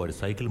డిస్టెన్స్లో వాడి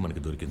సైకిల్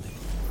మనకి దొరికింది.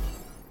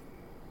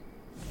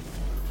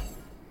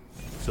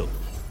 సో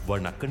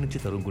వాడిని అక్కడి నుంచి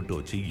తరుముకుంటూ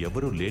వచ్చి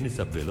ఎవరూ లేని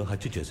సబ్వేలో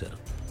హత్య చేశారు.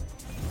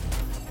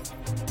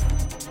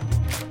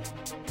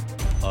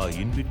 ఆ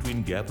ఇన్ బిట్వీన్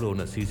గ్యాప్లో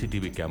ఉన్న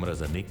సీసీటీవీ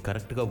కెమెరాస్ అన్నీ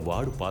కరెక్ట్గా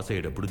వాడు పాస్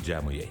అయ్యేటప్పుడు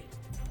జామ్ అయ్యాయి.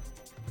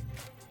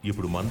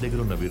 ఇప్పుడు మన దగ్గర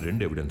ఉన్నవి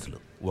 2 ఎవిడెన్స్లు.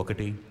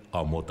 ఒకటి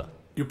ఆ మూత.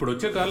 ఇప్పుడు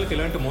వచ్చే కార్లకి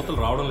ఎలాంటి మూతలు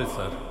రావడం లేదు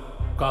సార్.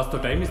 కాస్త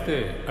టైం ఇస్తే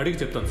అడిగి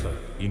చెప్తాను సార్.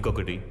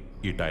 ఇంకొకటి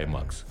ఈ టైర్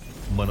మార్క్స్.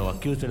 మనం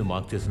అక్యూజ్ని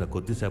మార్క్ చేసిన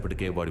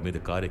కొద్దిసేపటికే వాడి మీద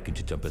కారు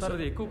ఎక్కించి సార్, చంపేశారు.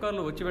 అది ఎక్కువ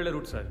కార్లు వచ్చి వెళ్ళే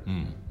రూట్ సార్.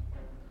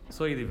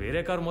 సో ఇది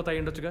వేరే కారు మూత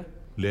అయి ఉండొచ్చుగా?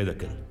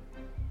 లేదక్కల్,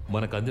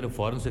 మనకు అందిన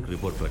ఫారెన్సిక్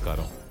రిపోర్ట్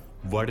ప్రకారం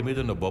వాడి మీద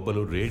ఉన్న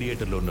బొబ్బలు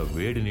రేడియేటర్లో ఉన్న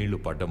వేడి నీళ్లు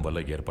పడడం వల్ల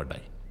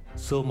ఏర్పడ్డాయి.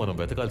 సో మనం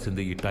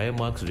వెతకాల్సింది ఈ టైర్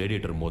మార్క్స్,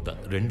 రేడియేటర్ మూత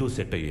రెండూ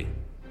సెట్ అయ్యే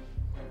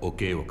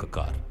ఒకే ఒక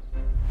కార్.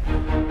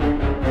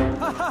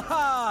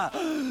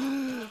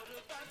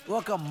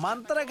 ఒక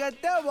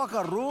మంత్రగత్తె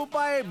 1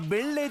 రూపాయి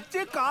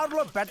బిళ్ళిచ్చి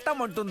కారులో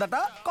పెట్టమంటుందట,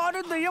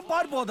 కానీ దెయ్యం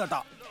పారిపోదట.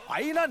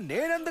 అయినా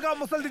నేనెందుకు ఆ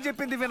ముసల్ది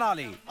చెప్పింది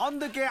వినాలి?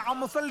 అందుకే ఆ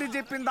ముసల్ది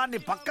చెప్పిన దాన్ని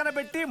పక్కన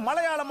పెట్టి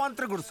మలయాళ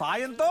మాంత్రికుడు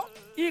సాయంతో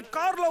ఈ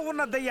కారులో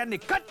ఉన్న దెయ్యాన్ని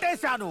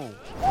కట్టేశాను.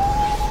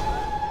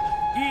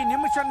 ఈ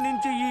నిమిషం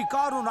నుంచి ఈ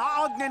కారు నా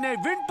ఆజ్ఞనే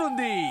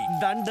వింటుంది.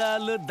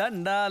 దండాలు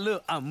దండాలు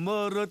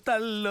అమ్మోరు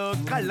తల్లో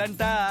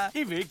కళ్ళంట,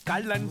 ఇవి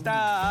కళ్ళంట.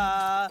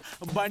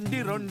 బండి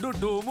 2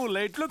 డూము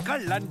లైట్లు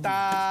కళ్ళంట.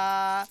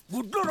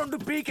 గుడ్లు 2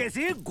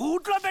 పీకేసి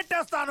గూట్లో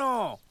పెట్టేస్తాను.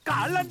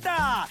 కాళ్ళంట,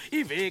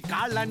 ఇవే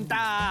కాళ్ళంట.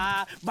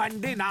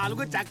 బండి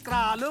 4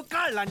 చక్రాలు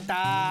కాళ్ళంట.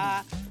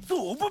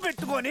 సూపు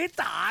పెట్టుకొని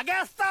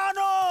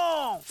తాగేస్తాను.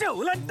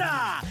 చెవులంట,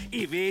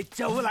 ఇవే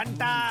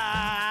చెవులంట.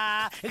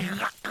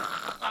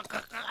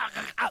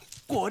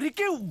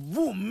 కొరికి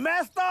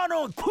ఉమ్మేస్తాను.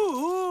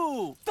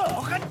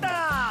 తోకంట,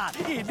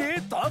 ఇది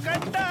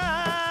తోకంట.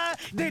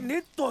 దీన్ని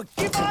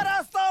తొక్కి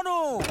పారేస్తాను.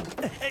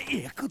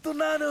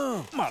 ఎక్కుతున్నాను.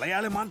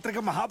 మలయాళ మాంత్రిక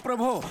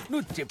మహాప్రభు,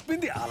 నువ్వు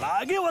చెప్పింది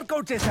అలాగే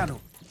వర్కౌట్ చేశాను.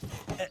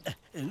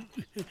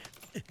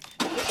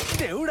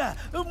 దేవుడా,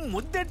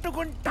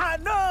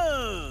 ముద్దెట్టుకుంటాను.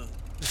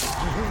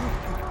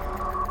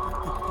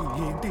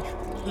 ఏంటి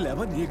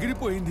లెమన్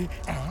ఎగిరిపోయింది?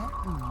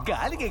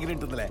 గాలికి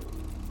ఎగిరింటుందిలే.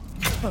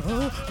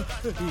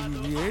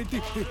 ఏంటి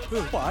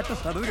పాట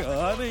సడన్గా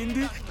ఆన్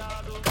అయింది?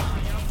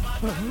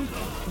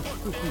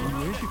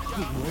 ఏంటి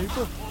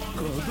వైపు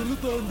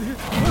కదులుతోంది?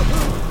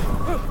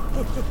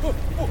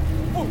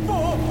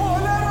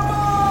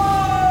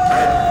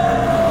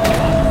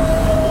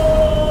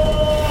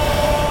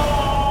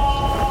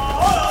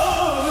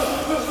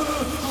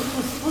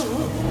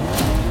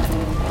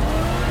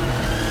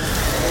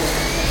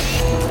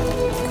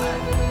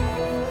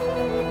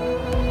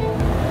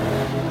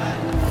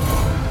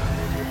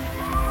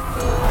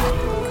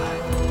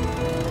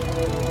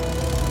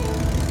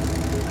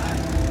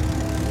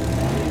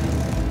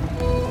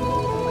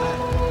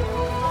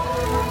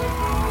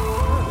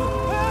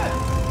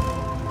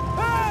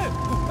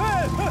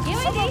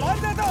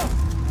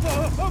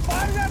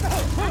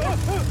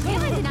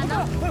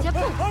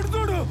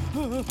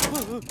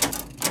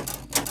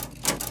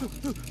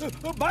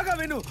 బాగా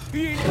విను,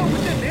 ఈ ఇంట్లో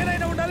ఉంటే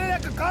నేనైనా ఉండాలి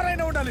లేక కార్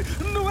అయినా ఉండాలి,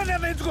 నువ్వే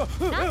నిర్ణయించుకో.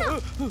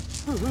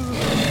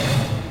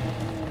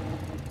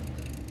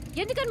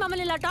 ఎందుకని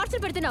మమ్మల్ని ఇలా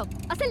టార్చర్ పెడుతున్నావు?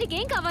 అసలు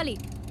నీకేం కావాలి?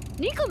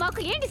 నీకు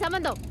మాకు ఏంటి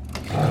సంబంధం?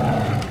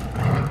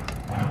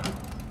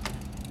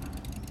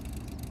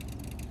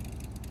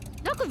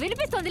 నాకు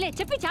వినిపిస్తోందిలే,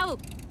 చెప్పి చావు.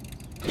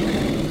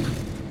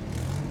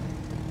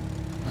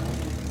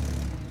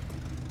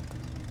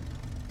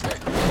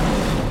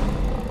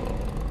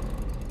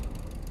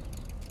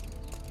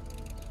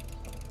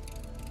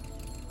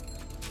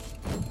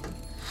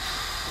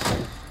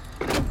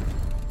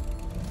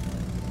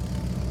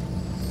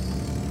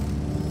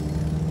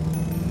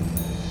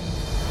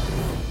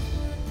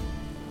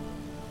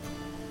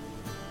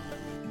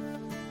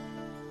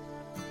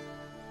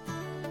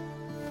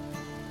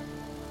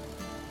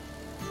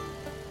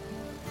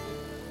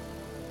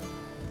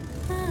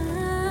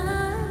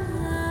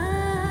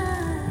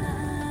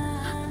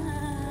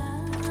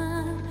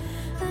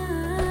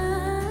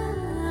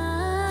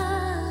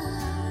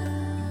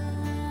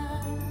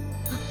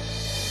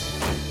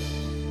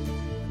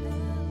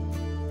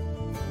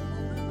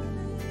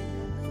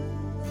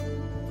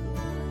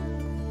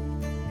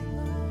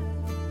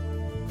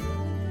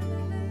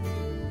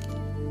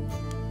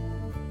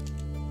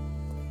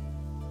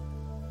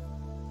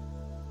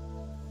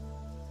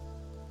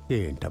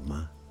 ఏంటమ్మా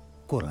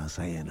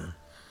కులాసాయేనా?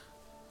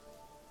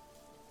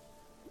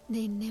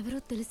 నేనెవరో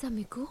తెలుసా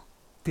మీకు?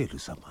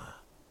 తెలుసమ్మా,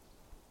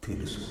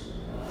 తెలుసు.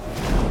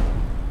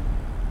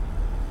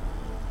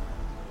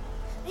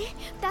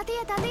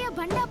 తాతయ్య తాతయ్య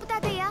బండాపు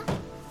తాతయ్య.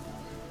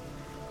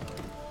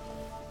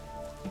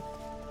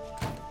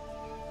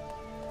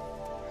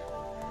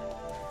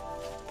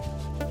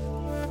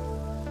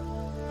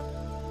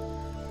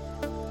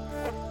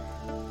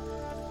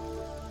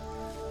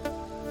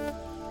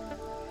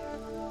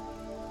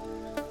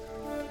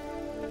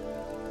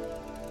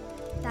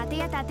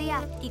 తాతయ్య తాతయ్య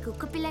ఈ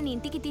కుక్క పిల్లని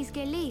ఇంటికి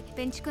తీసుకెళ్ళి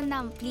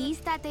పెంచుకుందాం ప్లీజ్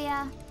తాతయ్య.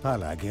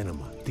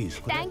 అలాగేనమ్మా,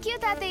 తీసుకో. థ్యాంక్ యూ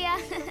తాతయ్య.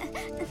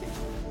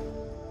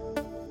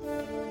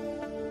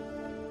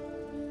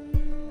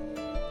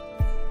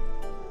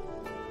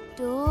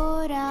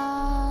 డోరా,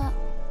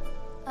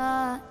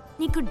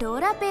 నీకు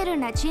డోరా పేరు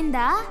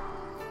నచ్చిందా?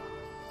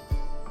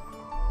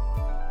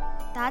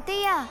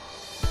 తాతయ్య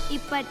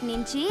ఇప్పటి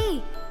నుంచి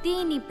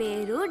దీని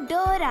పేరు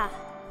డోరా,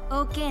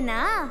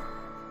 ఓకేనా?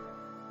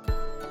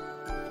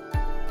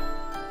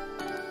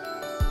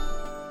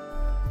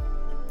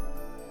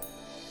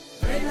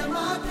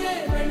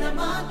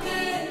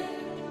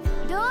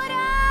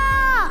 డోరా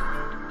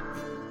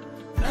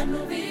నన్ను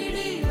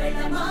వీడి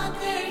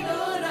వెళ్ళమాకే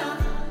డోరా.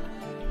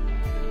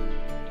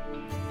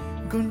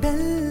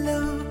 గుండెల్లో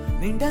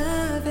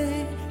నిండావే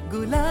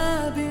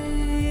గులాబీ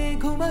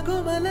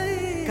గుమగుమలై,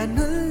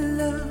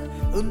 కన్నుల్లో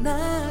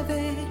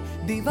ఉన్నావే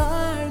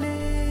దివాళే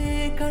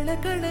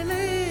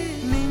కళకళలై.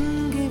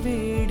 నింగి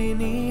వేడి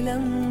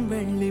నీలం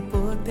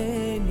వెళ్ళిపోతే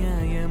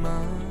న్యాయమా?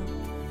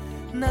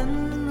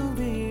 నన్ను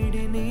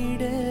వీడి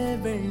నీడే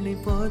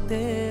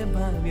వెళ్ళిపోతే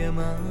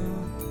భావ్యమా?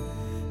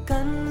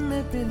 కన్న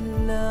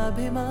పిల్ల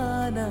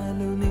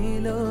అభిమానాలు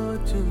నీలో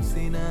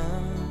చూసినా,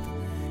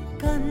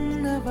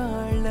 కన్న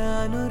వాళ్ళ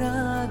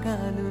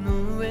అనురాగాలు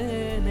నువ్వే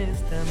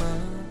నేస్తమా?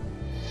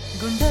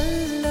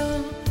 గుండెల్లో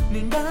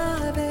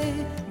నిండావే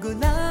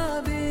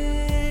గులాబీ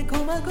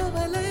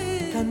గుమగుమలై,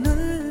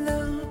 కన్నుల్లో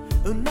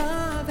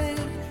ఉన్నావే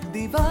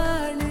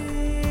దివాళీ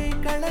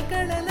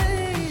కళకళలై.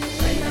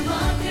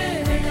 వెళ్ళమాకే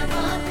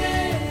వెళ్ళమాకే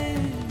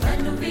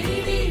నన్ను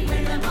వీడి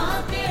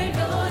వెళ్ళమాకే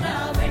డోరా,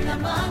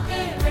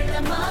 వెళ్ళమాకే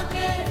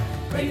వెళ్ళమాకే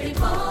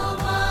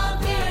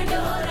వెళ్ళిపోమాకే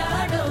డోరా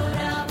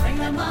డోరా.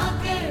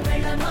 వెళ్ళమాకే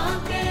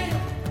వెళ్ళమాకే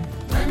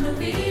నన్ను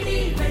వీడి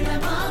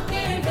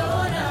వెళ్ళమాకే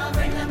డోరా,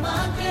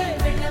 వెళ్ళమాకే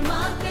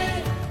వెళ్ళమాకే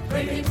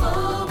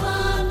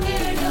వెళ్ళిపోమాకే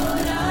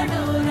డోరా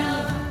డోరా.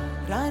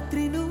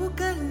 రాత్రి నువ్వు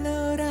కల్లో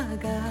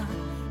రాగా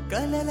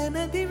కలల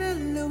నది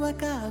వెల్లువ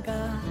కాగా,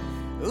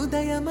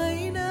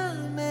 ఉదయమైన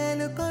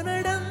మేలు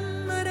కొనడం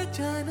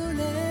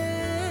మరచానులే.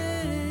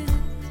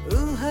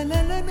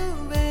 ఊహలలో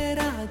నువ్వే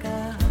రాగా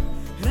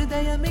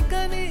హృదయమిక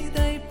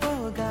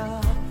నీదైపోగా,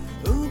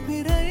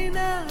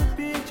 ఊపిరైనా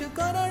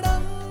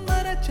పీల్చుకొనడం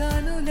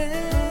మరచానులే.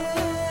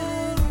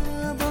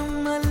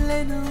 బొమ్మల్లే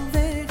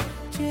నువ్వే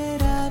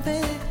చేరావే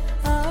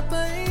ఆ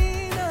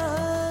పైన,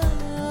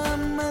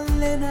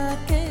 మల్లె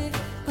నాకే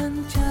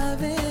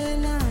పంచావే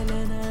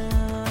లాలనా.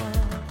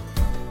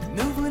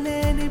 నువ్వు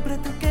లేని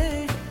బ్రతుకే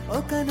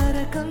ఒక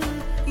నరకం,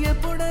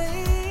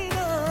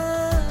 ఎప్పుడైనా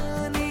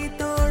నీ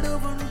తోడు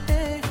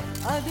ఉంటే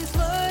అది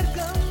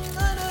స్వర్గం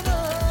అననా.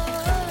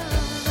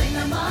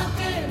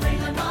 వెళ్ళమాకే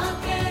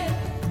వెళ్ళమాకే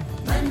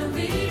నన్ను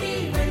వీడి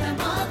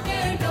వెళ్ళమాకే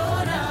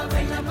డోరా,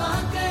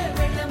 వెళ్ళమాకే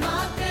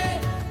వెళ్ళమాకే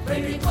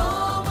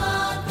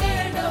వెళ్ళిపోమాకే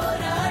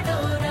డోరా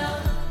డోరా.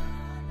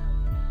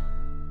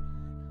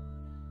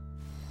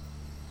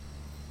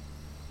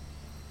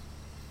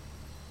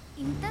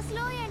 ఇంత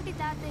స్లో ఏంటి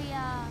తాతయ్య?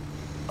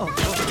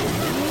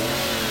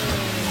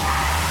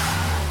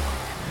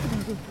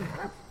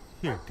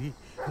 ఏంటి?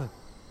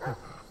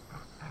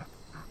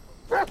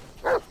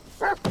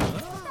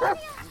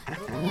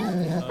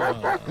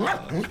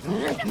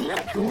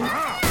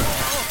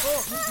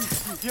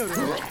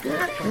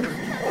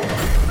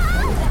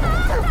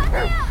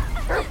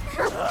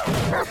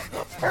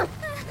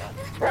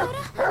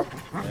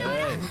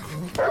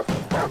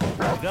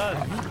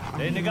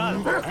 निकाल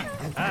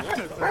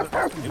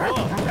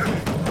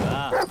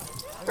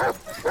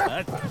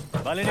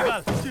बाले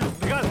निकाल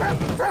निकाल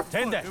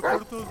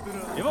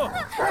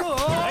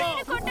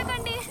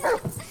కొట్టకండి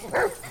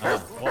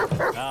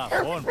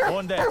फोन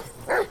फोन दे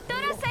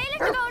డోరా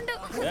సైలెంట్ గా ఉండు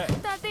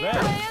తాతయ్య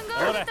భయంగా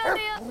ఉంది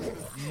తాతయ్య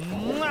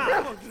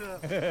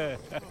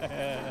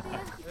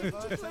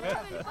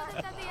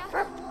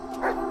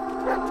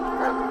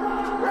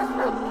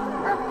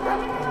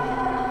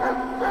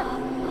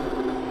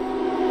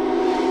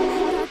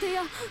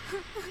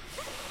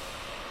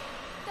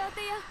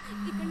తాతయ్య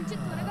ఇక్కడి నుంచి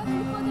త్వరగా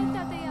వెళ్ళిపోదాం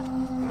తాతయ్య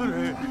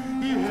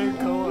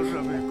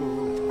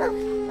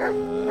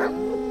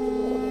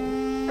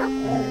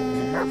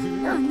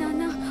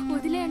అన్నా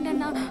వదిలేయండి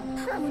అన్నా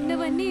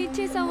ఉన్నవన్నీ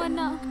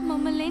ఇచ్చేసావన్నా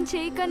మమ్మల్ని ఏం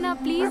చేయకన్నా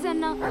ప్లీజ్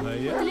అన్నా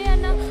వదిలే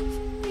అన్నా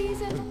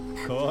ప్లీజ్ అన్నా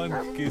कौन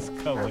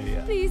किसका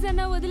भैया ప్లీజ్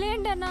అన్నా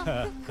వదిలేయండి అన్నా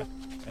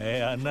ए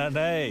अन्ना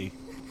नहीं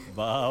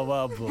बाबा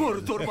बोल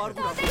तोड़ मार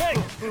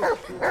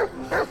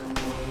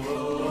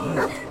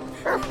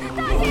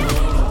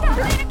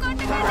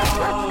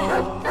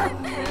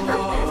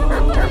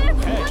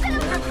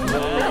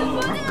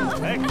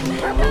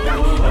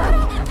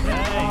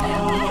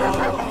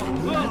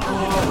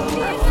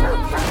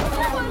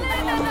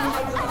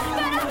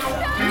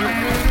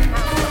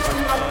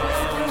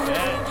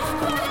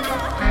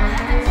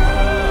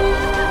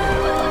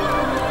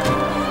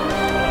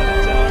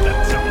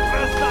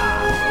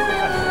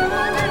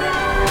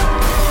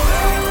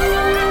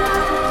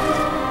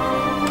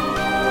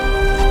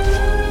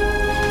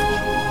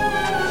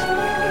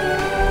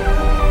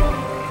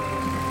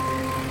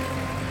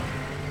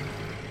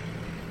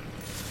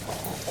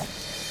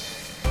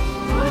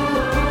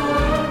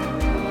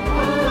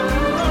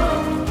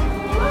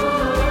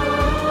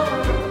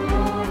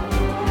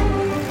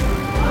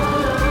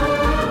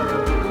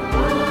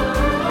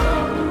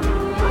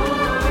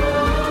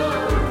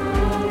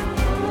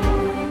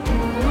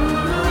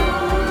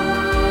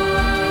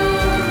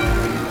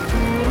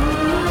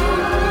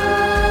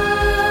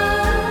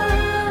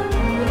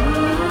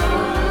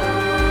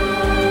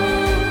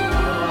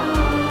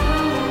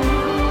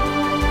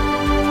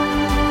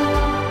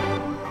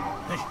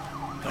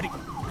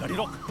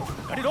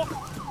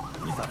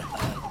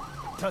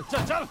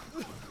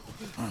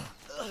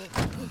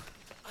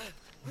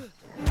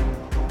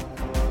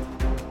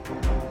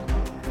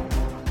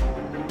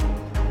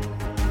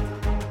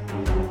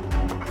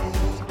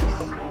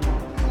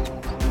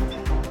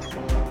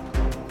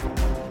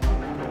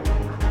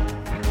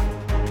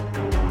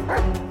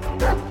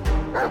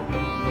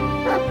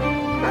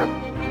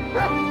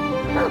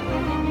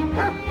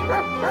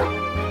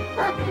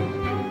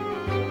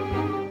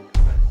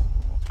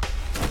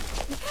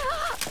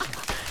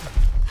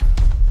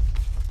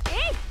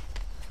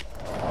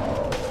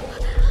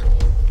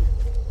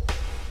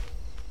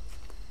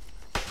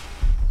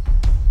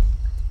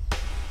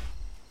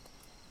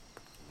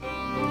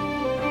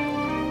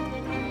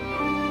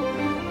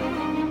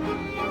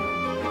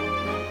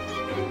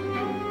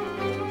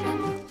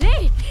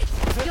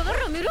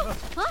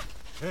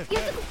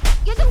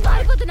ఎందుకు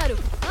పారిపోతున్నారు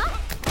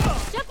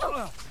చెప్పు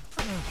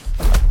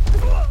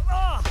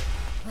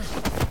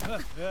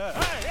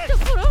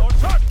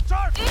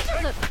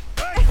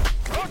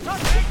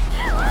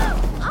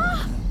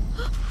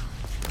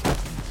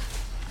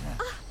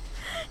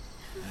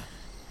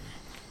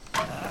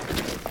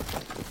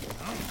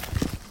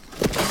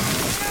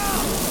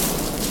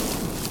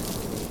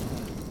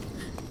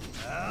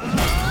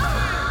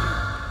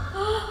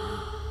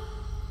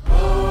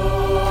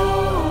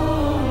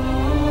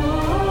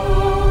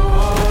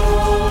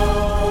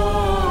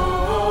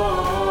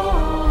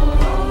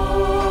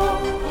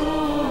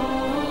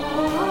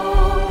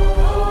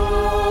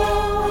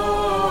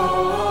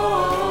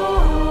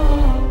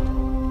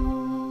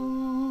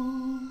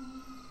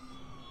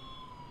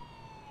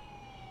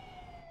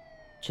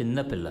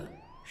చిన్నపిల్ల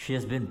she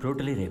has been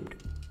brutally raped.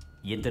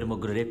 ఇద్దరు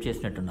ముగ్గురు రేప్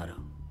చేసినట్టున్నారు.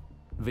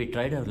 We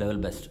tried our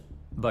level best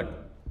but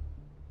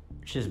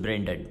she is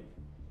brain dead.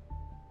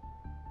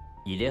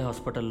 ఇదే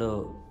హాస్పిటల్లో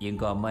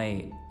ఇంకో అమ్మాయి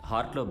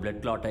హార్ట్లో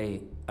బ్లడ్ క్లాట్ అయి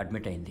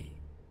అడ్మిట్ అయింది.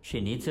 She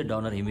needs a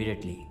donor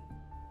immediately.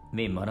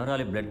 Me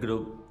మనోరాలి blood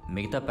group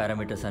మిగతా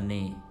పారామీటర్స్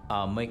అన్నీ ఆ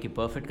అమ్మాయికి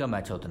పర్ఫెక్ట్గా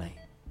మ్యాచ్ అవుతున్నాయి.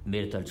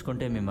 మీరు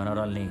తలుచుకుంటే మీ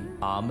మనోరాల్ని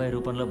ఆ అమ్మాయి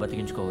రూపంలో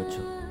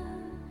బతికించుకోవచ్చు.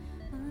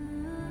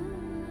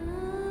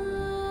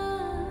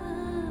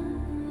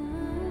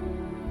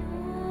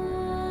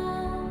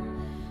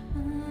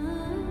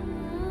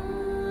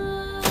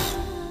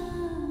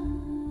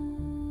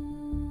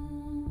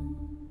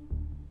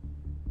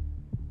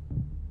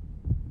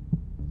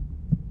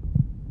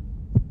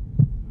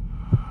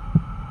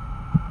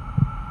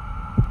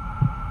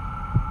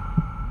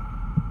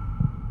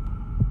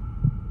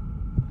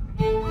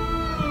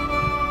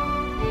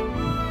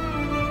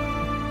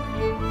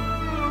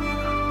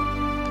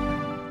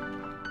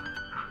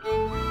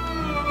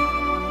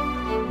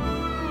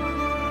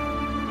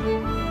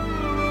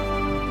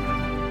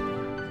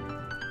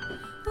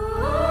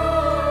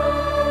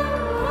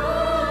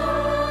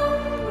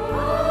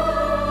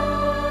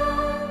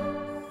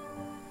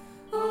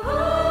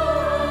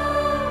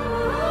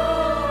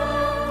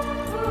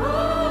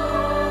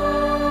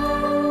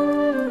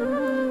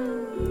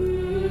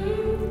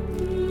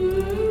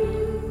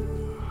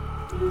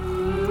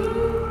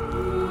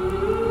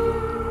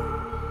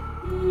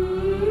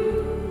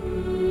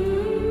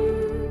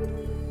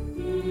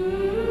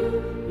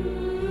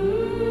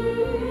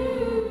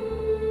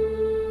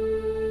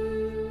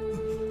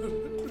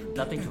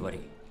 Nothing to worry.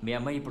 మీ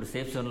అమ్మాయి ఇప్పుడు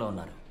సేఫ్ జోన్లో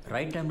ఉన్నారు.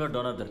 రైట్ టైంలో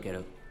డోనర్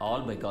దొరికారు.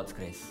 All by God's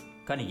grace.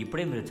 కానీ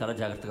ఇప్పుడే మీరు చాలా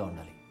జాగ్రత్తగా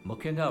ఉండాలి.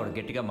 ముఖ్యంగా ఆవిడ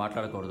గట్టిగా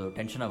మాట్లాడకూడదు,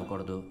 టెన్షన్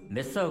అవ్వకూడదు,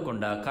 మిస్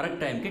అవ్వకుండా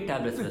కరెక్ట్ టైంకి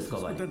టాబ్లెట్స్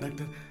వేసుకోవాలి.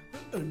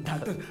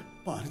 డాక్టర్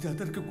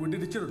పారిజాతానికి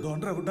గుండెనిచ్చిన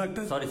డోనర్ ఎవరు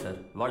డాక్టర్? సారీ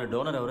సార్, వాళ్ళు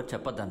డోనర్ ఎవరో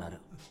చెప్పొద్దన్నారు.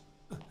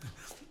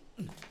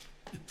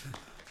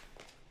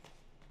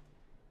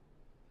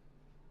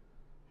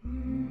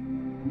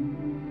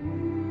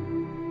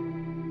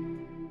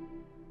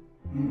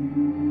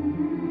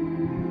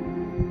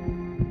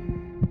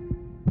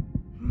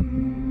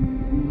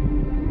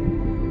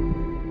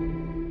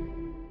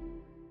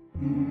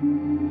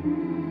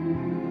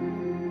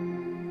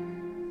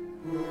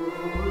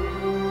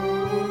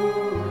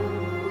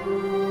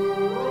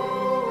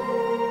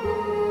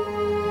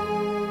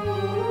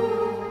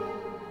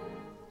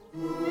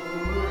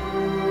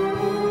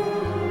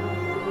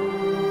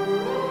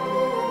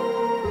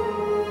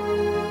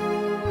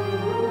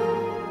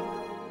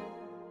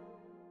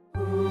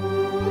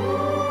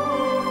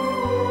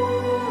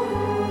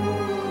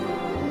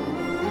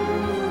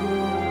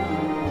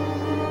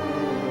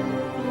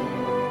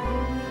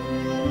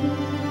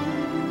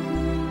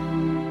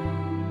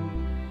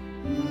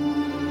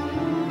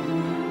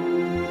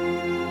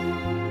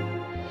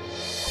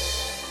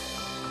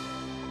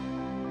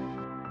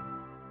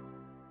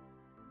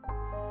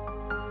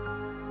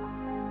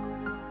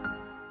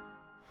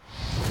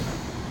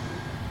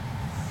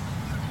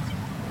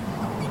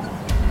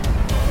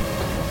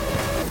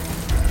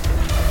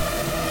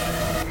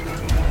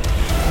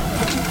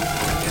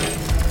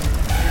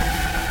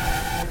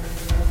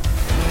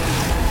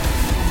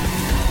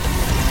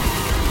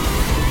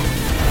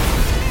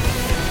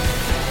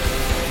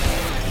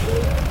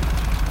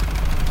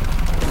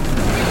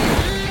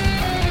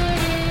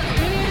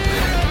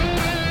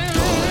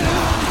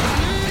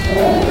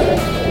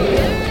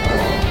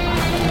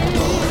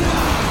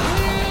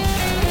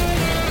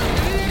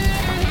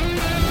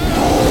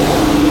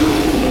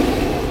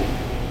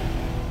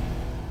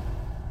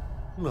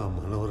 నా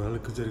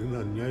మనవరాలకు జరిగిన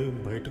అన్యాయం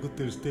బయటకు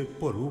తెలిస్తే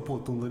పరువు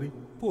పోతుందని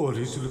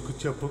పోలీసులకు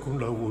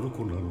చెప్పకుండా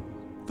ఊరుకున్నాను.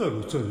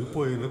 తను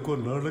చనిపోయిన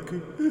కొన్నాళ్ళకి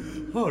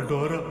ఆ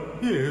డోరా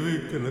ఏమీ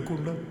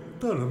తినకుండా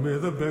తన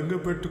మీద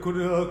బెంగ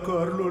పెట్టుకుని ఆ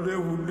కారులోనే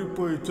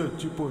ఉండిపోయి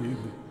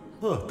చచ్చిపోయింది.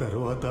 ఆ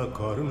తర్వాత ఆ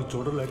కారును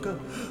చూడలేక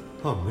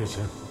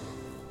అమ్మేశాను.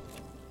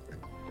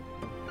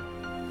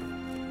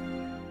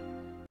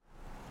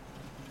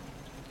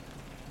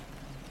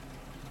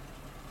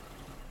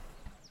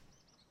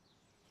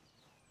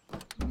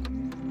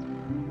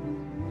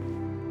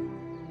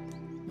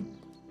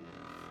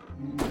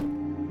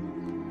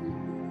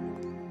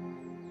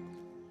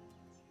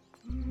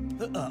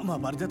 మా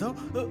పారిజాతం,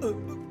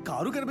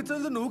 కారు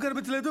కనిపించలేదు, నువ్వు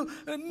కనిపించలేదు.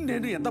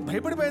 నేను ఎంత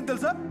భయపడిపోయాను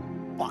తెలుసా?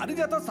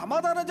 పారిజాతం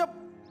సమాధానం చెప్.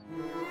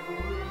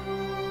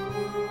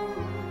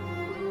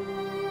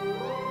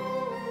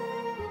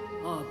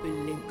 ఆ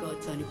పిల్ల ఇంకా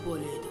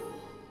చనిపోలేదు.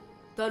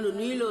 తను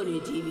నీలోనే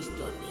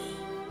జీవిస్తోంది.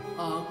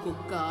 ఆ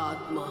కుక్క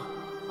ఆత్మ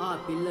ఆ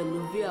పిల్ల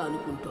నువ్వే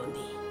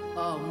అనుకుంటోంది.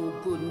 ఆ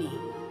ముగ్గురిని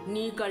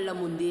నీ కళ్ళ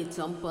ముందే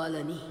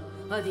చంపాలని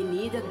అది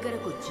నీ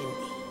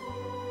దగ్గరకొచ్చింది.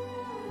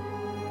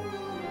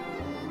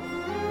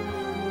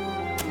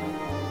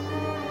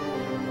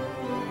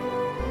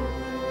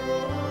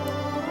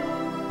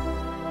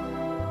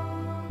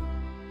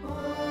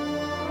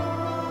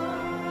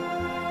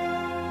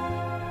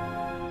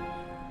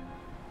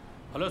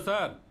 హలో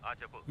సార్,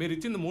 మీరు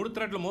ఇచ్చింది 3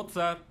 థ్రెడ్ల మూత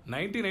సార్.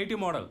 1980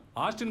 model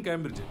Austin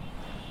Cambridge.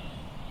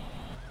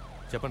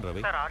 చెప్పండి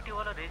రవి. సార్,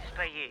 ఆర్టీఓలో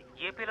రిజిస్టర్ అయ్యి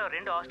ఏపీలో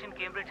 2 ఆస్టిన్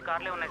కేంబ్రిడ్జ్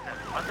కార్లే ఉన్నాయి సార్.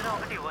 అందులో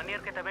ఒకటి 1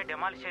 ఇయర్ క్రితమే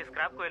డెమాలిష్ చేసి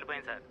స్క్రాప్ కు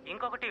వెళ్ళిపోయింది సార్.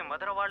 ఇంకొకటి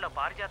మధురవాడలో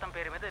పారిజాతం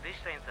పేరు మీద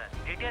రిజిస్టర్ అయింది సార్.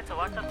 డీటెయిల్స్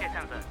వాట్సాప్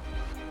చేశాను సార్.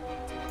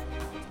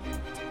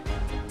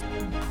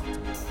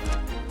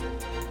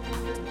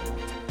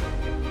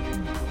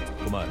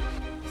 కుమార్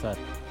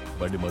సార్,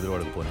 బండి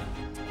మధురవాడకు పోనీ.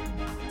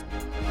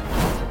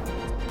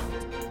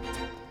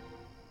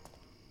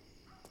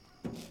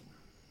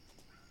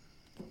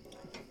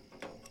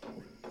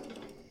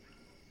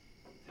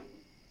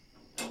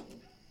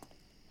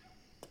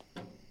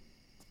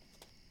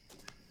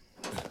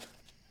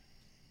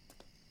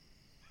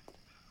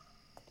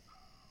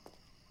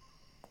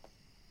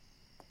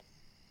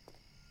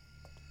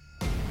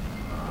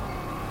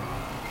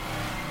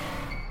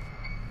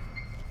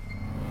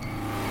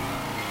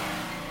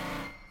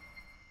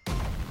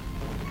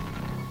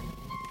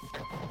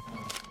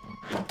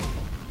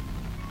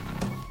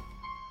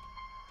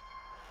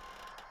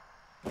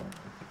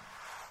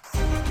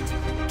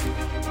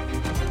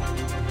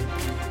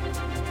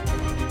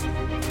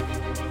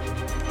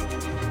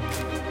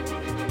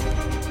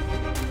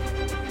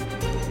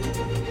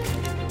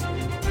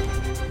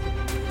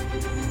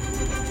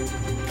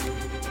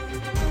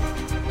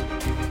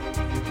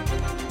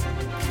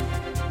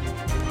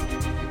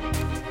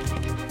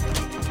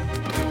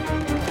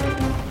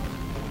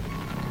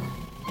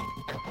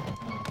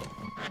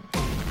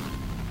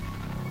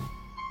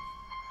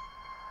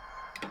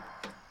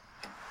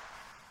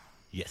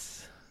 ఎస్,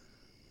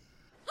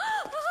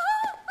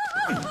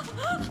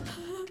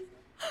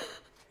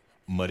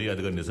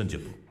 మర్యాదగా నిజం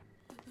చెప్పు.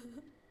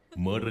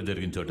 మర్డర్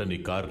జరిగిన చోట నీ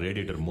కార్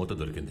రేడియేటర్ మూత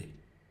దొరికింది.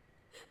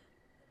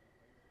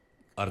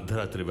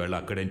 అర్ధరాత్రి వేళ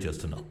అక్కడేం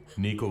చేస్తున్నావు?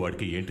 నీకు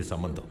వాడికి ఏంటి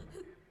సంబంధం?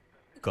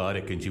 కార్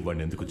ఎక్కించి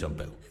వాడిని ఎందుకు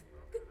చంపావు?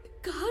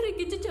 కారు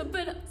ఎక్కించి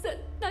చంపానా సార్?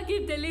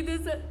 నాకేం తెలీదు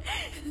సార్.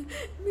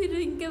 మీరు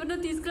ఇంకెవరినో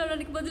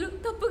తీసుకురావడానికి బదులు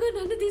తప్పుగా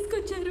నన్ను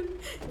తీసుకొచ్చారు.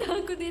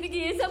 నాకు దీనికి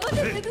ఏ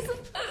సంబంధం లేదు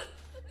సార్.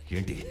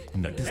 ఏంటి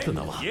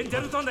నటిస్తున్నావా? ఏం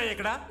జరుగుతోందా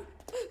ఇక్కడ?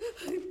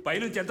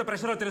 పైనుంచి ఎంత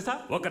ప్రెషరో తెలుసా?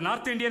 ఒక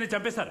నార్త్ ఇండియన్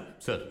చంపేశారు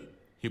సార్.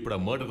 ఇప్పుడు ఆ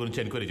మర్డర్ గురించి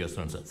ఎంక్వైరీ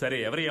చేస్తున్నాను సార్. సరే,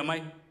 ఎవరి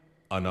అమ్మాయి?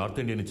 ఆ నార్త్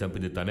ఇండియన్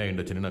చంపింది తనే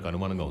అయ్యుండొచ్చని నాకు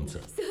అనుమానంగా ఉంది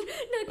సార్.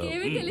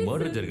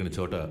 మర్డర్ జరిగిన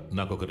చోట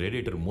నాకు ఒక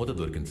రేడియేటర్ మూత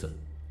దొరికింది సార్.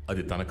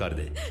 అది తన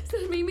కారుదే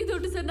సార్. మీ మీద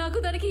ఒట్టు సార్, నాకు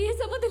దానికి ఏ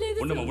సంబంధం లేదు.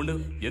 ఉండు,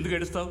 ఎందుకు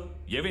ఏడుస్తావు?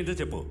 ఏమైందో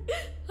చెప్పు.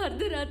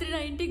 అర్ధరాత్రి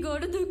నా ఇంటి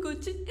గోడ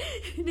దూకొచ్చి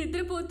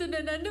నిద్రపోతున్న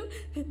నన్ను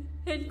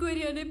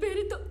ఎంక్వైరీ అనే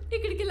పేరుతో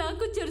ఇక్కడికి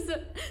లాక్కొచ్చారు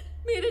సార్.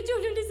 మీరే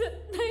చూడండి సార్,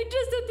 నైట్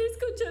డ్రెస్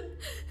తీసుకొచ్చారు.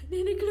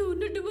 నేను ఇక్కడ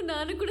ఉన్నట్టు మా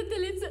నాన్న కూడా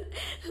తెలియదు సార్.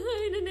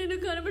 ఆయన నేను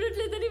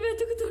కనబడట్లేదని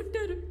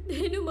వెతుకుతుంటారు.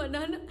 నేను మా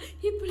నాన్న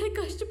ఇప్పుడే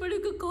కష్టపడి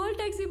ఒక కాల్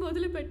ట్యాక్సీ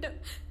మొదలు పెట్టాం.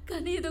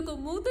 కానీ ఇదొక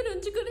మూతను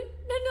ఉంచుకొని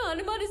నన్ను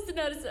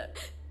అనుమానిస్తున్నారు సార్.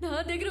 నా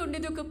దగ్గర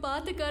ఉండేది ఒక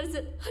పాత కారు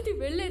సార్. అది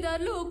వెళ్లే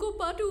దారిలో ఒక్కో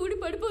పాటు ఊడి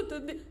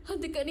పడిపోతుంది.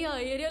 అందుకని ఆ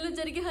ఏరియాలో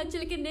జరిగే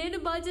హత్యలకి నేను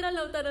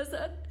బాధ్యరాలు అవుతానా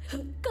సార్?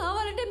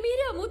 కావాలంటే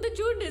మీరే ఆ మూత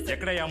చూడండి సార్.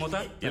 ఎక్కడ ఆ మూత?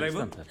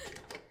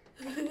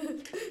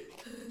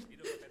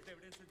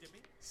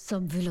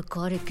 సభ్యుల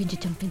కారు ఎక్కించి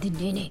చంపింది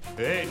నేనే.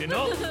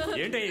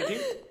 ఏంటి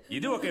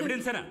ఇది ఒక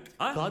ఎవిడెన్సేనా?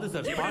 కాదు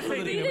సార్.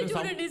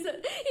 చూడండి సార్,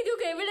 ఇది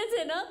ఒక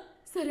ఎవిడెన్సేనా?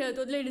 సరే, అది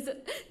వదిలేండి సార్.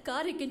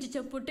 కారు ఎక్కించి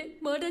చంపుంటే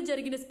మర్డర్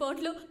జరిగిన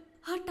స్పాట్ లో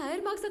ఆ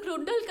టైర్ మార్క్స్ అక్కడ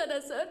ఉండాలి కదా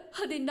సార్.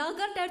 అది నా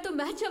కార్ టైర్ తో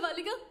మ్యాచ్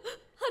అవ్వాలిగా.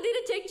 అది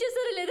చెక్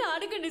చేసారా లేదా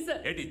అడగండి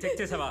సార్. చెక్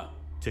చేసావా?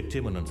 చెక్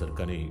చేయమన్నాను సార్,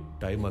 కానీ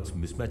టైర్ మార్క్స్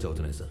మిస్ మ్యాచ్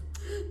అవుతున్నాయి సార్.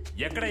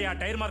 ఎక్కడ ఆ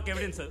టైర్ మార్క్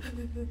ఎవిడెన్స్?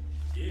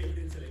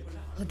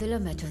 అదిలా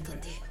మ్యాచ్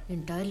అవుతుంది.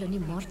 నేను టైర్లన్నీ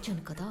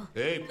మార్చాను కదా.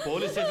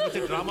 పోలీస్ స్టేషన్ వచ్చి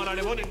డ్రామా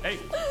ఆడేమో.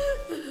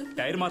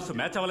 టైర్ మార్క్స్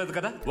మ్యాచ్ అవ్వలేదు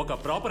కదా. ఒక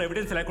ప్రాపర్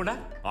ఎవిడెన్స్ లేకుండా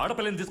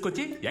ఆడపిల్లని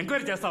తీసుకొచ్చి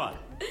ఎంక్వైరీ చేస్తావా?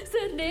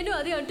 సార్, నేను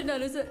అదే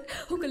అంటున్నాను సార్.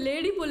 ఒక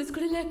లేడీ పోలీస్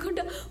కూడా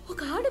లేకుండా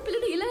ఒక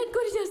ఆడపిల్లని ఇలా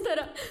ఎంక్వైరీ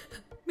చేస్తారా?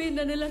 మీరు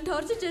నన్ను ఇలా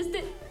టార్చర్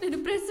చేస్తే నేను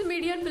ప్రెస్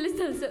మీడియాని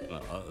పిలుస్తాను సార్.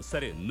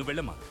 సరే, నువ్వు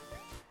వెళ్ళమ్మా.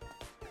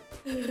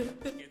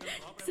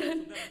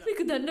 సార్,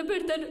 మీకు దండం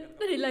పెడతాను,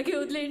 నన్ను ఇలాగే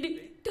వదిలేయండి.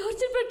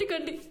 టార్చర్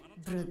పెట్టకండి.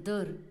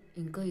 బ్రదర్,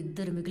 ఇంకా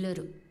ఇద్దరు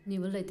మిగిలారు. నీ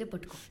వల్ల అయితే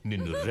పట్టుకో.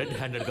 నిన్ను రెడ్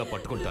హ్యాండెడ్ గా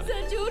పట్టుకుంటాను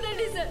సార్.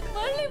 చూడండి సార్,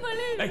 మళ్ళీ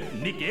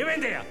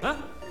నీకేమైందయ్యా?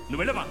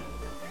 నువ్వు వెళ్ళమ్మా.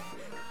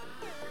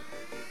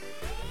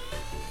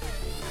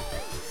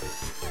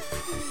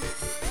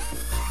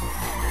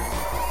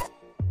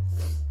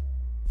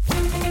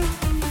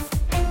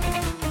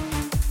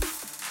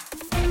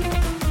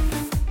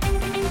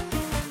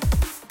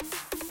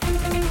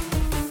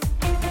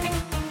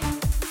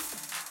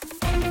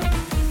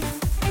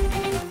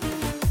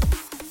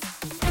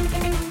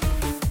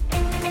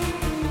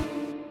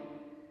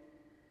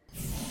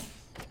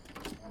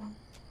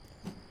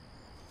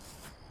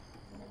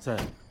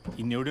 సార్,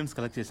 ఇన్ని ఎవిడెన్స్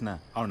కలెక్ట్ చేసినా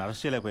ఆవిడ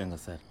అరెస్ట్ చేయలేకపోయాం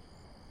కదా సార్.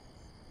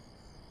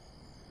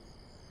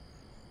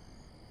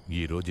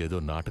 ఈరోజు ఏదో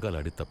నాటకాలు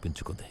ఆడి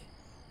తప్పించుకుంది.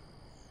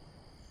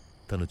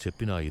 తను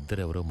చెప్పిన ఆ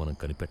ఇద్దరెవరో మనం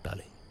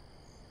కనిపెట్టాలి.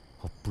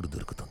 అప్పుడు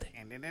దొరుకుతుంది.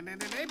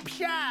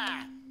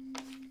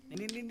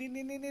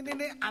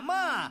 అమ్మా,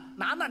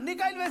 నాన్న అన్ని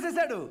కాయలు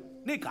వేసేశాడు.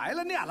 నీ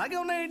కాయలన్నీ అలాగే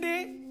ఉన్నాయండి.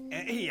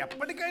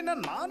 ఎప్పటికైనా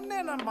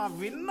నాన్నేనమ్మా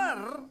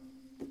విన్నర్.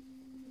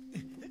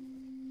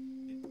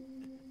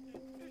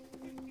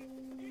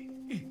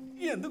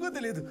 ఎందుకో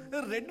తెలియదు,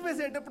 రెడ్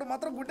వేసేటప్పుడు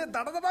మాత్రం గుండె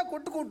దడదడా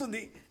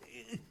కొట్టుకుంటుంది.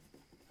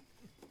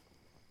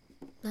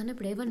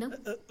 ఇప్పుడు ఏమన్నా?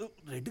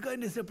 రెడ్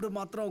కాయలు వేసేటప్పుడు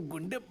మాత్రం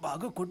గుండె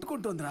బాగా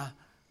కొట్టుకుంటుందిరా.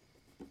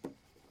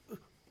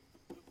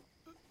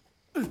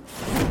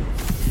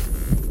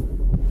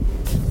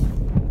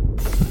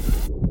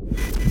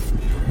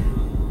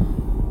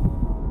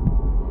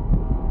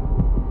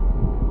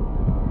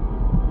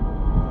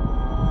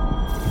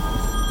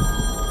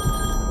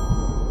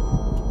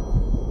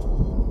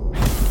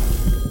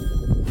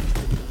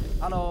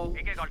 హలో,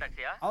 పీకే కాల్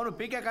టాక్సీయా? అవును,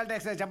 పీకే కాల్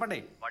టాక్సీ. చెప్పండి.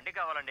 బండి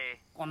కావాలండి.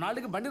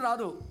 కొన్నాళ్ళకి బండి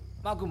రాదు,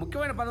 మాకు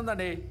ముఖ్యమైన పని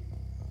ఉందండి.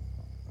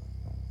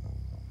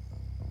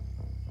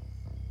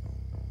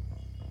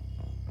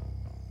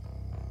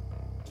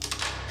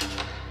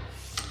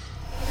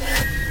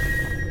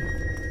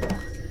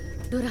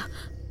 డోరా,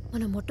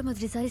 మన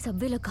మొట్టమొదటిసారి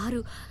సబ్వేలో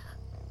కారు.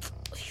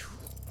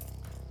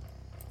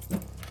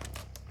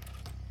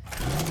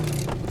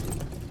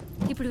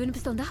 ఇప్పుడు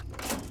వినిపిస్తోందా?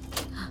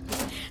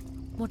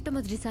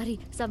 మొట్టమొదటిసారి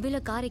సబ్వేలో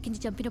కారు ఎక్కించి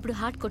చంపినప్పుడు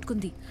హార్ట్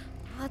కొట్టుకుంది.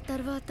 ఆ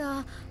తర్వాత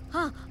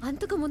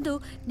అంతకు ముందు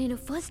నేను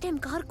ఫస్ట్ టైం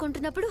కార్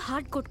కొంటున్నప్పుడు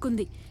హార్ట్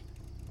కొట్టుకుంది.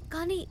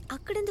 కానీ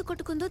అక్కడెందుకు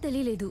కొట్టుకుందో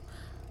తెలియలేదు.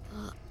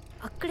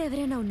 అక్కడ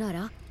ఎవరైనా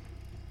ఉన్నారా?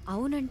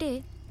 అవునంటే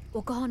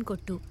ఒక హార్న్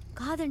కొట్టు,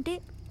 కాదంటే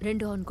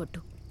 2 హార్న్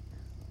కొట్టు.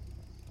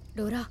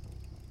 డోరా,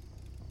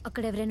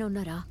 అక్కడ ఎవరైనా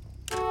ఉన్నారా?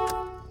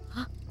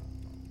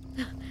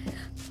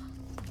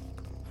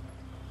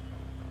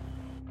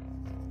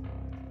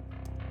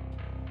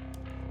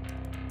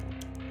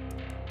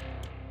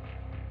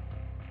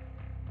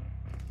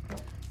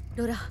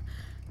 డోరా,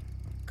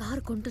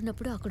 కారు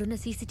కొంటున్నప్పుడు అక్కడున్న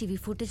సీసీటీవీ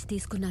ఫుటేజ్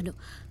తీసుకున్నాను.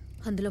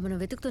 అందులో మనం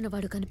వెతుకుతున్న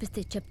వాడు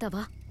కనిపిస్తే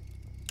చెప్తావా?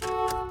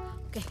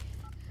 ఓకే.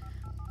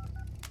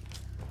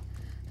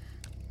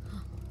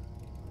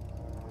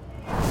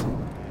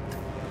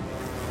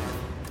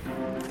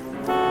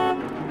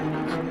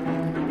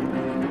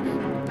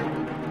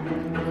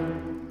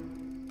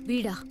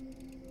 వీడా?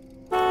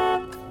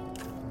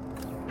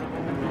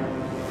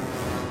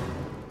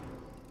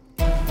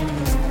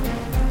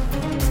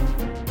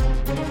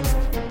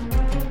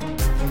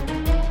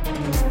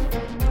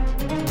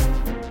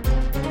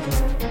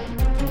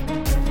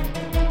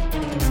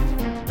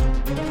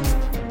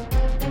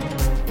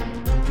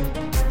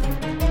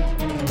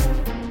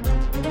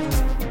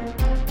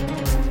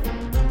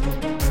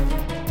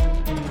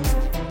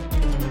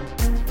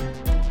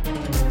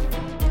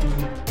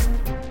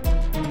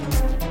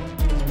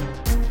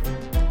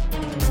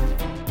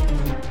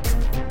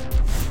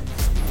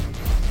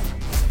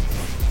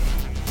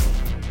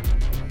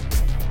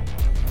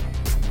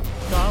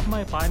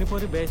 मैं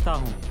पानीपुरी बेचता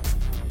हूँ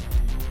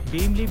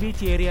भीमली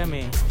बीच एरिया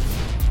में।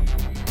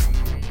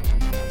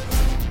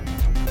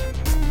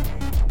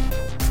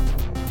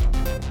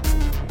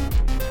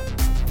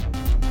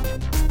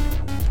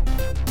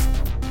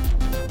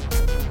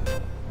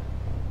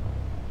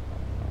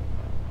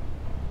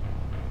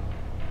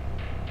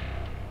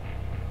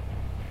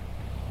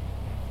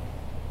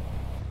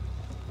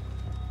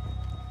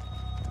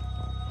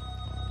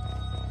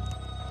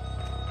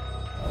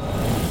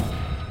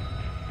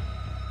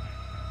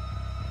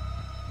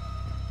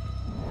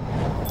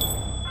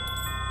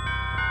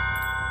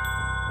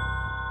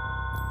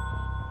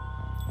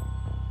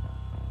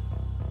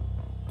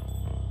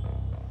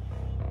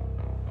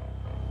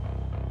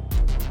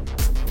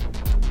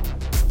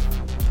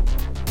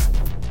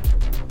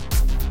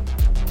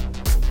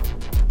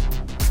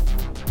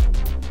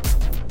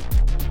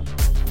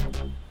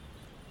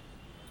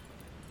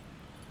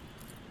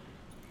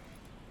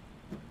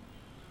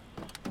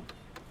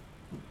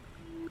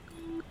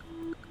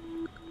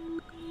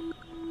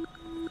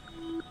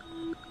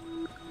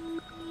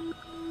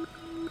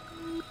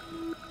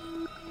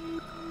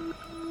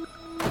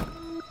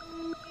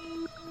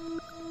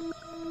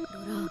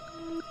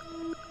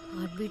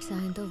 హార్ట్బీట్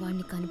సాయంతో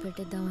వాడిని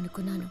కనిపెట్టేద్దాం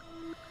అనుకున్నాను,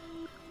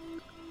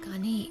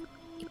 కానీ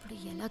ఇప్పుడు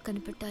ఎలా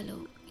కనిపెట్టాలో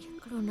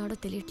ఎక్కడ ఉన్నాడో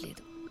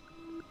తెలియట్లేదు.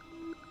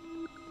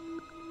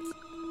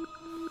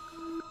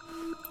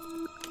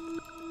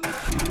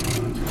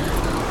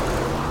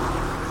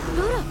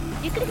 డోరా,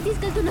 ఎక్కడికి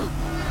తీసుకెళ్తున్నావు?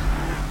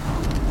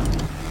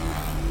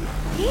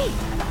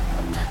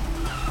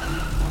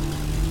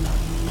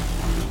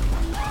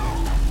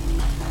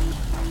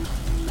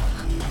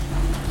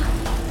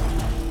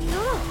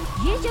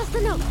 ఏం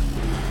చేస్తున్నావు?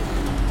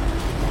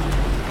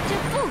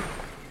 చెప్పు,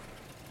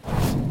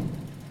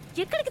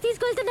 ఎక్కడికి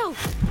తీసుకెళ్తున్నావు?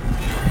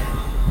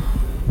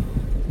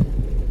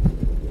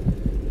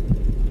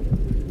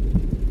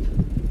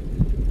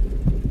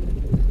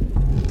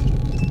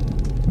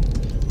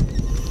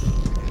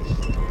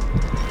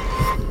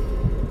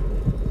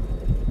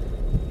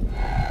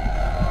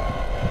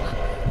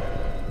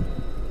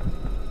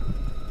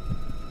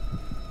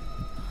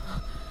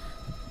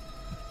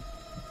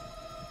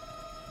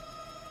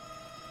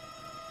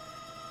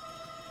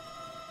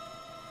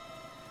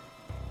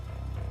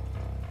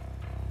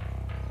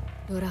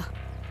 డోరా,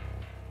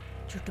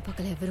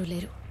 చుట్టుపక్కల ఎవరూ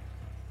లేరు,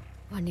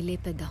 వాణ్ణి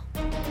లేపేద్దాం.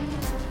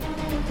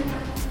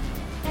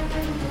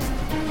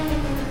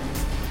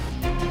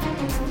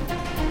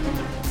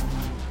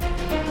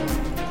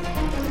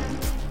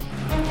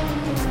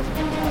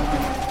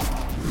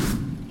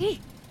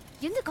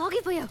 ఎందుకు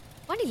ఆగిపోయావు?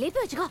 వాణ్ణి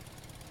లేపేవచ్చుగా.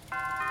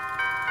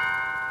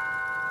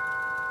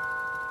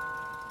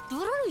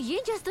 డోరా, నువ్వు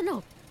ఏం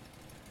చేస్తున్నావు?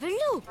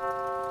 వెళ్ళు.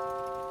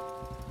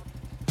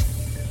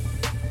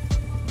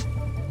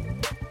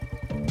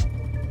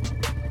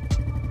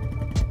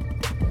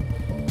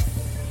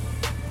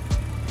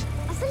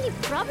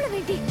 ప్రాబ్లం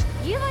ఏంటి?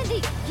 ఏమైంది?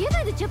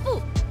 ఏమైంది చెప్పు.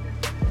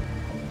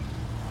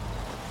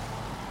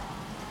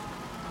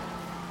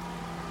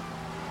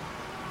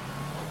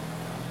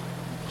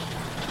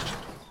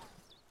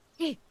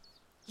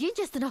 ఏం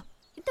చేస్తున్నావు?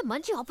 ఇంత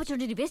మంచి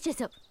ఆపర్చునిటీని వేస్ట్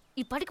చేసావు.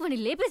 ఈ పాటికి వాడిని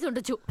లేపేసి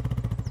ఉండొచ్చు.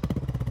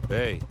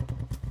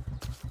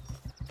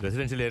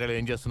 రెసిడెన్షియల్ ఏరియాలో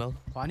ఏం చేస్తున్నావు?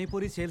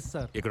 Panipuri sales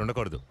sir. ఇక్కడ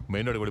ఉండకూడదు,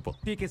 మెయిన్ రోడ్ వెళ్ళిపో.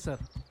 ఠీకే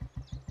సార్.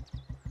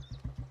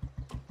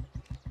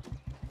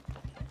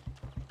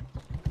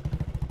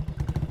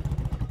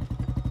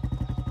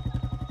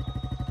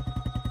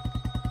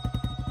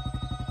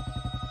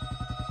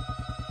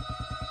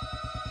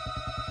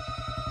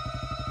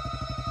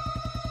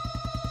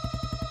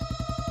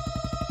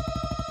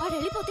 వాడు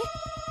వెళ్ళిపోతే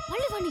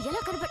మళ్ళీ వాడిని ఎలా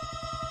కనపడ...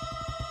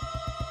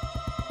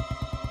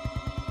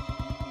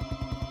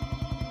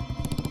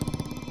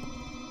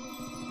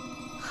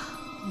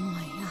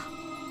 అమ్మయ్యా,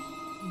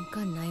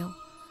 ఇంకా నయం,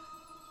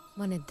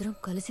 మనిద్దరం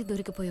కలిసి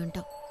దొరికిపోయి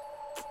ఉంటాం.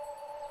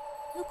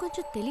 నువ్వు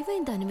కొంచెం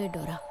తెలివైన దానివే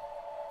డోరా.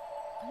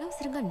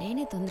 అనవసరంగా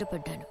నేనే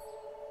తొందరపడ్డాను.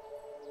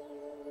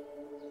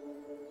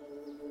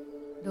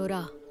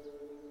 డోరా,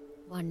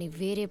 వాణ్ణి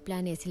వేరే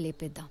ప్లాన్ వేసి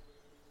లేపేద్దాం,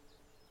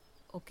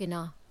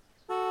 ఓకేనా?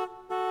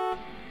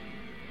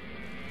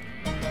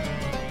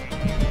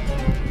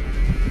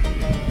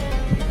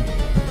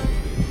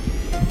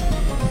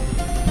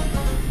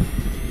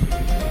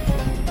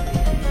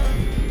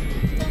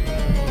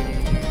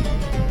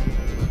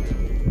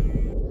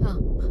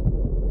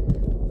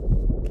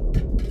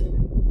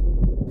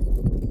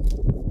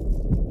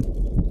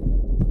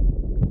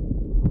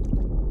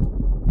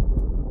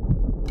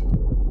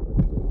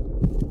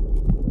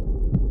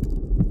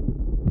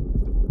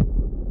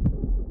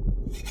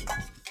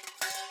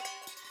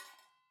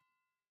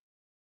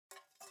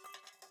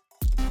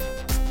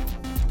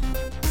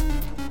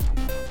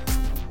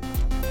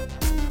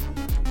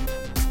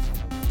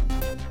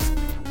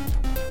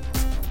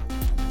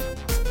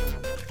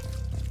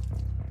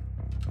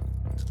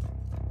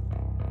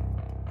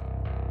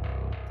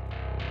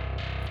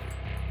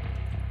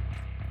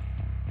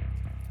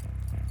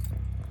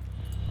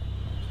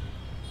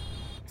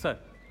 సార్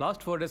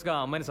లాస్ట్ 4 డేస్గా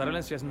ఆ అమ్మాయిని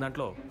సర్వేలెన్స్ చేసిన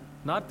దాంట్లో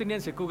నార్త్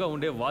ఇండియన్స్ ఎక్కువగా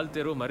ఉండే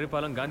వాల్తేరు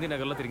మర్రిపాలెం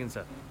గాంధీనగర్లో తిరిగింది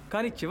సార్.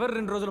 కానీ చివరి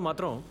 2 రోజులు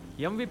మాత్రం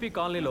ఎంవిపి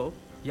కాలనీలో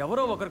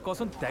ఎవరో ఒకరి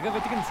కోసం తెగ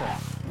వెతికింది సార్.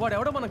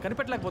 వాడెవడో మనం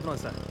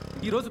కనిపెట్టలేకపోతున్నాం సార్.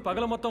 ఈ రోజు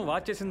పగల మొత్తం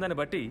వాచ్ చేసిన దాన్ని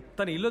బట్టి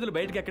తన ఇల్లు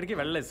బయటికి ఎక్కడికి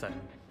వెళ్ళలేదు సార్.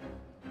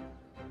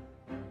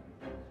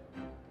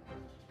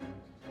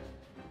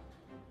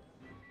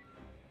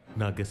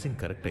 నా గెస్సింగ్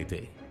కరెక్ట్ అయితే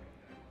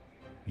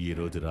ఈ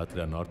రోజు రాత్రి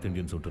ఆ నార్త్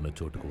ఇండియన్స్ ఉంటున్న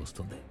చోటుకు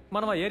వస్తుంది.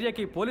 మనం ఆ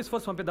ఏరియాకి పోలీస్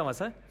ఫోర్స్ పంపిద్దామా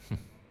సార్?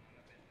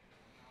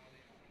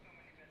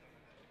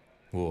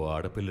 ఓ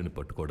ఆడపిల్లని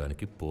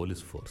పట్టుకోవడానికి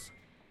పోలీస్ ఫోర్స్?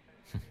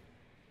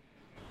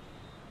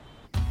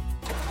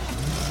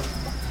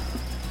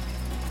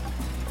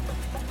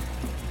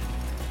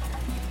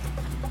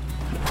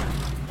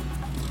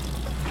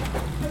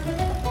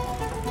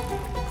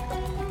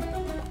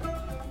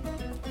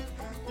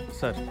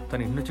 సార్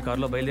తన ఇంటి నుంచి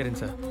కారులో బయలుదేరింది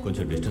సార్.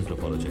 కొంచెం డిస్టెన్స్లో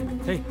ఫాలో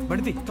చేయండి.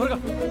 బండి త్వరగా.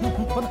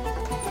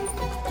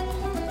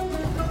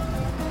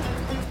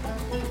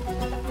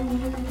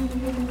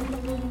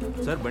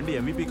 సార్ బండి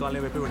ఎంవిపి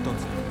కాలనీ వైపు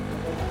వెళ్తోంది సార్.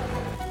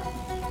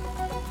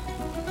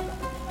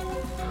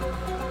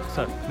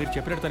 సార్ మీరు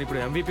చెప్పినట్టు తను ఇప్పుడు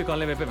ఎంవిపి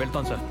కాలనీ వైపే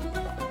వెళ్తాం సార్.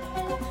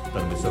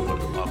 తను మిస్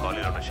అవ్వకూడదు. ఆ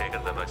కాలనీలో ఉన్న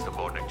శేఖర్ ధనరాజ్తో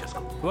కోఆర్డినేట్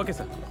చేసుకో. Okay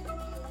sir.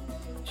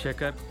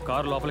 శేఖర్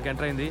కారు లోపలికి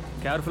ఎంటర్ అయింది,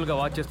 కేర్ఫుల్గా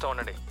వాచ్ చేస్తూ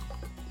ఉండండి.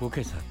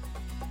 Okay sir.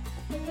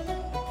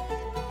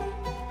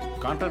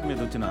 కాంట్రాక్ట్ మీద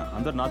వచ్చిన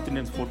అందరు north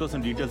Indians photos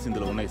and details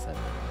ఇందులో ఉన్నాయి సార్.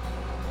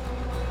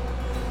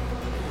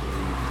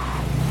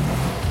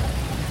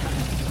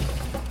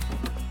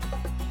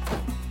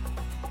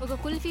 ఒక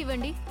కుల్ఫీ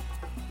ఇవ్వండి.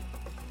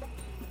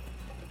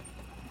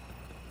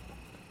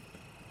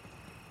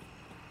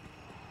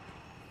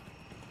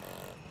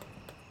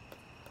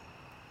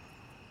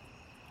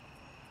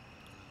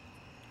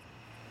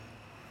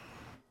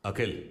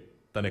 అఖిల్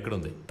తను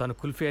ఎక్కడుంది? తను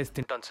కుల్ఫీ ఐస్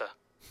తింటాను సార్.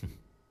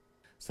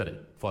 సరే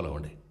ఫాలో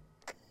అవ్వండి.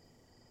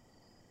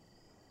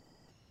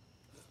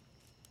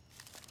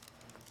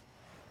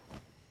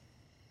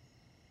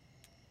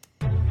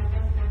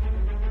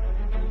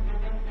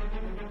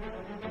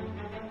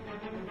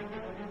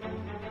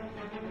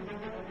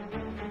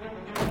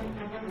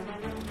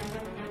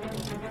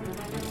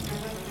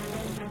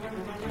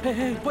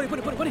 పోయి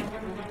పోయి పోయి పోయి.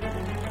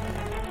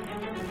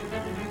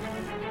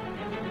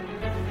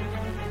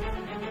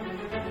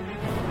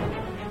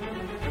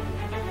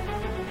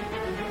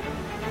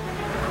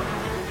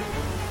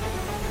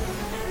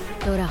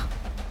 డోరా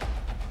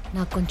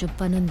నాకు కొంచెం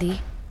పనుంది,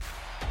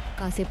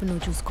 కాసేపు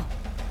నువ్వు చూసుకో.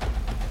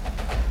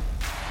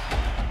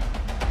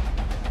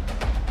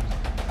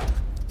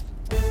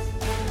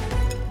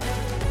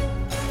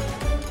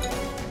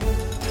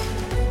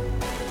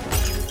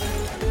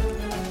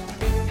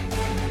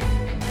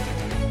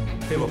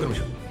 ఒక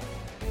నిమిషం,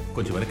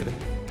 కొంచెం వెనక్కి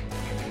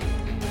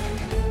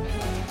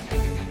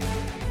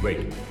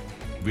వెయిట్,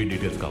 వీ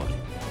డీటెయిల్స్ కావాలి.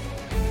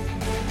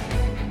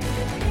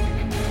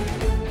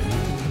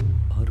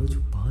 ఆ రోజు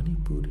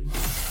పానీపూరి.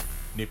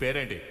 నీ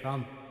పేరేంటి?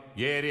 రామ్.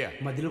 ఏ ఏరియా?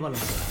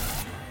 మదిలపాలెం.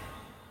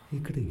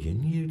 ఇక్కడ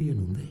ఎన్ఏడి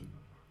అని ఉంది.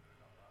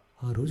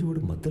 ఆ రోజు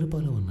వాడు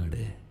మద్దలపాలెం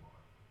అన్నాడే.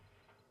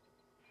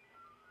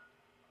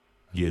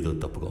 ఏదో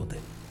తప్పుగా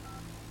ఉంది.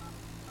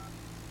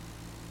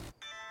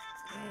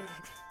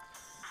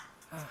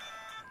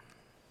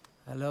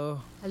 हेलो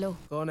हेलो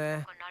कौन है?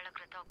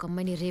 ఒక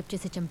అమ్మాయిని రేప్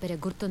చేసి చంపారే,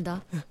 గుర్తుందా?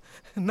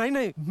 नहीं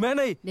नहीं मैं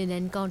नहीं. నేను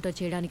ఎన్కౌంటర్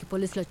చేయడానికి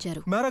పోలీసులు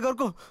వచ్చారు. मेरा घर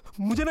को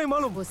मुझे नहीं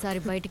मालूम. ఓసారి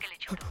బయటికి వెళ్ళి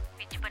చూడు,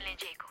 పిచ్చి పనులేం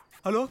చేయకు.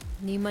 हेलो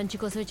నీ మంచి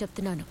కోసమే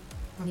చెప్తున్నాను.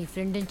 నీ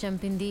ఫ్రెండ్ని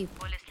చంపింది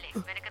పోలీసులే.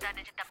 వెనక దాని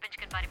నుంచి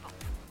తప్పించుకొని పారిపో.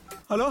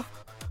 Hello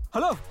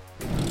hello.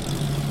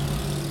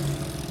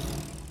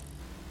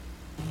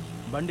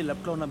 బండి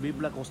లెఫ్ట్లో ఉన్న బీ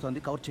బ్లాక్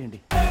వస్తుంది, కవర్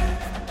చేయండి.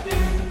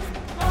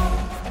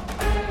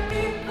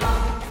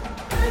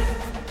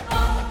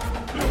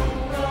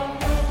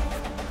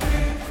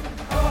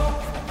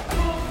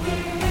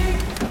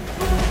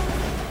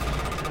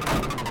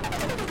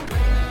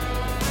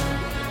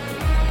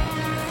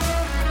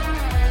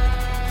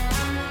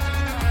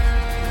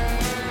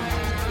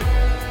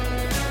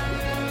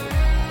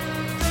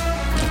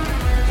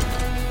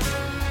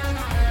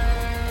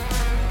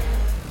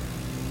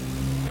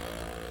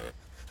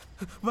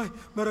 भाई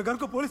मेरे घर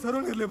को पुलिस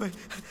हरवन कर ले भाई.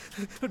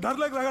 डर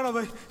लग रहा है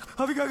भाई.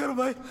 अभी क्या करूं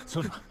भाई?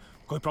 सुन,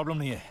 कोई प्रॉब्लम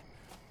नहीं है.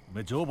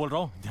 मैं जो बोल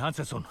रहा हूँ ध्यान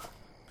से सुन.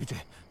 पीछे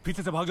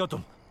पीछे से भाग जाओ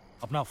तुम.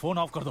 अपना फोन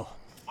ऑफ कर दो.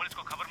 पुलिस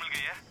को खबर मिल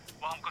गई है,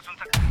 वो हमको सुन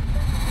सकते हैं.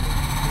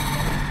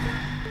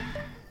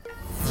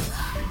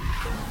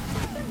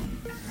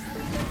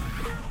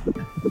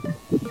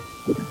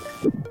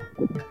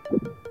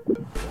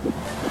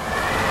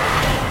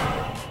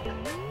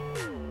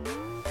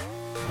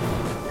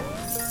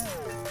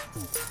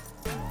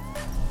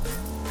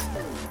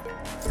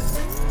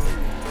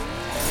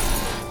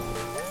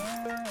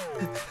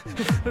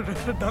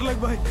 डर लग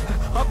भाई,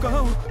 आप कहाँ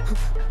हो?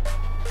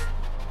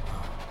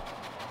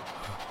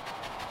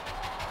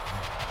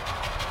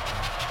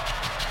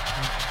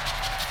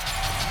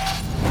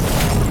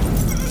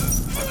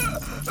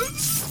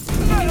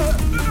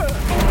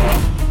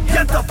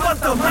 ఎంత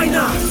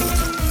పంతమైనా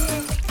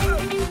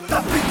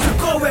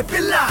తప్పించుకోవే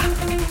పిల్ల,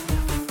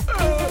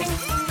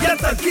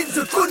 ఎంత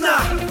గింజుకున్నా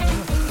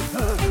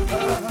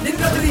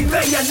నిన్నదిలి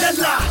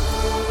వేయనల్లా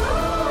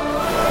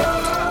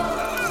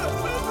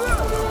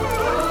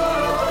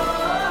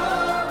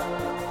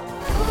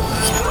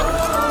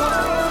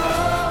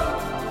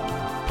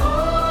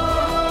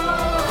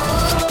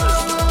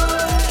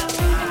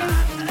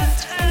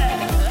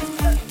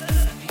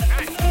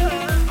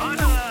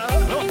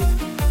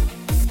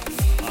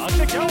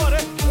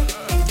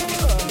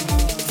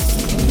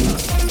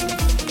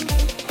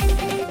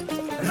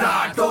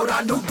Dora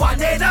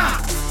nupanena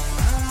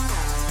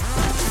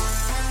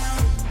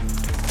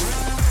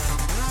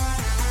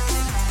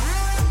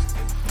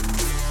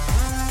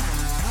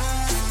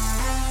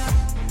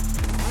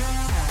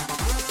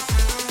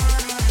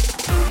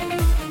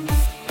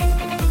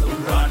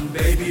Run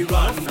baby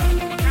run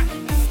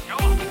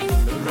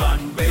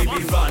Run baby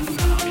run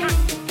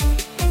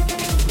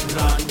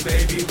Run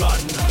baby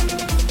run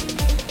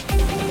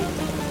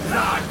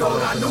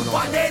Dora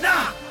nupanena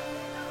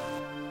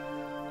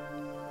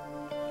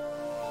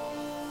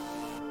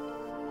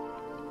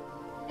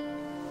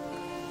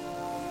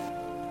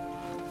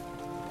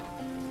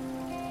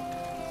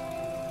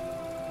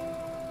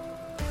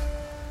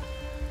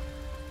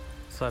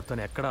sir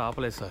తను ఎక్కడ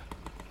ఆపలేదు సార్.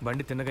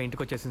 బండి తిన్నగా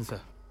ఇంటికి వచ్చేసింది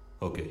సార్.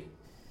 ఓకే.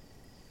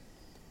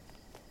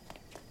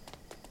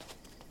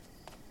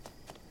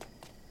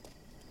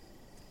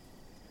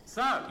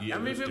 సార్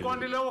ఎంవిపి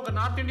కాలనీలో ఒక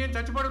నార్త్ ఇండియన్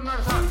చచ్చిపడి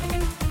ఉన్నాడు సార్.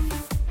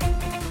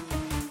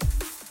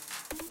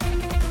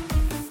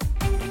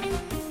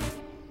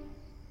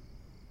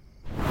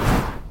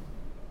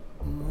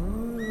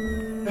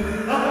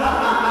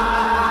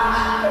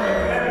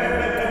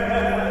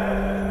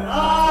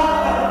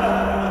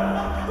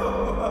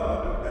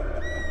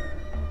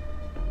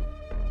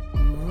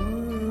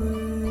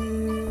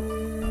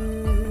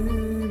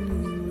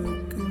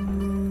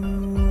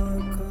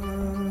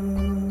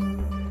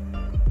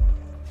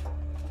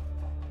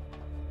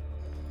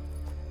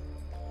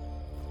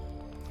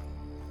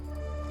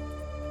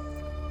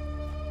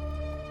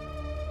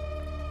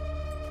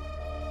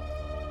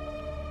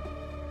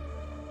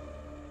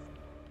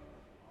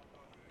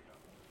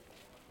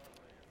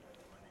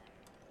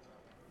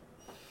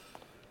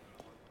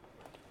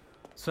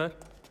 సార్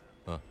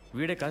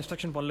వీడే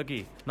కన్స్ట్రక్షన్ పనులకి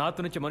నార్త్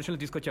నుంచి మనుషులు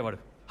తీసుకొచ్చేవాడు.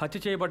 హత్య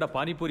చేయబడ్డ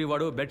పానీపూరి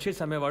వాడు,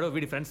 బెడ్షీట్స్ అమ్మేవాడు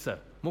వీడి ఫ్రెండ్స్ సార్.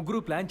 ముగ్గురు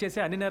ప్లాన్ చేసి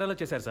అన్ని నేరాలు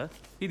చేశారు సార్.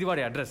 ఇది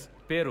వాడి అడ్రస్.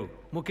 పేరు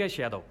ముఖేష్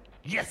యాదవ్.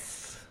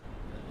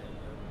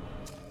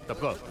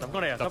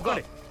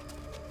 తప్పకోండి.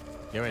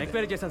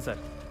 ఎంక్వైరీ చేశాను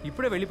సార్.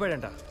 ఇప్పుడే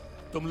వెళ్ళిపోయాడంట.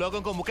 तुम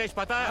लोगों को मुकेश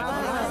पता है?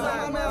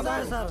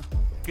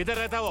 किधर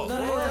रहता वो?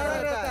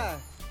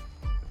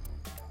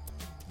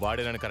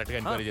 వాడే నన్ను కరెక్ట్గా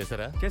ఎంక్వైరీ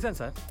చేశారా? చేశాను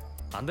సార్.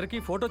 అందరికీ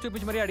ఫోటో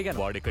చూపించి మరీ అడిగాను.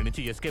 వాడు ఇక్కడి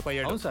నుంచి ఎస్కేప్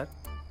అయ్యాడు. అవును sir.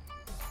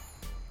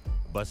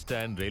 Bus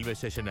stand, railway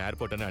station,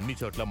 airport అని అన్ని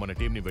చోట్ల మన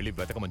టీం ని వెళ్ళి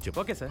వెతకమని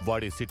చెప్పు. Okay sir.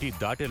 వాడి సిటీ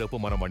దాటేలోపు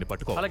మనం వాడిని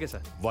పట్టుకోవాలి. అలాగే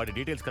సార్. వాడి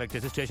డీటెయిల్స్ కలెక్ట్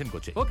చేసి స్టేషన్కి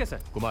వచ్చి. Okay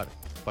sir. కుమార్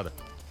పద.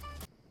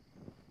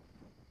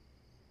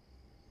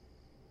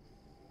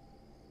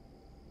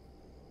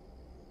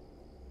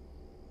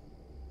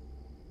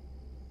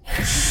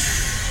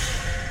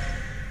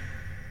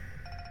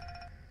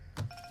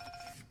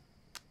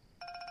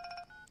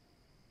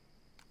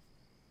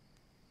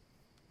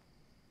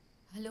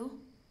 హలో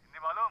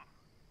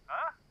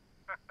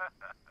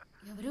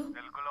ఎవరు?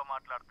 తెలుగులో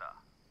మాట్లాడతా.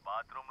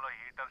 బాత్రూమ్ లో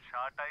హీటర్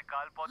షార్ట్ అయి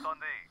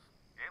కాలిపోతోంది.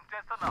 ఏం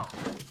చేస్తున్నావు?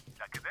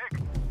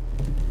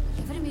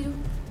 ఎవరు మీరు?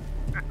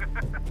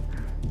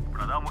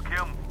 ఇప్పుడు అదా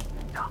ముఖ్యం.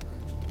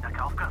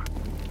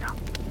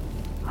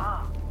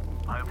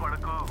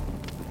 భయపడకు.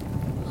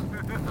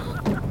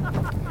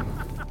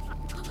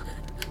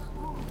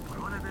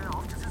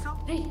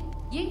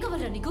 ఏం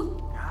కావాలా నీకు?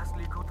 Gas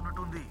leak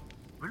అవుతున్నట్టుంది.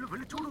 వెళ్ళు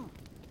వెళ్ళి చూడు.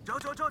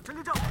 జో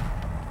చలి జాओ.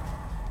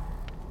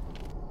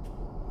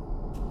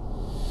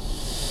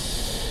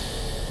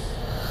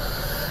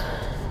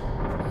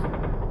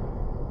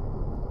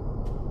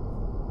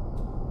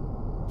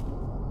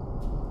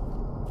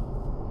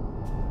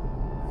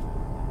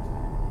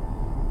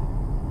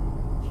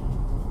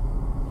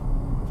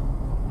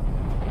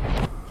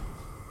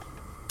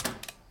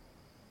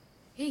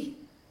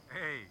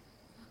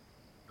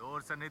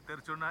 డోర్స్ అన్ని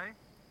తెరుచున్నాయి.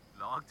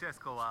 లాక్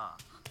చేసుకోవా?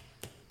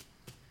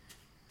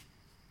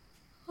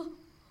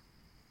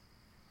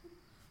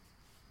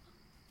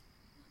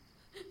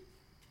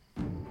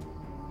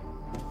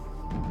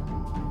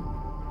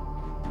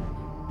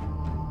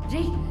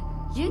 రే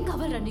ఏం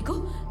కావాలా నీకు?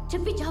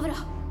 చెప్పి చావరా.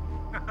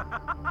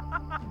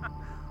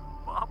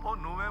 పాపం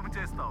నువ్వేం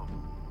చేస్తావు?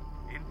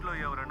 ఇంట్లో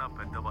ఎవరైనా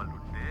పెద్దవాళ్ళు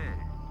ఉంటే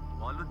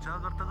వాళ్ళు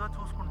జాగ్రత్తగా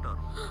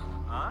చూసుకుంటారు.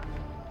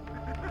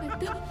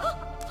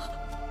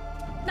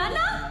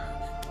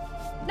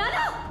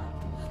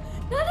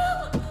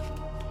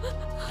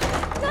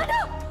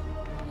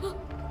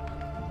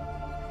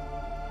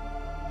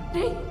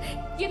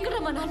 ఎక్కడ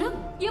మా నాన్న?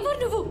 ఎవరు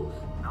నువ్వు?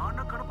 నాన్న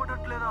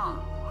కనపడట్లేదా?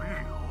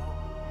 అయ్యో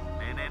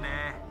నేనేనే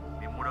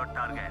నీ మూడో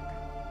టార్గెట్.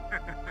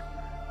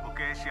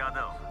 ముఖేష్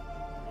యాదవ్.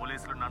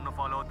 పోలీసులు నన్ను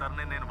ఫాలో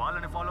అవుతారని నేను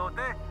వాళ్ళని ఫాలో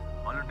అవుతే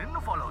వాళ్ళు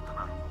నిన్ను ఫాలో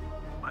అవుతున్నారు.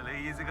 భలే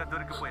ఈజీగా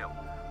దొరికిపోయావు.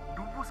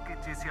 నువ్వు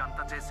స్కెచ్ చేసి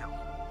అంతా చేసావు.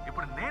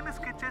 ఇప్పుడు నేను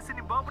స్కెచ్ చేసి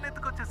నీ బాబుని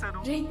ఎత్తుకొచ్చేసాను.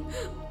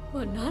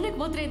 మా నాన్నకు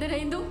మాత్రం ఏదైనా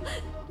అయిందో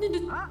నిన్ను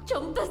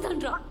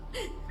చంపేస్తాను రా.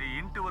 నీ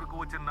ఇంటి వరకు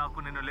వచ్చిన నాకు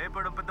నిన్ను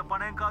లేపడం పెద్ద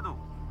పనేం కాదు.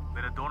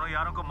 मेरे दोनों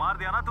यारों को मार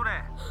दिया ना तूने.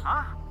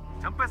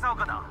 చంపేశావు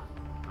కదా.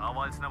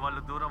 కావాల్సిన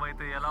వాళ్ళు దూరం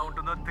అయితే ఎలా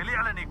ఉంటుందో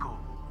తెలియాలి నీకు.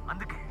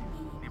 అందుకే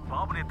నీ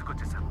బాబుని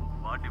ఎత్తుకొచ్చేసాను.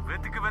 వాడిని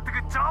వెతికి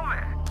వెతికి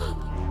చావే.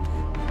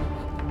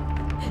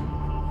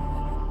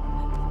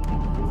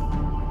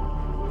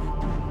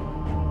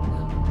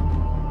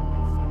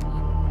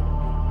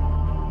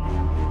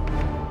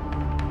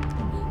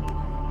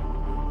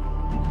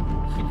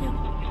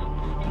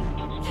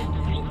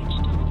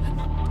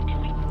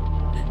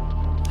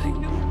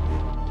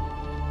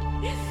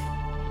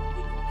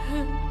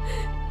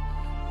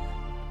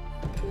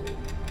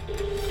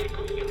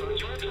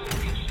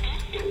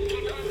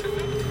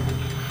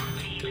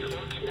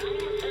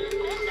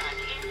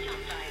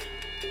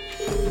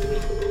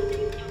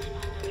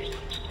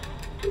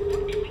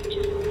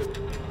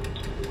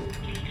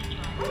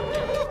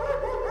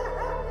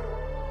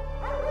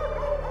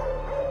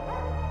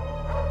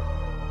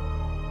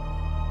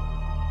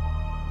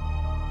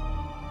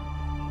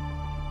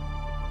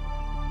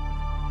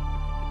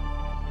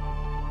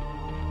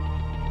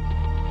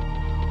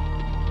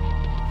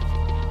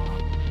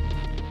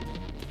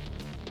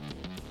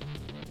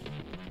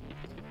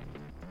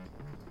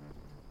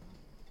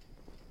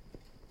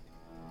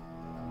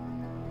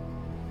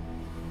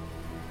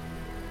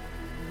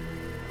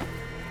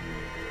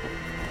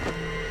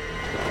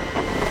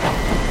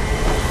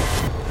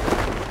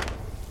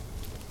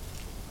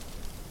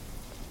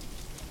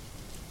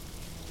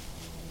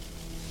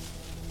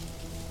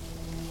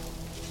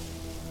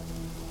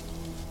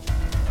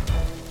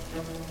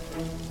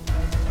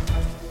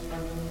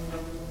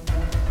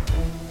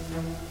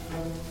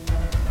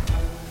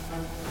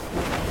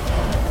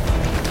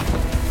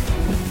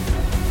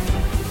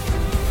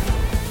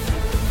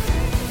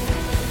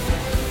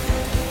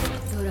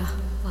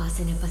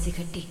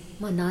 పసిగట్టి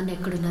మా నాన్న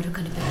ఎక్కడున్నారో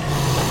కనిపెట్టాలి.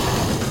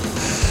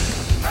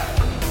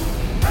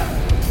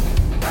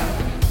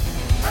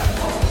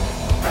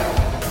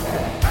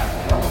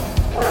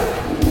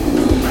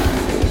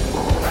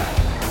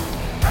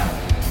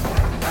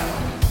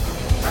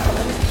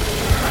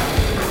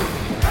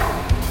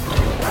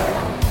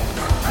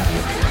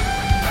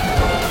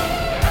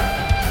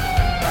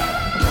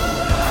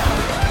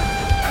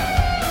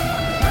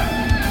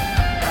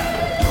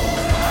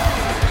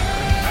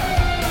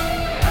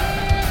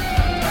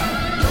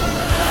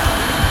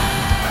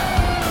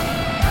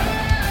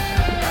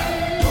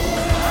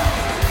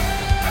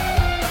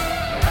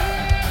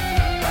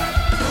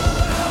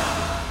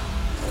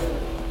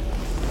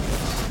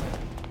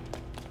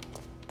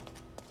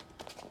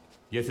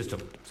 ఏ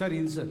సిస్టమ్ సార్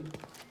ఇది సార్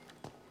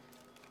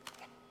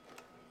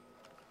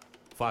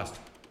ఫాస్ట్.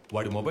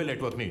 వాడి మొబైల్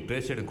నెట్వర్క్ని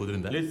ట్రేస్ చేయడం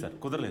కుదిరిందా? లేదు సార్,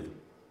 కుదరలేదు.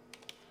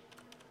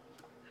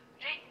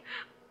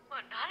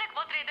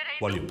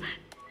 వాల్యూమ్.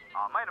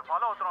 ఆ అమ్మాయిని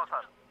ఫాలో అవుతున్నాం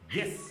సార్.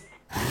 ఎస్.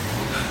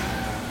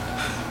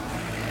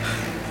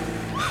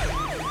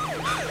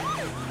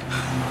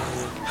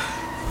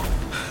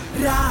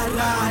 రా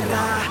రా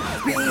రా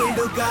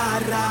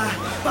పీడుగారా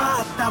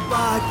పాత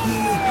బాకి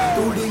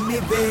తుడిని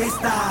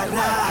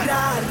వేస్తారా.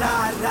 రా రా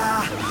రా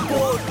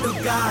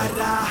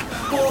పోటుగారా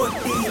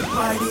పోటీ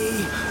పడి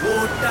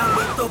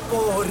ఓటమితో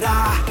పోరా.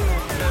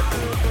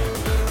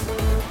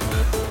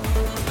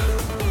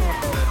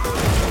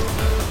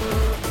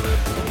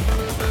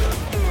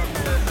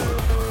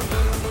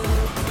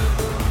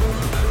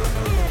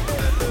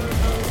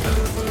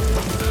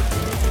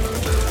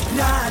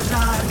 రా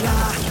రా రా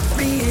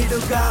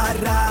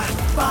పీడుగారా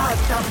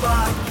పాత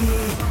బాకి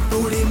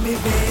తుడిని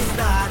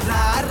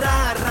వేస్తారా. రా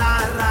రా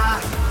రా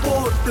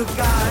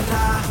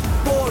పోటుగారా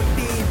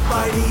పోటీ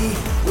పడి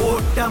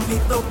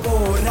ఓటమితో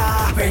పోరా.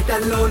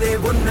 పేటల్లోనే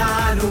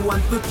ఉన్నాను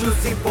అంతు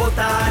చూసి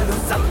పోతాను.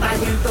 సత్తా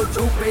ఏంటో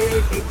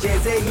చూపేటి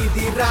చేసే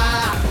ఇదిరా.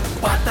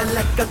 పాత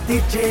లెక్క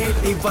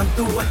తీర్చేటి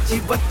వంతు వచ్చి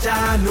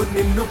వచ్చాను.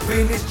 నిన్ను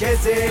ఫినిష్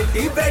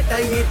చేసేటి వేట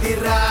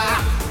ఇదిరా.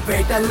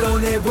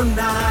 పేటల్లోనే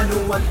ఉన్నాను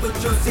అంతు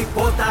చూసి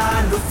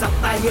పోతాను.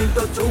 సత్తా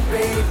ఏంటో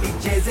చూపేటి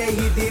చేసే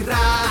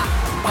ఇదిరా.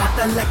 పాత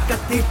లెక్క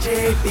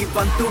తీర్చేటి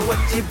వంతు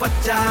వచ్చి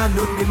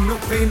వచ్చాను. నిన్ను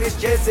ఫినిష్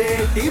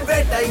చేసేటి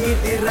వేట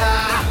ఇదిరా.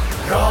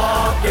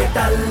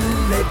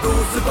 రాకెటల్లే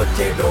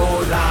దూసుకొచ్చే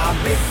డోరా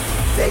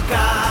మిస్సే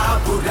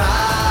కాబురా.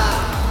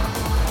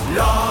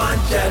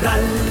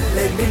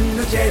 లాంచరల్లే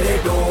నిన్ను చేరే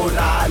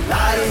డోరా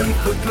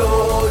లైఫ్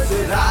క్లోజ్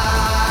రా.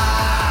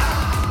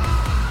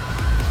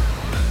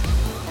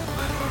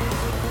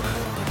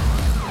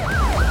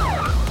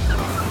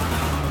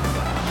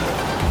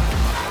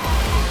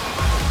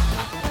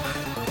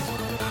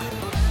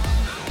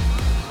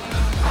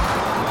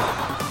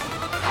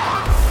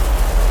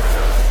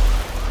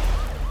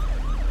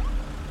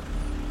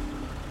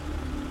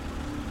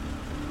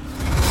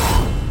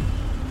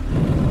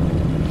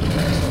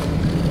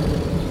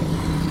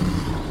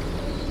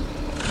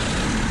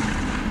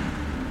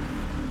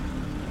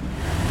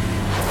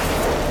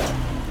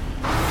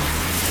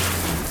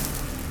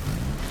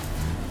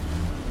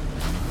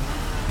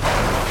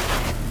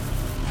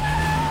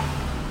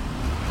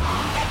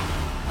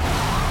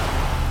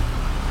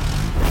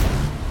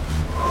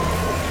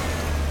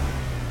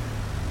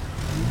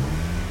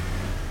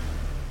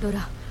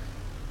 డోరా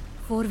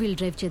 4-wheel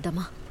డ్రైవ్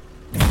చేద్దామా?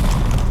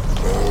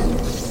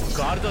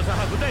 కారుతో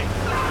సహా గుద్దాయి.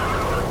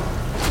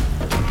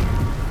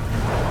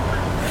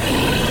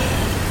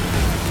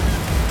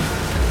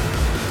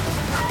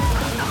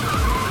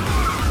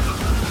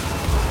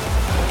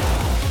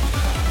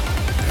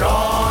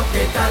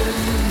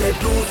 రాకెటల్లే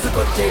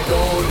దూసుకొచ్చే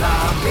డోరా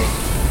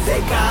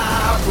మిస్సెగా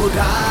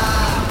పురా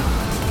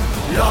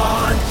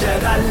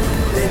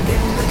లాంచరల్లే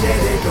నిన్ను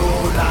చేరే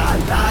డోరా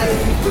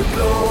లైఫ్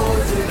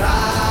క్లోజ్ రా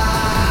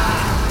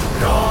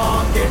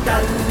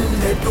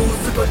రాకెటల్లే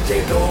దూసుకొచ్చే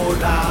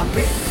డోరా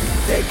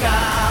మిస్సెగా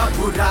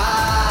పురా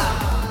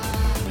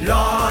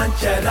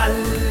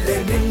లాంచరల్లే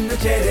నిన్ను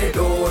చేరే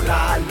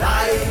డోరా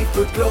లైఫ్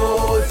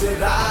క్లోజ్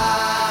రా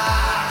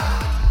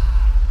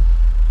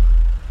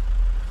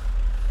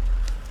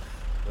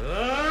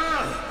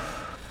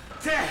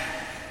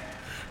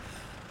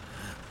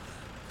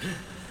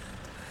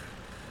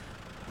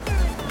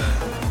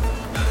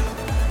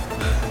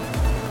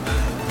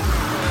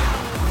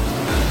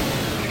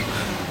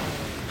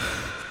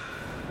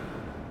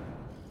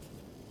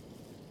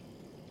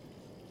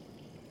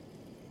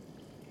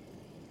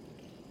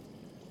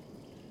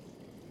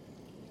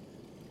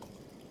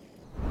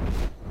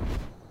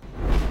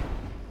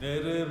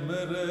तेरे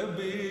मेरे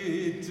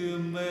बीच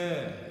में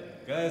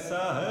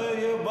कैसा है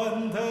ये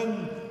बंधन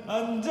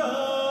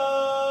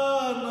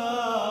अनजाना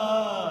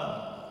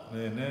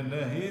मैंने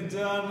नहीं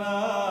जाना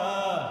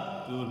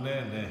तूने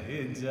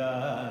नहीं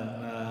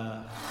जाना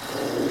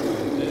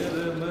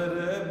तेरे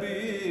मेरे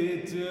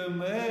बीच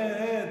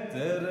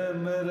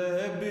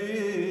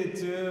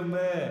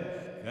में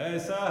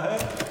कैसा है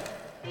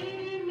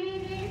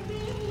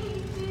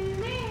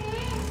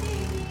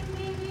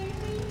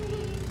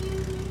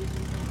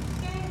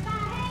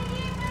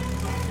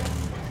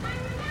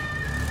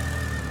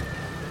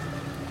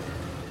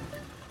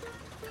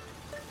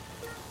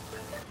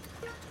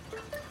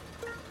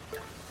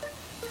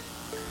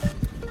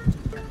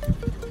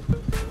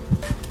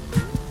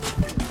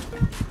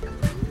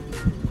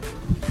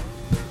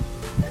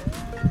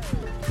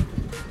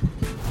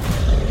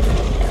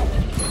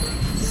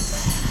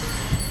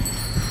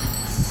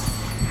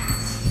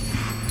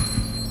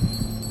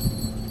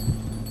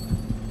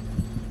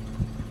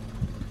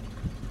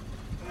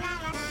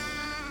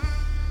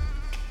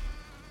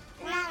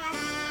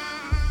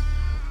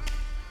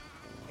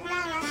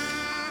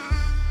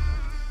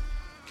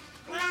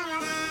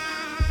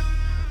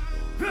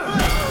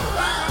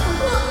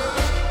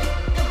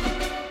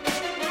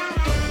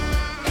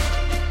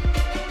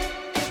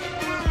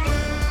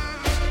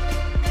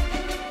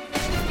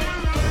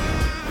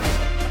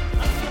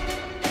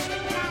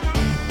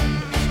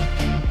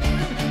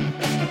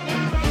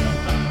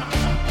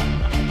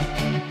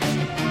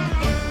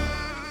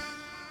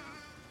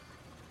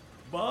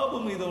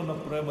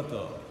ప్రేమతో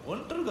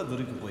ఒంటరిగా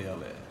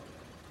దొరికిపోయావే.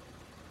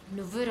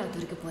 నువ్వేరా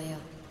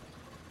దొరికిపోయావు.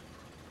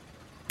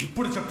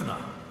 ఇప్పుడు చెప్తున్నా,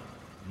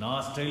 నా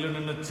స్టైల్లో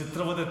నిన్ను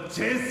చిత్రవద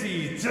చేసి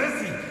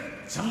చేసి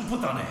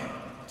చంపుతానే.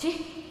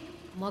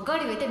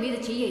 మగాడివైతే మీద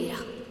చెయ్యరా,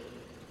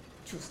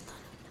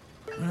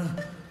 చూస్తాను.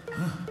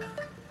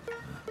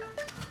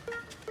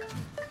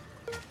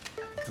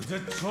 తుజే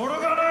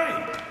చూడగానే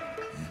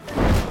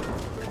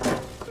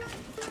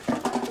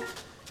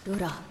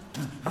డోరా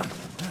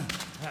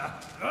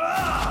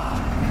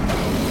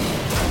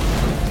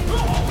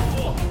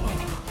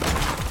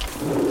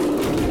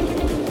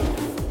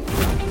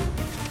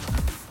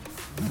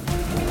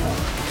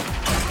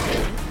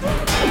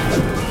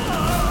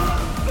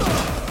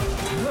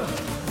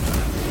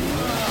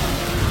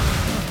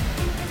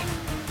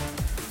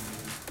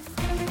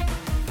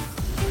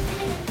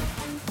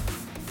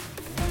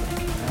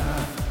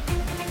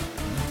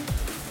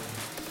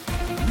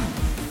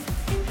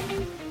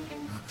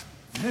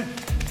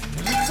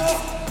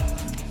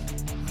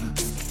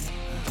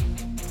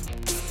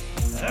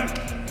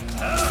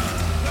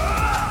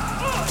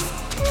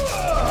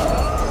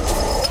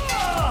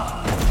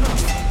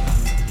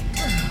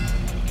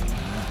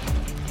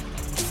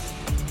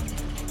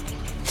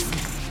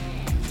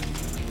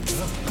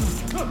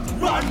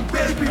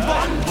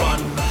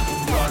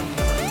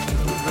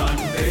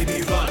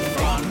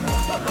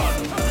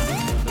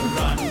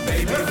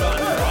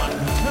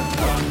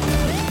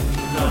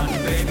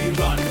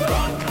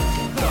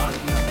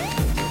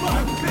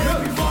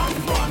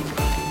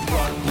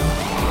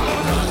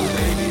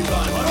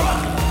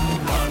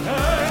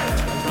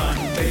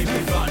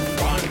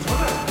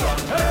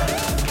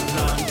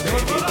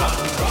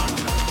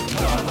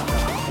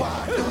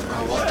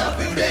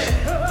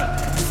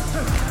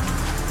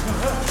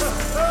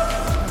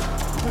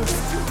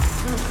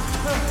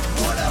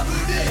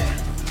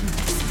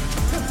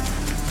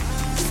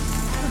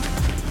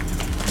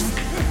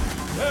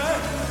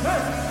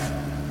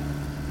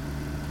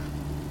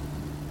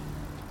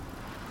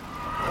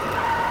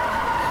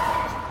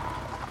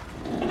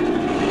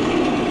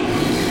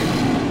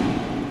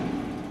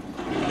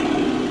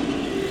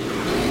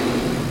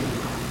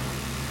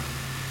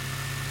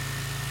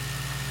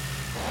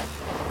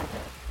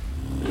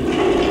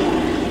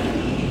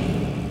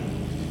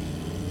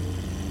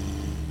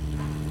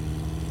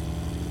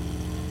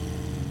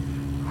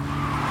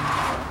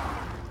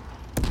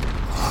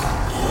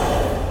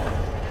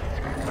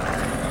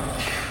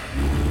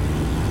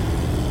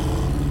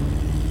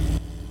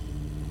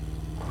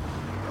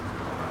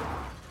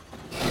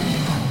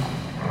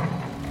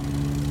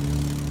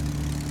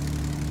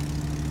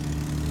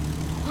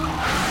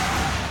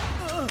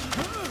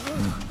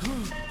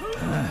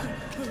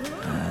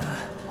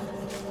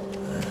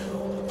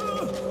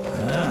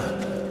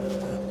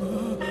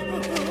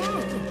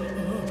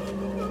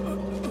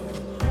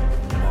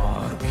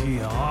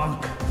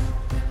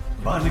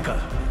बाहर निकल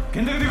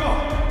किंदకి దిగో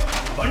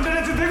బండి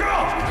నుంచి దిగో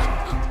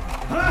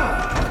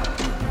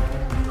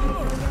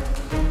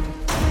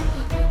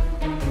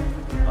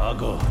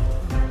आगो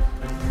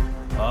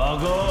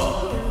आगो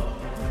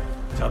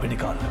चाबी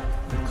निकाल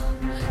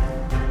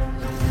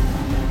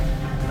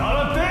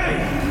ताला दे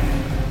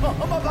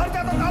अम्मा बाहर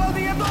जाता ताला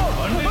दिए तो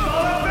बंडी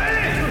ताला दे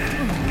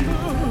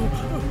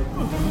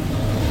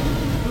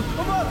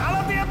अम्मा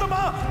ताला दिए तो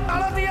मां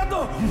ताला दिए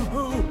तो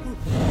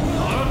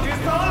ताला किस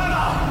ताला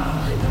ना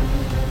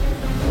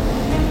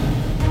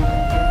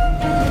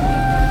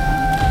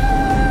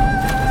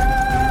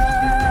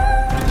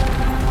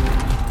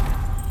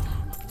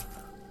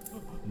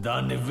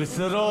దాన్ని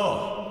విసిరో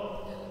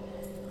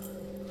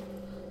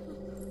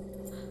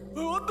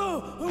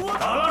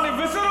తాళాన్ని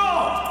విసిరో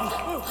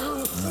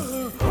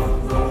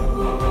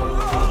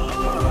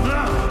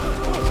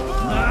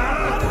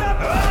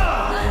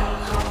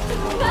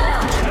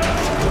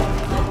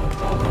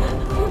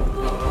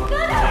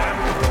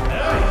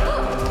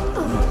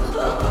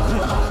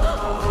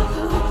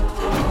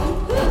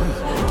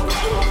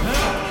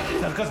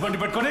సర్కస్ బండి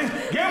పెట్టుకొని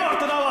గేమ్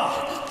ఆడుతున్నావా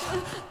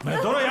मैं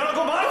दोनों यारों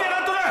को मार दिया ना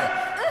तूने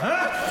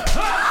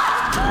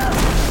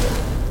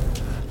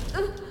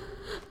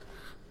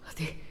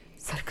అది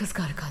సర్కస్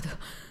కారు కాదు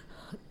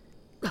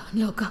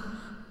దానిలో ఒక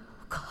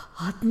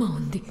ఆత్మ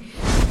ఉంది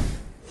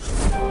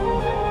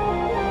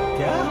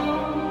क्या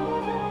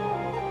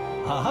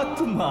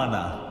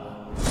ఆత్మానా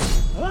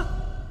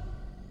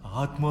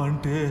ఆత్మ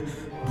అంటే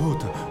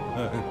భూత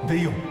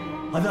దెయ్యం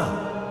అదా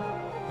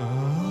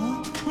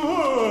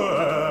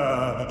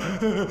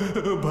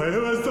भय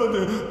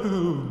वस्तुंది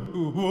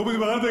वो मुझे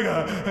मार देगा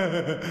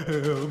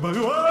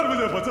भगवान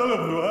मुझे बचा लो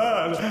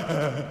भगवान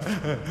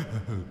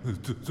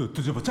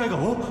तुझे बचाएगा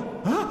वो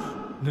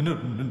నిన్ను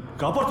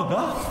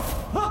కాపాడుతుందా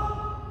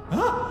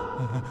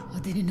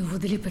అది నిన్ను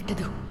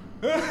వదిలిపెట్టదు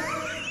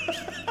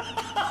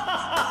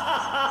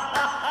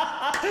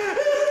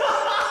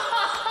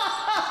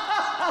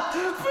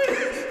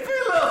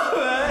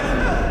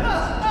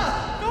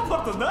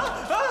కాపాడుతుందా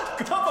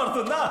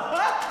కాపాడుతుందా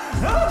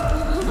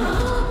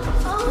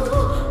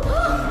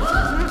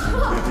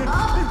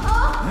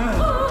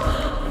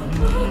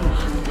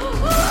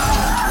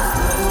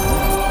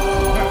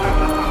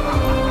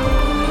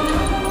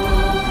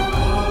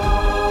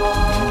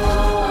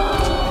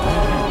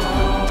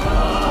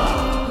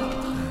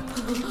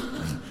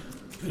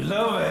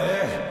పిలవే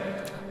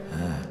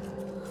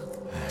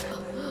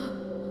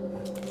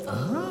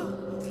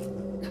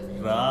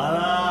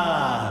రారా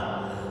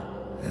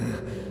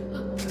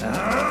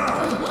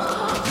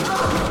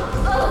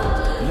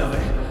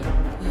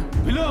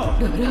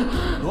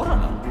डोरा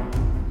ना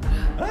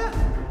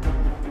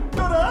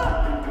डोरा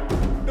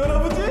डोरा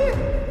बुजी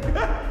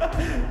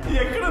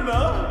ఎక్కడున్నా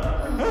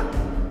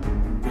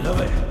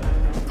పిలవే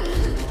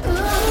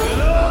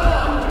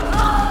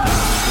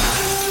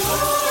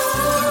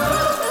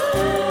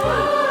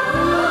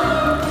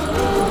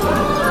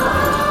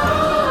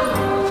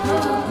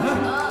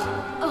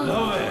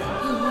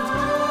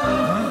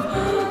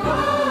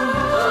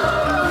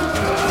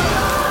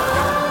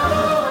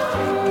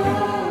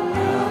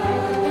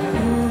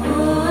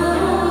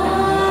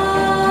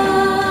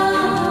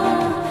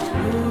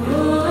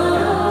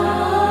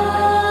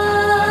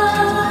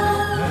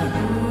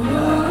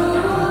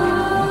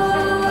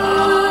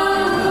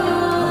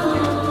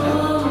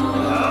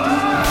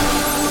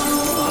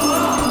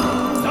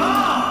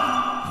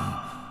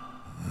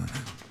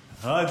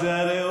आजा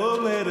रे ओ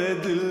मेरे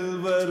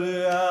दिलबर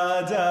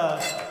आजा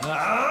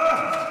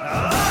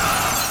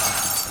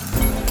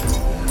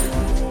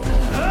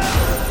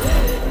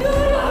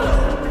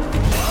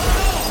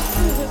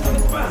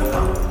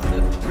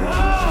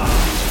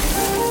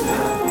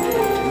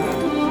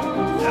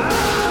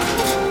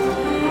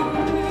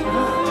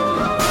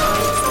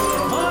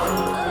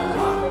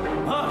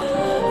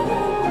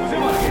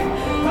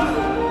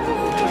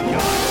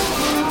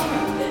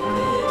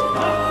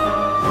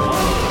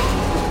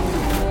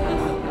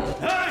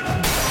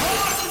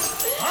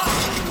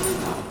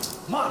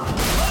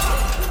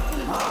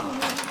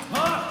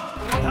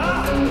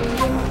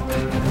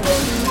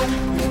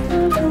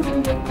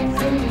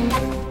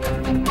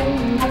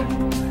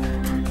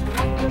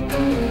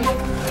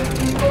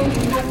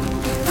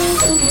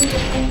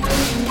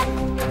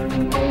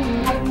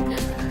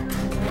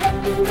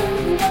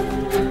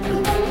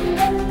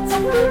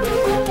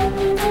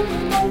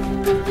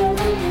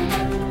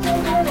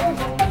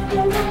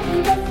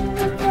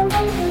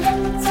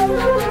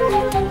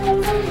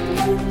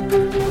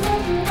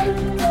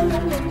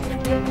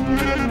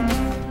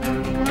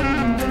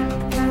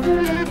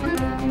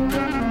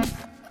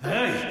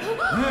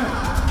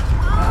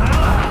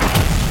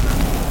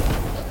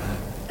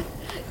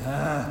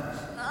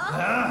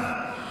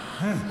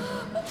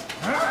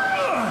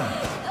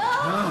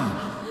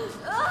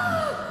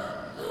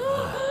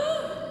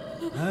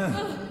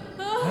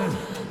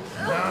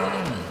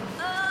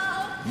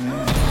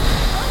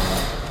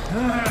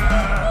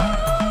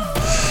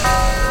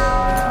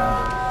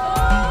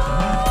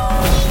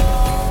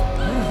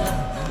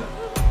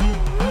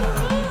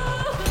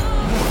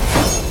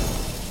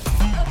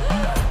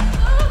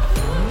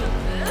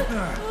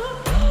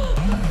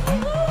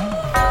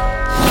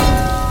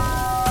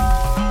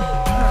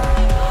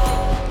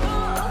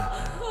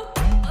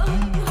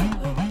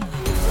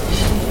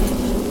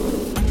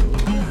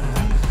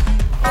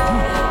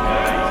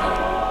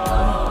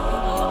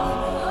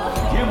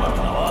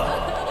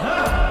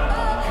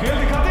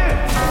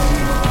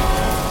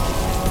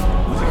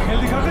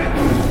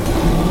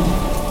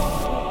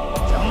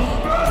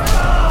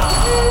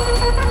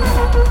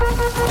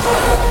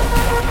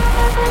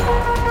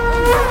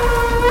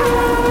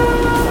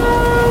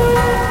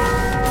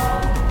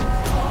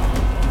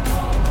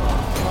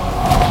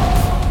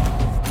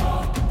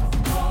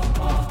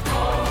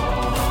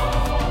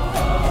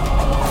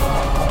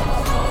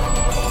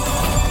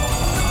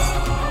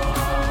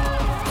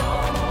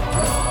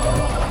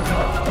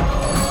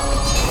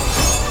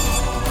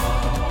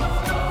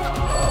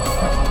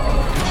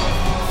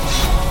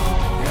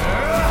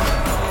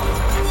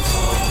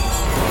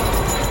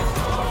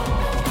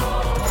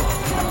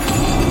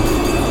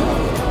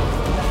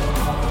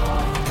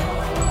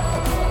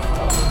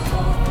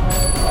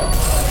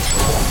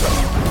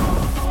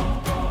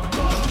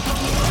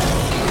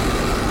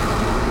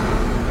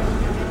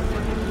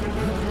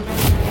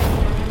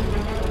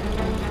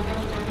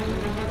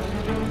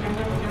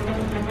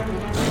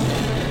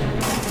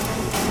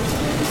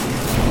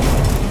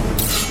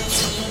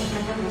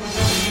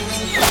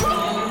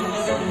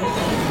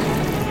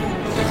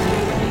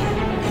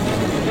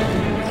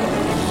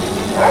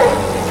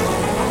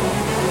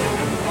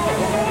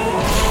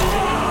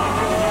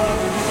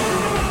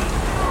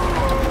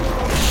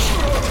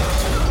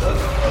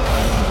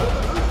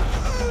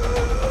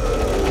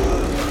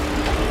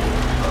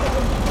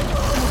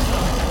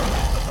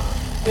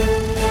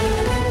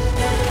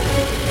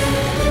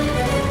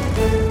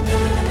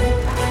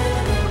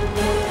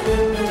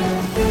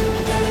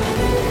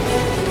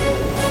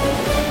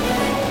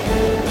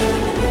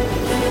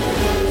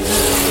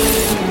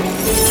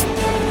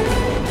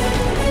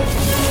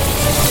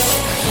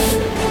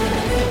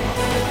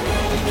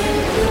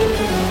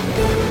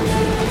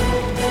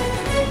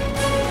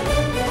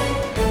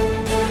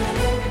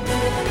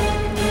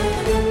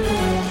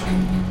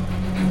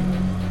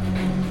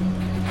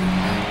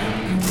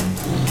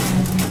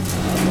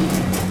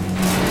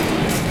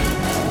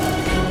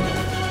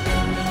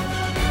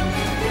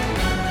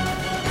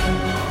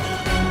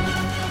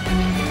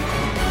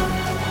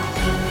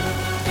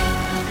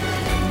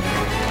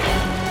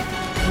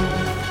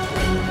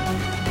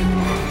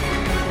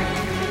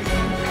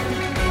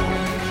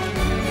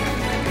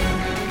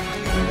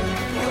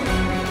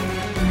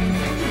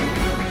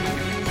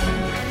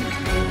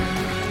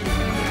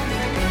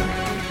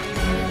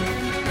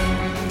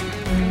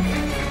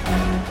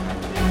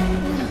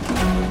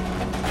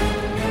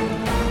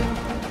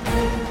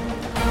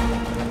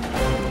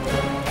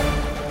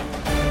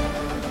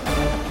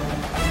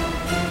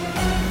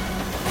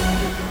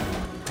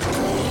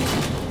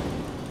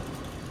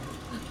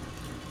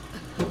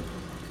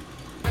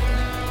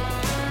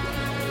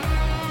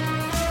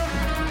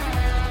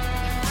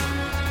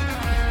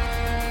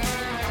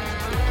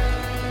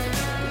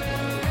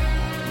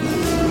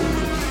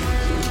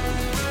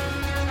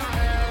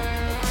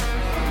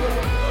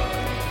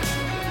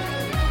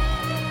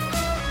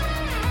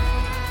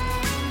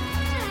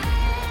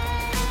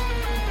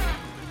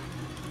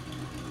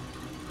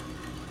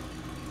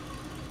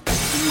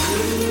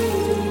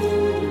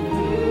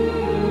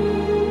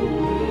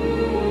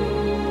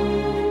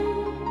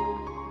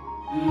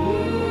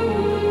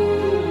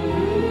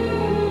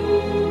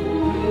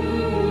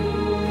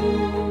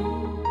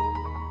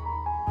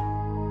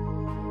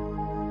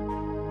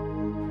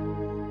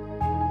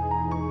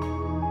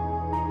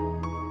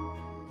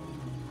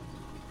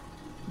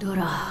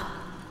డోరా,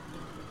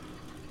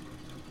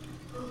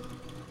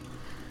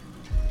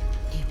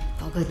 నీ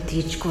పగ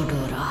తీర్చుకో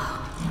డోరా.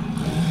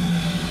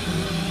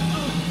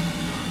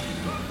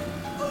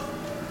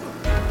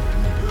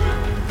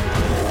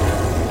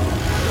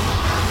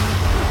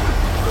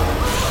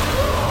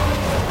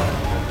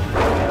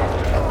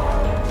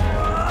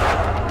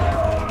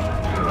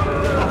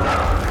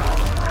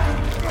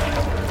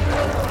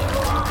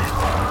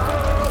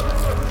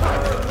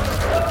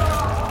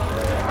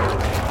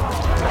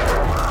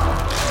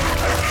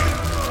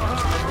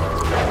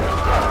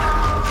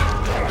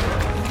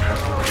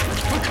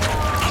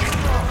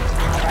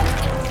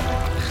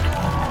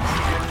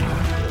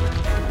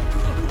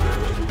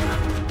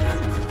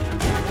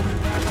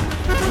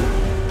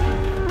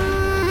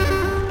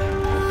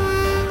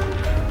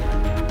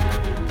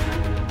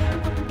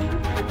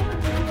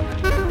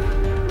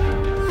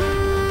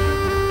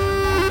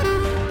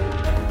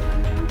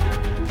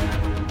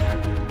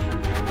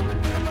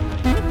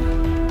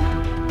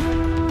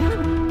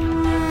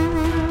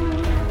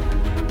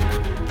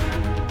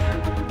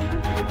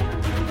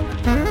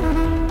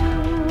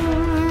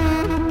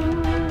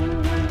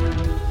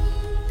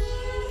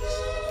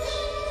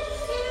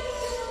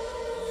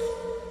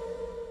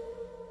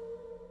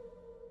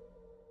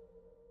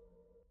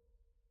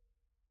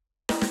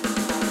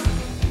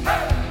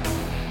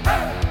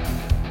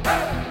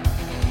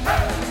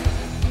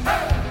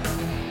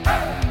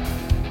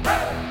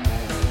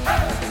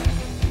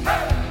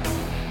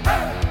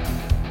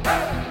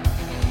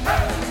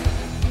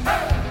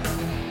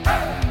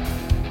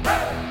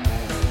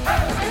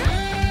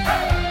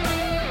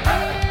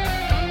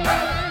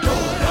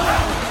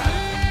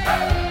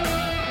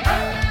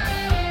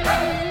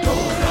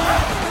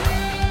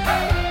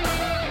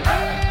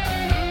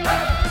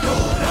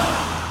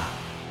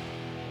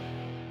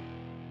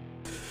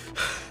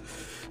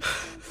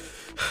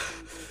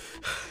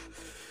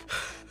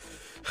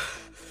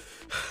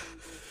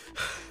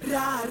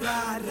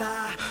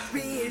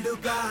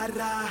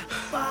 స్పీడుగారా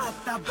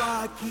పాత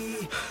బాకి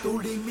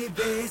తుడిమి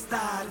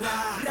వేస్తారా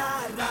రా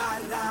రా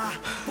రా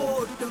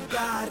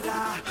పోటుగారా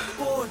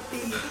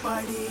పోటీ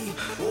పడి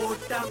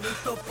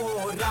ఓటమితో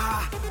పోరా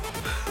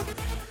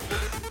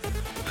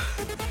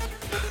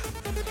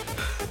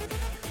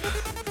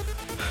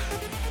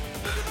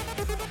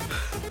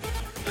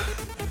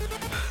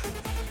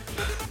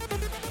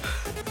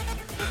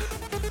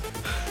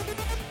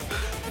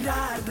రా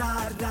రా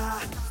రా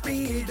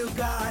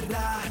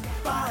స్పీడుగారా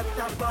పాత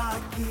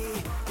బాకి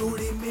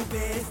తుడిమి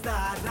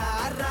వేస్తారా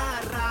రా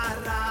రా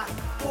రా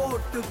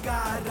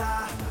పోటుగారా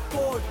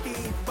పోటీ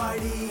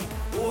పడి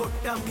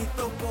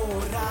ఓటమితో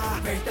పోరా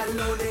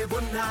పేటల్లోనే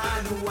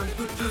ఉన్నాను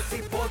అంటూ చూసి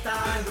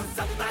పోతాను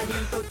సత్తా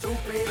ఎంతో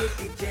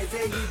చూపేటి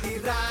చేసే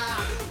ఇదిరా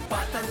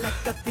పాత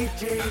లెక్క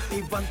తీర్చేటి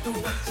వంతు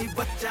వచ్చి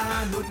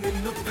వచ్చాను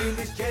నిన్ను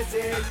ఫినిష్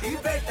చేసేటి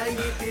వేట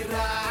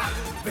ఇదిరా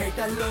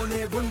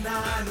పేటల్లోనే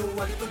ఉన్నాను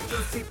అంటూ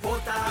చూసి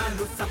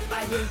పోతాను సత్తా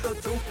ఎంతో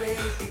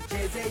చూపేటి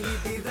చేసే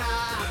ఇదిరా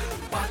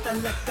పాత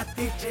లెక్క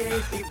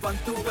తీర్చేటి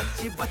వంతు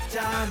వచ్చి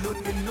వచ్చాను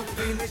నిన్ను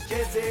ఫినిష్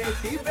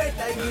చేసేటి వేట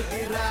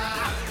ఇదిరా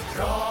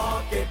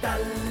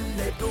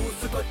రాకెటల్లే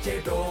దూసుకొచ్చే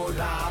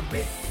డోరా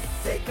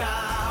మిస్సే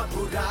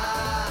కాబురా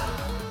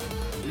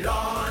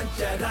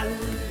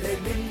లాంచరల్లే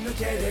నిన్ను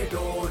చేరే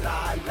డోరా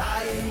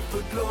లైఫ్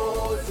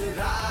క్లోజ్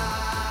రా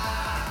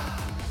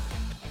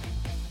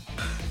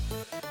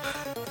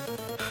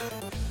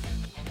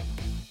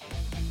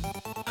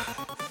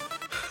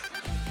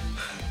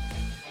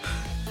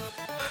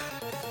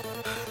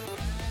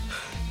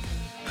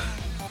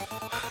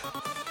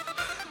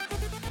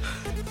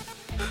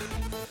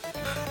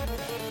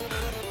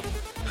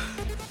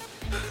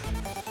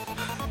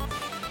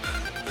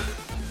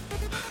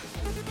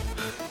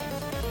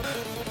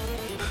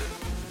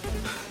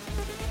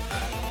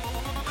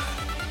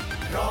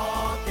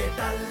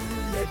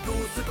రాకెటల్లే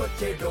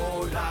దూసుకొచ్చే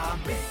డోరా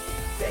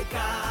మిస్సే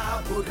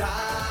కాబురా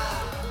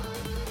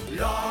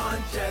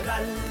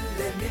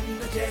లాంచరల్లే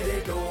నిన్ను చేరే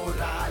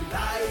డోరా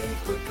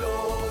లైఫ్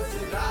క్లోజ్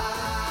రా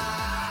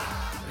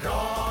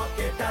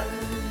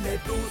రాకెటల్లే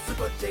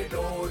దూసుకొచ్చే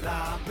డోరా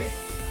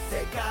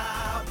మిస్సే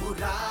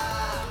కాబురా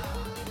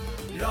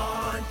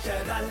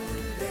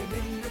లాంచరల్లే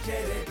నిన్ను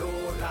చేరే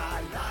డోరా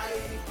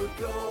లైఫ్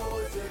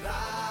క్లోజ్ రా